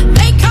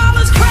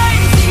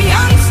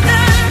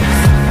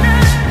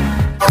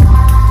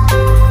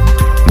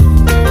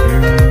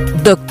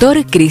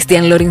 Doctor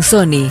Cristian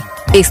Lorenzoni.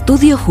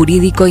 Estudio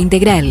Jurídico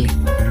Integral.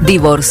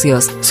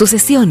 Divorcios,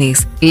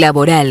 sucesiones,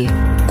 laboral,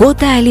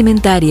 cuota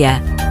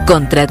alimentaria,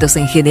 contratos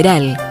en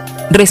general,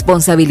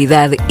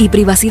 responsabilidad y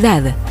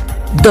privacidad.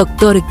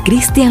 Doctor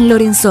Cristian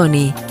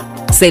Lorenzoni.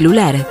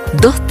 Celular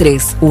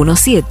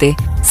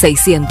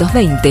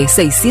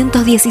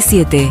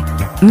 2317-620-617.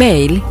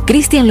 Mail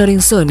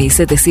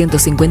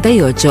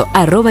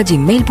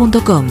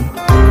cristianlorenzoni758@gmail.com.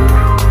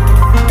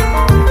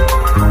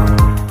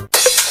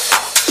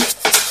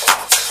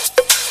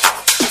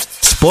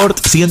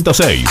 Sport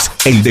 106,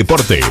 el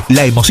deporte,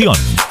 la emoción,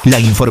 la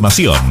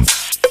información.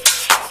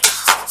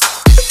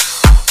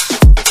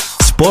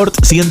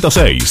 Sport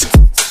 106,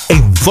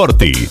 en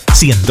Forti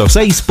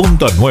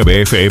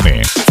 106.9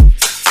 FM.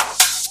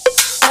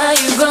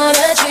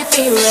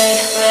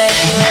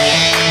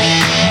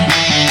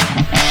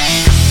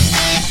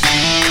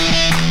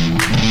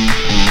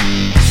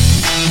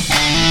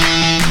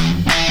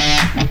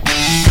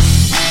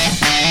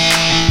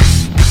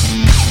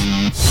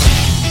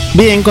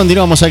 Bien,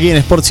 continuamos aquí en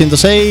Sport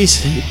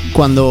 106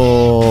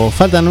 cuando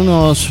faltan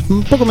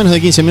un poco menos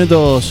de 15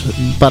 minutos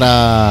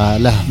para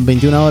las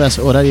 21 horas,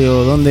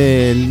 horario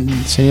donde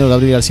el señor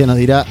Gabriel García nos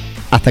dirá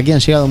hasta aquí han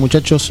llegado,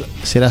 muchachos,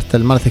 será hasta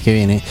el martes que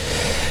viene.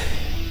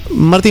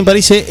 Martín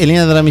Parise,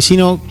 Elena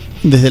Dramicino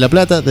desde La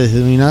Plata,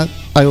 desde Unidad,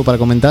 ¿algo para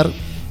comentar?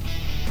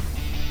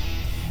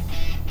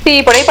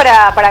 Sí, por ahí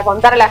para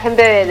contar a la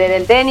gente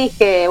del tenis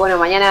que, bueno,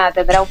 mañana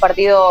tendrá un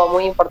partido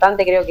muy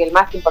importante, creo que el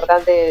más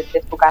importante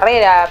de su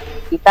carrera,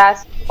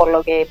 quizás por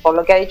lo que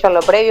ha dicho en lo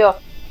previo.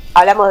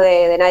 Hablamos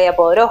de Nadia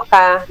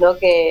Podoroska, ¿no?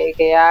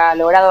 que ha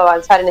logrado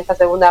avanzar en esta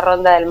segunda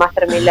ronda del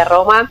Master 1000 de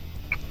Roma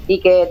y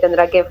que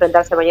tendrá que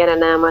enfrentarse mañana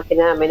nada más y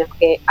nada menos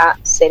que a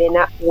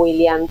Serena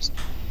Williams,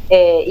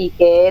 y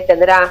que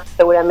tendrá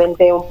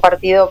seguramente un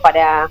partido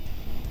para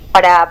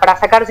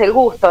sacarse el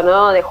gusto,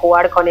 ¿no? de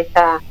jugar con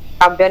esta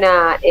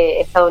campeona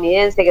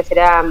estadounidense que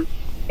será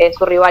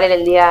su rival en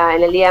el día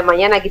de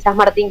mañana. Quizás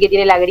Martín, que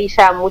tiene la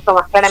grilla mucho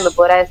más clara, me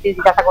podrá decir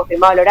si ya está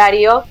confirmado el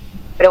horario,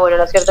 pero bueno,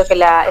 lo cierto es que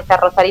esta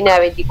rosarina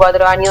de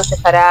 24 años se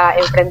estará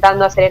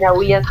enfrentando a Serena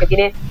Williams, que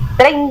tiene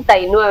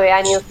 39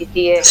 años y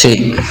sigue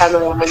estando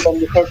obviamente en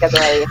vigencia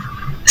todavía.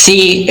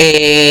 Sí,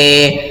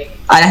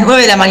 a las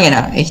 9 de la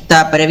mañana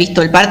está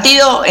previsto el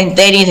partido. En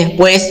tenis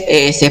después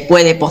se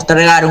puede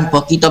postergar un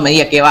poquito a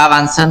medida que va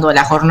avanzando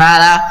la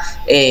jornada,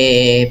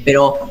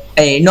 pero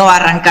no va a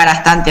arrancar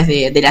hasta antes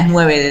de las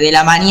 9 de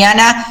la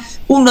mañana.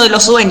 Uno de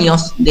los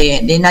sueños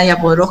de Nadia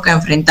Podoroska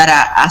enfrentar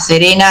a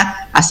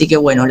Serena, así que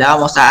bueno, la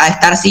vamos a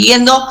estar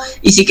siguiendo.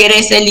 Y si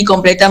querés, Eli,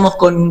 completamos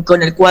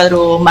con el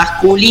cuadro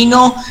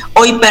masculino.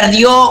 Hoy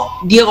perdió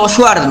Diego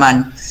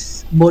Schwartzman.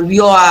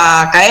 Volvió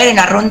a caer en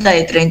la ronda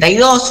de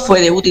 32, fue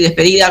debut y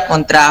despedida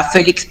contra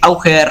Félix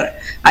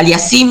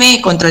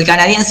Auger-Aliassime, contra el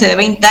canadiense de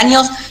 20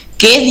 años,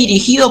 que es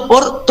dirigido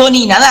por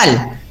Tony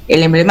Nadal,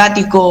 el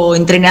emblemático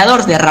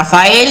entrenador de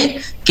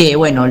Rafael, que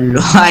bueno,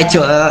 lo ha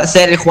hecho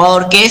ser el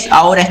jugador que es.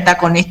 Ahora está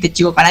con este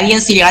chico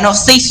canadiense y le ganó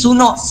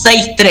 6-1,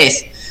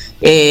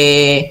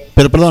 6-3.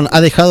 Pero perdón,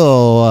 ¿ha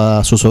dejado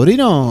a su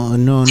sobrino?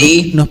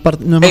 Sí.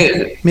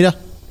 Mira.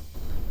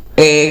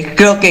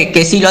 Creo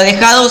que sí lo ha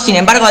dejado, sin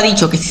embargo ha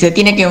dicho que si se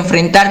tiene que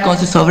enfrentar con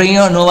su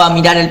sobrino no va a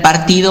mirar el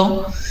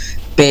partido,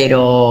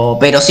 pero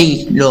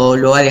sí,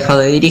 lo ha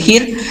dejado de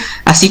dirigir.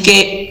 Así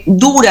que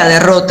dura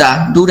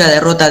derrota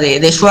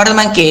de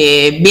Schwartzman,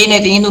 que viene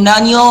teniendo un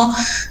año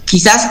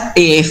quizás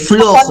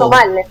flojo. Está jugando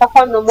mal, está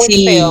jugando muy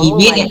feo.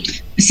 Muy viene, mal.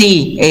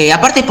 Sí,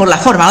 aparte por la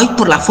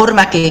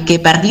forma que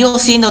perdió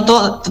siendo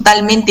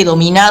totalmente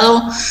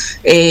dominado,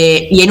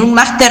 y en un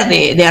máster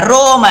de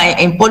Roma,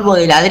 en polvo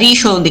de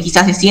ladrillo, donde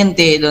quizás se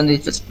siente,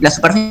 donde la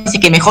superficie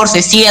que mejor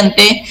se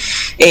siente.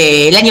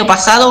 El año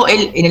pasado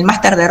él en el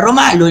máster de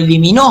Roma lo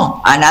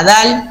eliminó a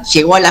Nadal,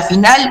 llegó a la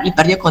final y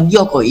perdió con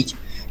Djokovic.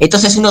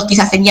 Entonces uno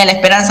quizás tenía la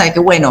esperanza de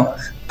que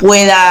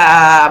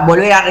pueda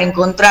volver a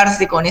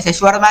reencontrarse con ese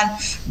Schwartzman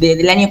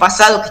del año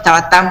pasado, que estaba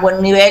a tan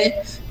buen nivel,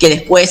 que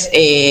después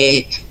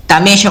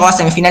también llegó a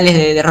semifinales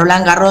de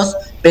Roland Garros,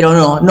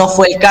 pero no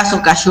fue el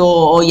caso, cayó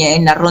hoy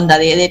en la ronda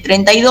de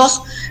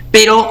 32,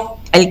 pero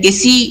el que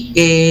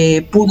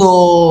sí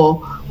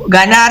pudo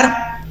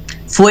ganar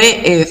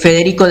fue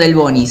Federico Del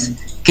Bonis,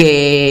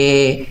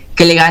 que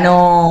le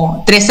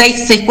ganó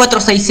 3-6, 6-4,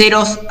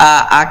 6-0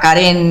 a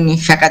Karen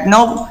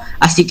Khachanov,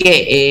 así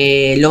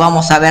que lo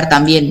vamos a ver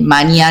también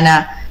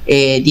mañana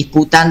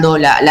disputando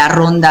la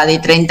ronda de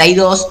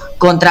 32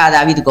 contra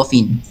David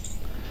Goffin.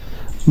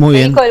 Muy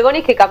bien. Federico Del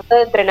Bonis, que cambió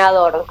de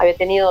entrenador,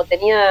 tenía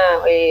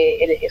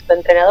su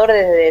entrenador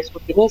desde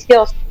sus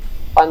inicios,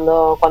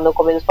 cuando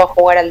comenzó a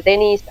jugar al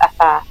tenis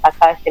hasta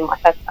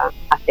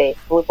hace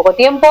muy poco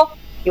tiempo,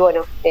 y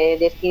bueno,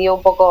 decidió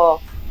un poco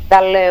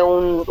darle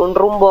un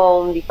rumbo,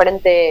 un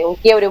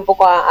quiebre un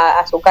poco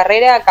a su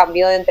carrera,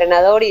 cambió de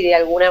entrenador y de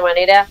alguna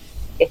manera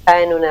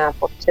está en una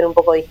posición un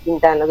poco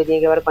distinta en lo que tiene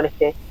que ver con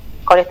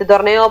este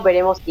torneo.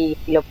 Veremos si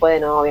lo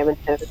pueden,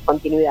 obviamente, tener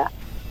continuidad.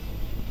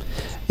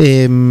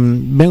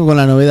 Vengo con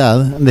la novedad.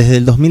 Desde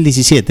el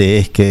 2017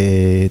 es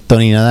que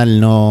Tony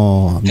Nadal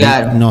no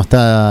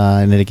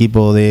está en el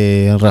equipo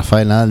de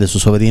Rafael Nadal, de su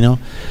sobrino.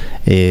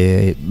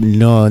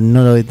 No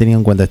lo he tenido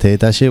en cuenta este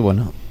detalle.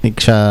 Bueno,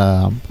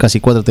 ya casi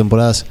 4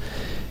 temporadas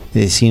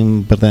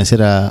sin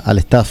pertenecer al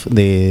staff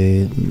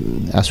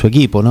a su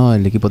equipo, ¿no?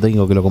 El equipo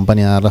técnico que lo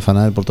acompaña a Rafa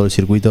Nadal por todo el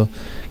circuito,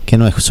 que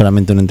no es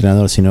solamente un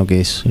entrenador, sino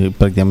que es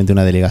prácticamente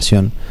una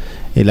delegación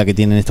la que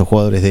tienen estos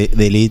jugadores de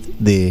elite,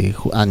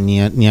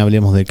 ni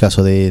hablemos del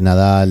caso de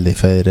Nadal, de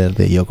Federer,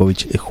 de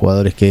Djokovic,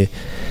 jugadores que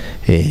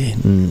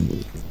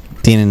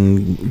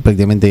tienen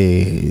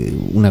prácticamente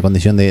una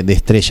condición de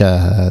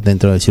estrella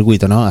dentro del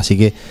circuito, ¿no? Así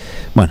que,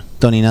 bueno,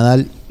 Tony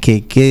Nadal,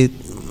 que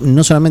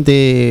no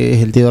solamente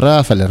es el tío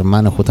Rafa, el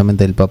hermano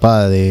justamente del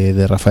papá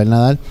de Rafael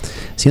Nadal,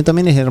 sino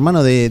también es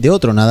hermano de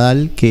otro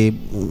Nadal, que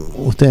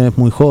usted es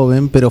muy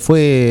joven, pero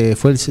fue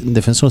el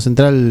defensor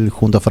central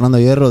junto a Fernando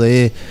Hierro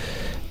de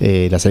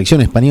la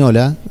selección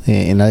española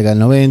en la década del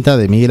 90,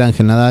 de Miguel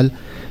Ángel Nadal,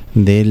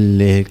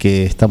 del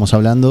que estamos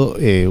hablando,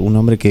 un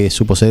hombre que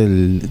supo ser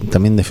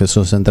también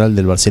defensor central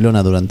del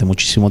Barcelona durante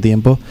muchísimo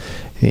tiempo,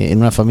 en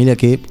una familia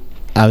que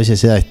a veces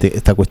se da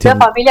esta cuestión.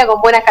 Una familia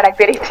con buenas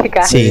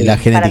características. Sí, la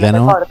genética,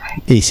 ¿no?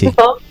 Y sí.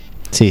 ¿No?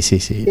 Sí.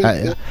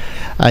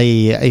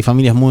 Hay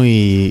familias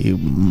muy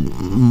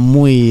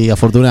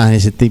afortunadas en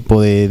ese tipo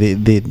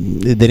de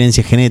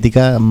herencia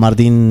genética.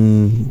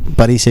 Martín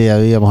París,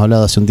 habíamos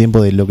hablado hace un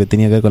tiempo de lo que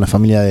tenía que ver con la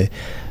familia de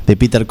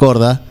Peter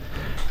Korda.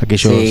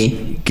 Aquellos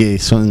que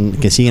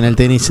siguen el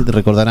tenis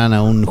recordarán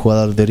a un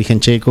jugador de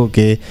origen checo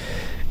que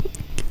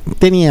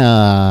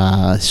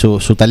tenía su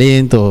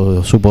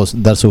talento, supo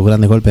dar sus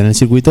grandes golpes en el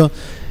circuito,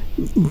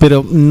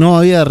 pero no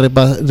había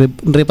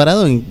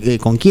reparado en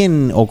con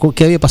quién o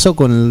qué había pasado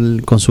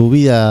con su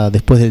vida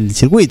después del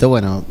circuito.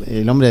 Bueno,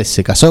 el hombre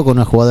se casó con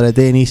una jugadora de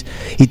tenis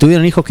y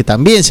tuvieron hijos que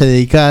también se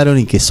dedicaron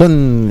y que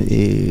son...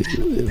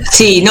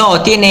 Sí,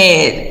 no,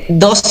 tiene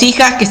 2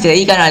 hijas que se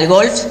dedican al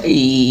golf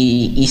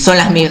y son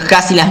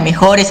casi las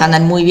mejores,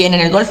 andan muy bien en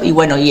el golf, y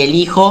bueno, y el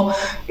hijo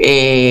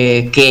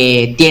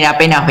que tiene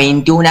apenas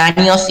 21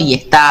 años y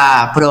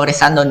está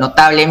progresando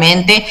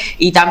notablemente,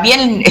 y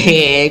también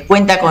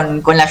cuenta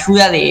con la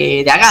ayuda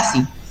de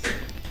Agassi.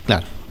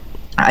 Claro.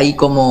 Ahí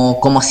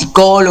como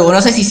psicólogo,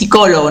 no sé si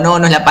psicólogo, no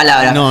es la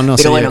palabra, no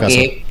pero bueno, pero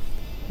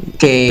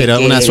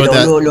que una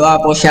suerte lo va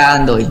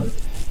apoyando.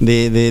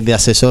 De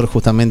asesor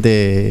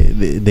justamente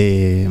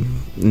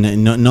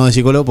no de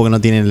psicólogo, porque no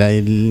tienen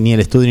ni el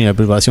estudio ni la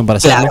preparación para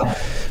hacerlo. Claro.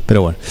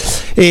 Pero bueno,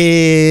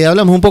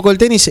 hablamos un poco del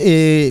tenis.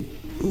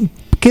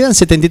 Quedan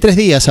 73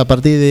 días a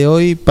partir de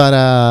hoy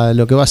para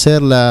lo que va a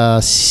ser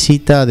la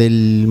cita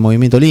del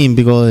movimiento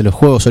olímpico, de los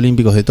Juegos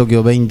Olímpicos de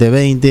Tokio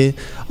 2020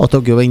 o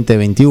Tokio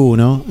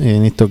 2021,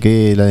 en esto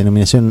que la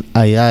denominación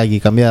hay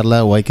que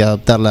cambiarla o hay que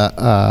adaptarla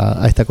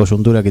a esta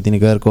coyuntura que tiene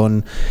que ver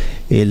con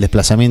el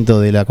desplazamiento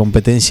de la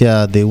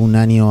competencia de un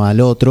año al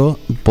otro,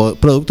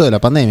 producto de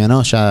la pandemia,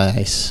 ¿no? Ya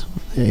es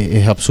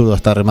absurdo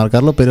hasta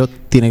remarcarlo, pero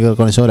tiene que ver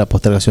con eso, la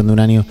postergación de un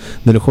año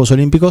de los Juegos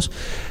Olímpicos,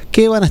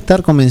 que van a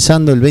estar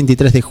comenzando el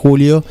 23 de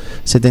julio,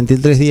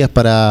 73 días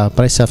para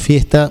esa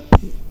fiesta.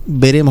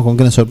 Veremos con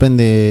qué nos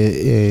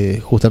sorprende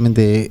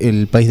justamente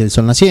el país del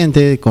sol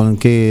naciente, con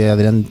qué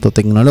adelanto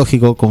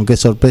tecnológico, con qué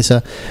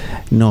sorpresa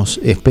nos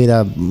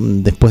espera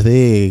después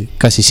de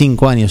casi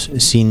 5 años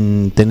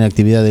sin tener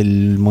actividad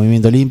del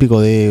movimiento olímpico,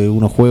 de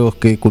unos juegos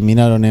que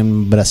culminaron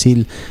en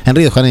Brasil, en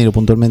Río de Janeiro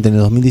puntualmente en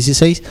el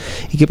 2016,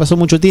 y que pasó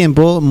mucho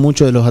tiempo.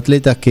 Muchos de los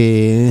atletas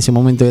que en ese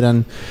momento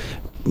eran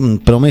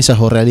promesas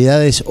o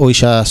realidades hoy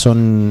ya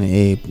son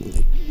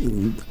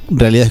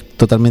realidades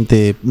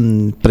totalmente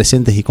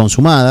presentes y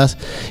consumadas,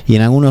 y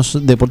en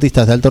algunos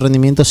deportistas de alto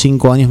rendimiento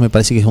 5 años me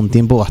parece que es un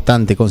tiempo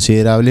bastante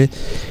considerable,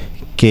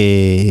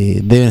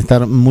 que deben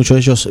estar muchos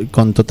de ellos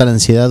con total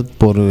ansiedad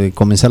por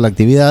comenzar la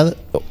actividad,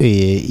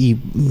 y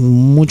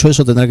mucho de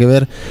eso tendrá que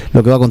ver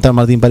lo que va a contar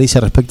Martín París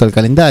respecto al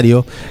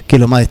calendario, qué es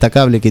lo más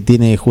destacable que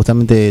tiene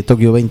justamente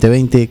Tokio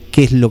 2020,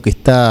 qué es lo que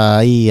está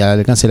ahí al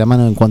alcance de la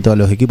mano en cuanto a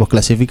los equipos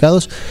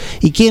clasificados,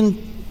 y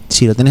quién,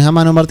 si lo tenés a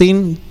mano,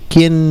 Martín,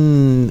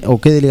 quién o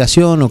qué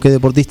delegación o qué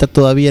deportista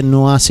todavía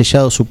no ha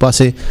sellado su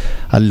pase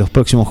a los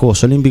próximos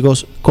Juegos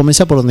Olímpicos.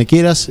 Comenzá por donde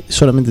quieras,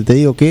 solamente te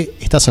digo que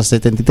estás a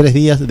 73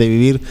 días de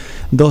vivir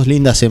 2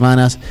 lindas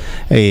semanas,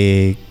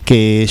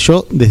 que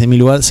yo desde mi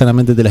lugar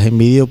sanamente te las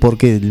envidio,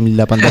 porque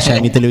la pantalla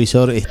de mi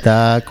televisor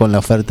está con la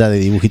oferta de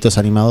dibujitos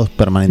animados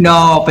permanente.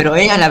 No, pero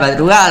es a la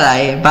madrugada,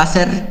 va a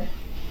ser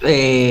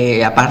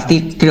a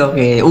partir, creo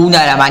que 1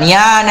 de la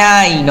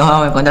mañana, y nos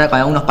vamos a encontrar con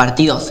algunos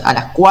partidos a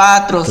las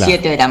 4, claro,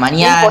 7 de la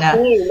mañana.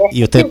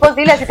 ¿Y usted? Es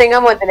imposible si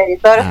tengamos el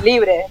televisor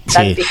libre.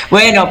 Sí.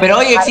 Bueno, pero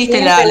hoy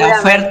existe la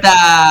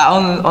oferta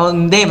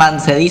on demand,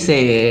 se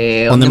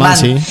dice. On demand,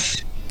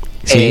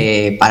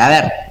 sí. Para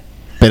ver.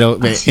 Pero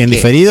en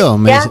diferido.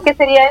 ¿Qué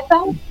sería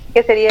eso?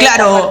 ¿Qué sería?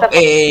 Claro,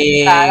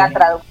 la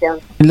traducción.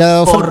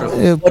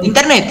 Por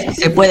internet,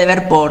 se puede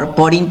ver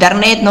por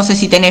internet. No sé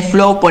si tenés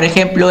Flow, por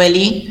ejemplo,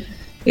 Eli.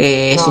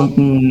 Es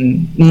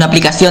una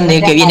aplicación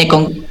que viene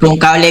con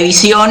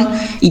cablevisión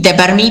y te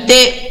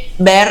permite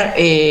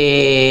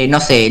ver, no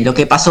sé, lo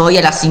que pasó hoy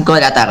a las 5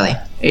 de la tarde.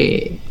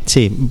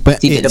 Si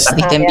te lo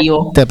perdiste en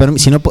vivo.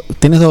 Si no,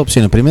 tenés 2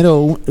 opciones.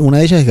 Primero, una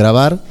de ellas es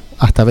grabar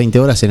hasta 20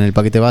 horas en el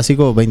paquete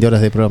básico, 20 horas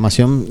de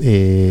programación,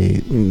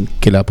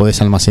 que la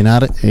podés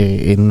almacenar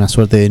en una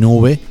suerte de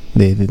nube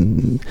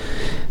en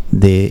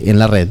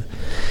la red.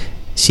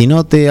 Si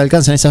no te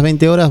alcanzan esas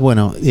 20 horas,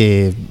 bueno,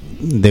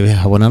 debes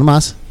abonar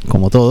más,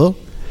 como todo,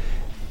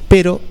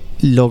 pero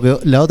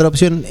la otra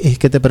opción es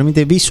que te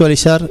permite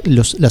visualizar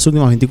las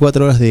últimas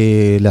 24 horas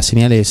de las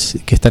señales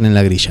que están en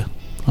la grilla.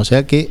 O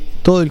sea que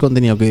todo el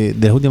contenido que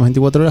de las últimas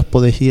 24 horas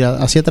podés ir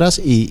hacia atrás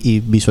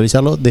y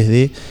visualizarlo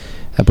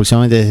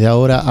aproximadamente desde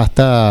ahora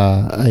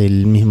hasta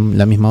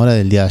la misma hora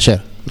del día de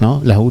ayer,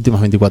 ¿no? Las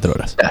últimas 24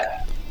 horas.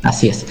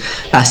 Así es.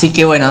 Así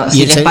que bueno,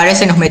 si les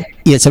parece, nos metemos.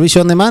 Y el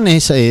servicio on demand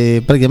es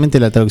prácticamente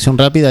la traducción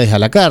rápida, es a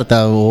la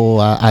carta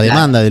o a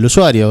demanda del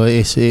usuario.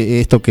 Es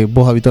esto que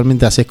vos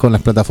habitualmente haces con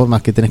las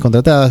plataformas que tenés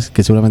contratadas,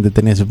 que seguramente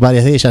tenés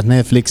varias de ellas: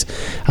 Netflix,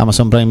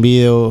 Amazon Prime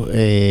Video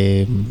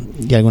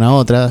y alguna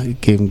otra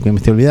que me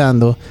estoy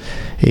olvidando.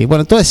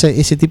 Bueno, todo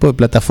ese tipo de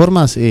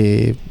plataformas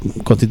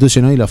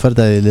constituyen hoy la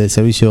oferta del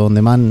servicio on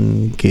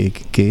demand, que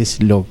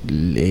es lo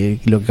que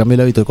cambió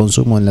el hábito de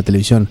consumo en la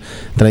televisión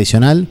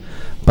tradicional,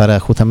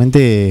 para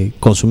justamente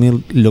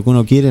consumir lo que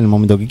uno quiere en el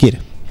momento que quiere.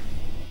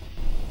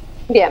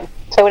 Bien,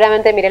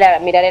 seguramente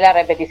miraré la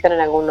repetición en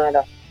alguno de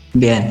los.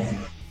 Bien,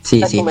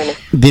 sí.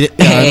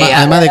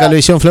 Además de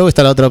Cablevisión Flow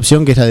está la otra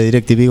opción, que es la de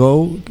DirecTV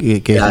Go,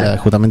 que es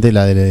justamente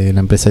la de la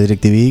empresa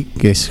DirecTV,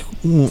 que es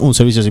un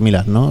servicio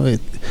similar, ¿no?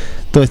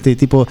 Todo este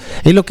tipo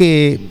es lo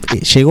que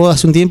llegó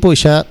hace un tiempo y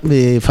ya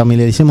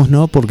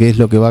familiaricémonos, porque es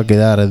lo que va a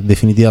quedar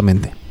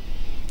definitivamente.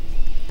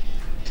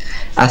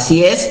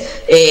 Así es,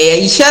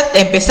 y ya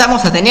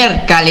empezamos a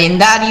tener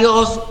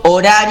calendarios,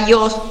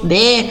 horarios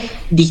de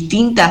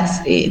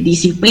distintas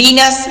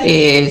disciplinas,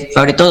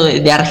 sobre todo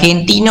de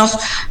argentinos,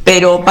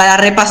 pero para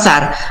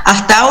repasar,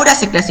 hasta ahora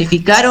se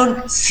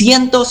clasificaron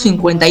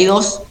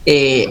 152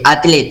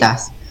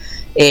 atletas,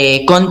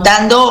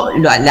 contando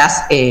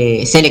las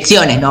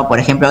selecciones, ¿no? Por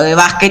ejemplo, de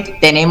básquet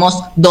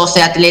tenemos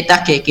 12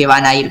 atletas que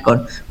van a ir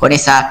con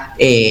esa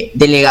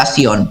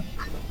delegación.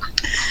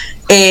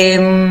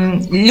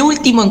 El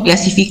último en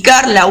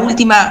clasificar, la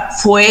última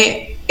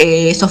fue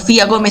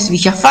Sofía Gómez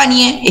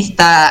Villafañe,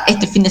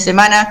 este fin de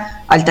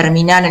semana, al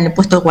terminar en el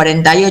puesto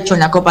 48 en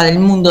la Copa del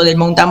Mundo del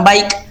Mountain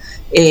Bike,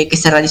 que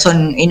se realizó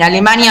en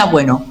Alemania.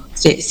 Bueno,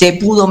 se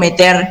pudo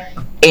meter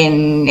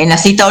en la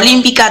cita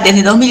olímpica.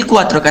 Desde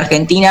 2004 que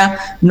Argentina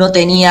no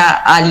tenía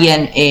a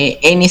alguien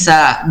en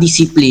esa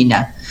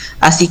disciplina.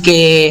 Así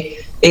que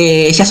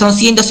ya son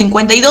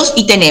 152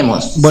 y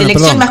tenemos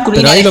selección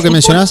masculina. Pero ahí lo que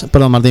mencionás,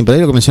 Martín, pero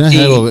ahí lo que mencionás es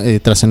algo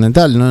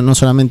trascendental, no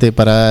solamente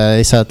para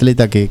esa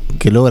atleta que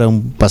logra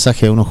un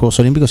pasaje a unos Juegos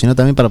Olímpicos, sino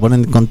también para poner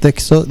en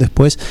contexto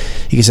después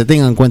y que se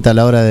tenga en cuenta a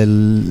la hora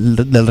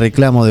del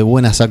reclamo de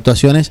buenas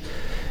actuaciones.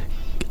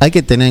 Hay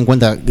que tener en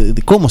cuenta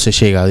cómo se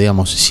llega,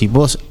 digamos. Si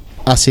vos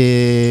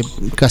hace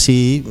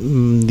casi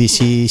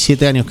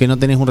 17 años que no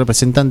tenés un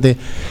representante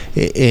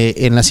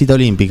en la cita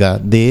olímpica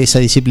de esa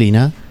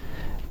disciplina,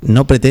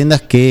 no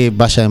pretendas que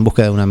vaya en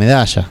busca de una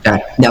medalla.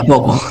 De a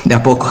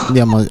poco.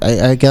 Digamos,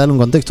 hay que darle un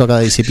contexto a cada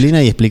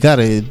disciplina y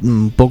explicar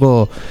un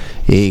poco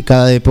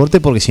cada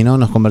deporte, porque si no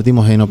nos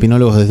convertimos en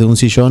opinólogos desde un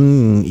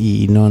sillón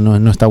y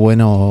no está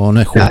bueno, o no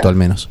es justo al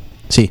menos.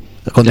 Sí,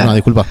 continúa,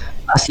 disculpa.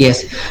 Así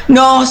es.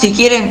 No, si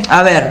quieren,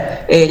 a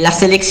ver, las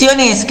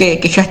selecciones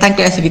que ya están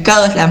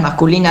clasificadas, la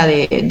masculina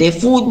de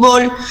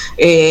fútbol,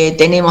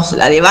 tenemos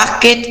la de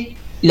básquet,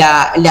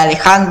 la de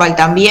handball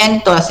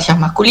también, todas ellas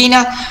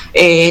masculinas.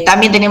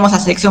 También tenemos la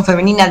selección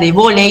femenina de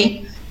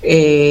vóley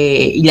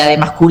y la de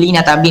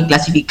masculina también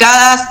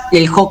clasificadas.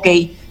 El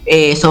hockey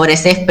sobre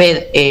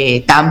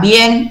césped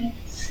también.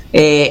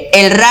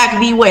 El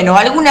rugby, bueno,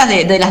 algunas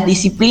de las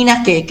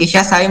disciplinas que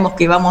ya sabemos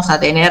que vamos a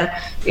tener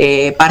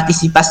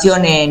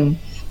participación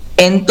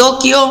en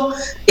Tokio.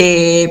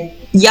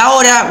 Y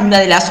ahora una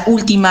de las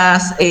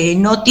últimas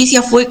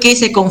noticias fue que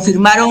se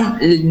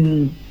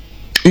confirmaron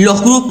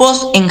los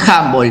grupos en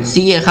handball,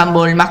 ¿sí? El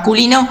handball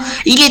masculino,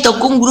 y le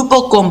tocó un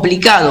grupo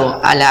complicado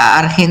a la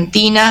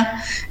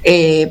Argentina,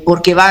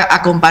 porque va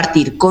a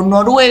compartir con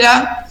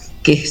Noruega,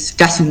 que es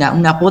casi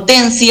una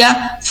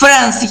potencia,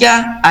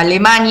 Francia,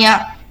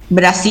 Alemania,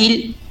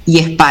 Brasil y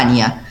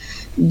España.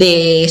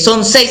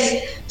 Son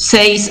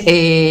seis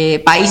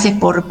países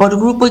por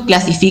grupo y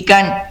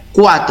clasifican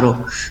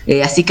 4.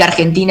 Así que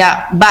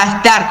Argentina va a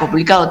estar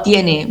complicado,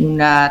 tiene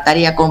una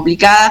tarea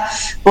complicada.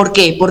 ¿Por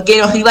qué? Porque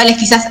los rivales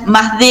quizás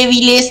más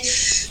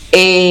débiles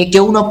que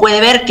uno puede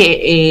ver,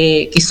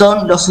 que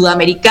son los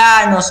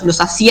sudamericanos,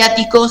 los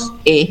asiáticos,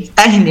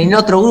 están en el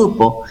otro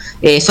grupo.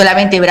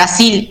 Solamente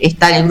Brasil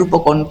está en el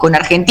grupo con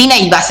Argentina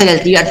y va a ser el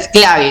rival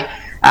clave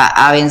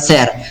a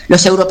vencer.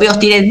 Los europeos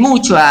tienen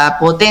mucha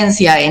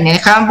potencia en el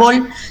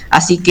handball,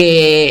 así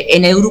que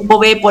en el grupo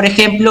B, por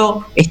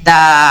ejemplo,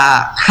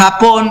 está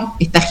Japón,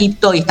 está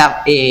Egipto y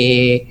está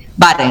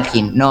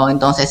Bahrein, ¿no?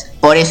 Entonces,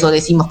 por eso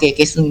decimos que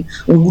es un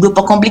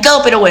grupo complicado,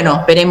 pero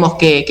bueno, esperemos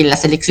que la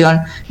selección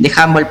de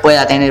handball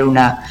pueda tener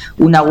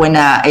una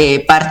buena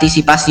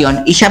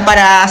participación. Y ya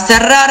para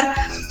cerrar,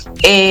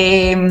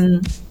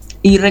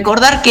 y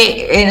recordar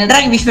que en el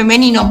rugby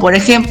femenino, por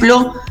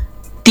ejemplo,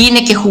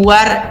 tiene que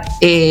jugar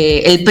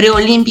el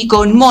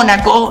preolímpico en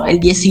Mónaco el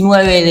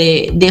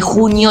 19 de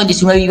junio, el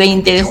 19 y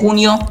 20 de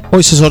junio.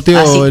 Hoy se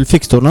sorteó el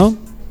fixture, ¿no?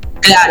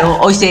 Claro,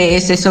 hoy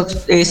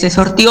se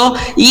sorteó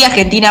y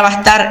Argentina va a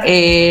estar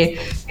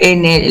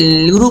en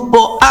el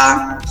grupo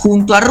A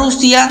junto a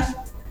Rusia,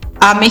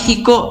 a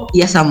México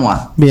y a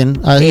Samoa. Bien,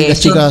 ahí las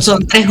chicas.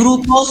 Son 3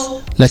 grupos.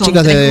 Las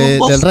chicas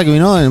del rugby,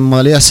 ¿no? En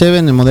modalidad 7,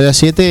 en modalidad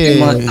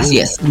 7, así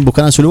es.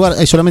 Buscarán su lugar.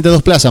 Hay solamente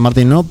 2 plazas,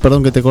 Martín, ¿no?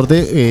 Perdón que te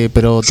corté,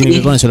 pero tiene que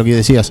ver con eso lo que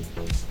decías.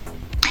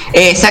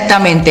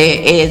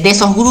 Exactamente, de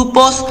esos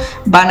grupos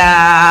van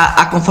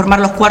a conformar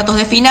los cuartos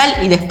de final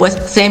y después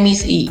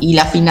semis y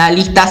las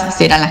finalistas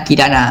serán las que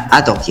irán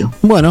a Tokio.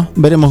 Bueno,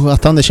 veremos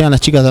hasta dónde llegan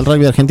las chicas del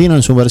rugby argentino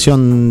en su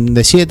versión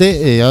de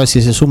 7, a ver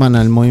si se suman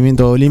al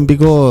movimiento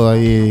olímpico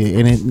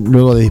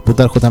luego de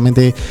disputar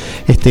justamente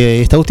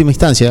esta última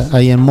instancia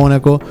ahí en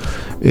Mónaco,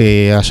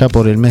 allá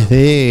por el mes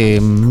de,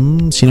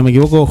 si no me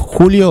equivoco,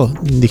 julio,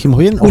 dijimos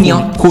bien,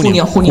 junio,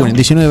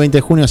 19-20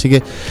 de junio, así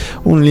que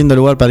un lindo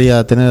lugar para ir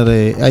a tener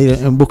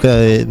en búsqueda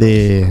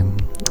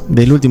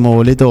del último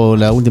boleto o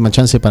la última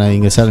chance para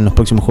ingresar en los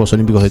próximos Juegos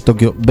Olímpicos de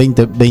Tokio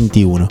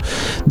 2021.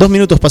 2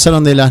 minutos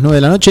pasaron de las 9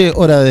 de la noche,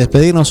 hora de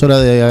despedirnos, hora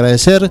de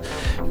agradecer.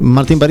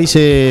 Martín París,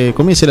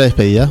 comience la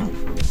despedida.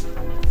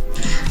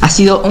 Ha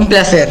sido un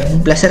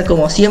placer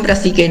como siempre,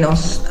 así que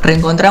nos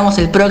reencontramos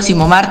el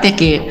próximo martes,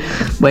 que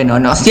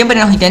bueno, siempre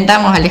nos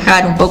intentamos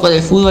alejar un poco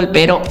del fútbol,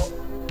 pero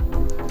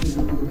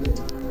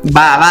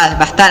va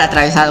a estar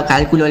atravesado,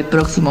 calculo, el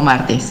próximo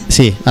martes.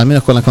 Sí, al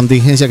menos con las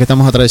contingencias que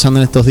estamos atravesando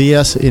en estos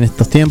días, en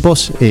estos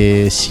tiempos,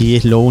 si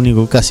es lo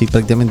único, casi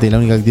prácticamente la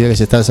única actividad que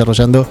se está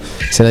desarrollando,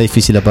 será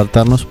difícil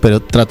apartarnos, pero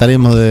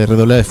trataremos de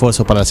redoblar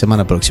esfuerzos para la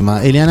semana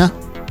próxima. Eliana.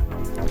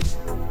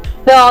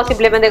 No,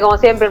 simplemente como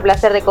siempre, el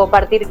placer de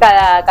compartir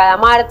cada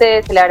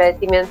martes, el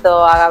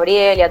agradecimiento a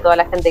Gabriel y a toda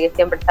la gente que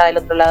siempre está del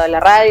otro lado de la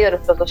radio, a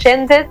nuestros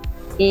oyentes,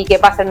 y que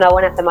pasen una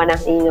buena semana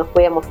y nos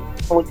cuidemos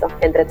mucho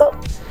entre todos.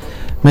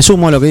 Me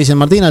sumo a lo que dice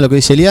Martín, a lo que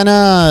dice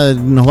Eliana.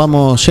 Nos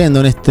vamos yendo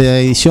en esta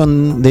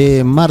edición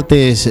de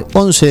martes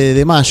 11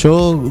 de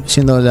mayo,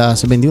 siendo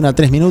las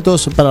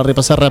 21:03, para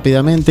repasar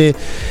rápidamente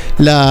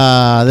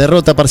la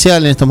derrota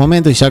parcial en estos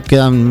momentos. Y ya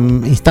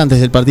quedan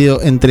instantes del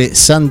partido entre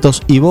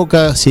Santos y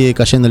Boca. Sigue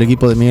cayendo el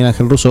equipo de Miguel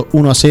Ángel Russo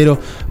 1-0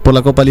 por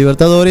la Copa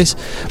Libertadores.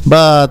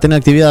 Va a tener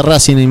actividad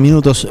Racing en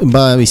minutos.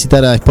 Va a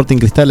visitar a Sporting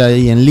Cristal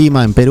ahí en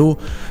Lima, en Perú,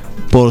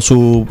 por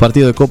su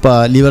partido de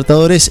Copa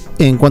Libertadores.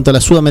 En cuanto a la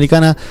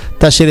Sudamericana,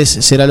 Talleres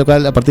será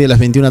local a partir de las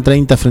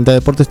 21:30 frente a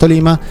Deportes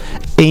Tolima,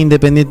 e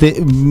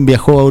Independiente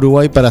viajó a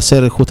Uruguay para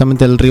ser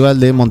justamente el rival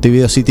de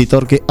Montevideo City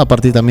Torque a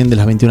partir también de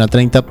las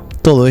 21:30.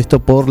 Todo esto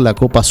por la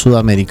Copa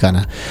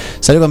Sudamericana.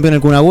 Salió campeón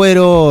el Kun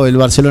Agüero, el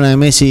Barcelona de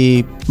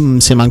Messi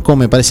se mancó,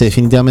 me parece,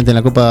 definitivamente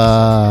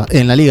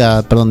en la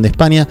Liga de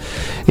España.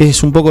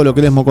 Es un poco lo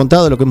que les hemos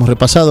contado, lo que hemos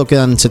repasado.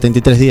 Quedan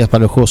 73 días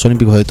para los Juegos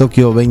Olímpicos de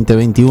Tokio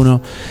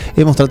 2021.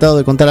 Hemos tratado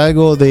de contar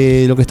algo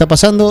de lo que está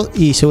pasando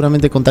y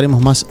seguramente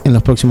contaremos más en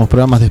los próximos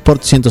programas de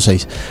Sport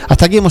 106.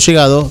 Hasta aquí hemos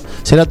llegado.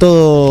 Será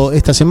todo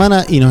esta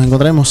semana y nos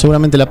encontraremos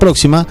seguramente la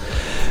próxima.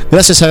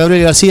 Gracias a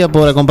Gabriel García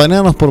por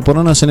acompañarnos, por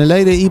ponernos en el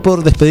aire y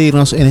por despedirnos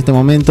en este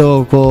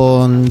momento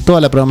con toda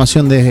la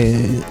programación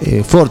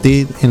de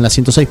Forti en la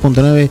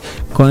 106.9.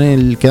 Con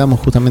él quedamos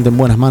justamente en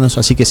buenas manos,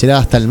 así que será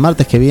hasta el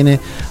martes que viene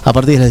a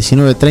partir de las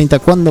 19:30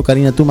 cuando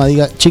Karina Tuma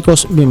diga: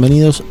 chicos,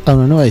 bienvenidos a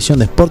una nueva edición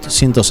de Sport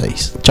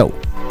 106. Chau.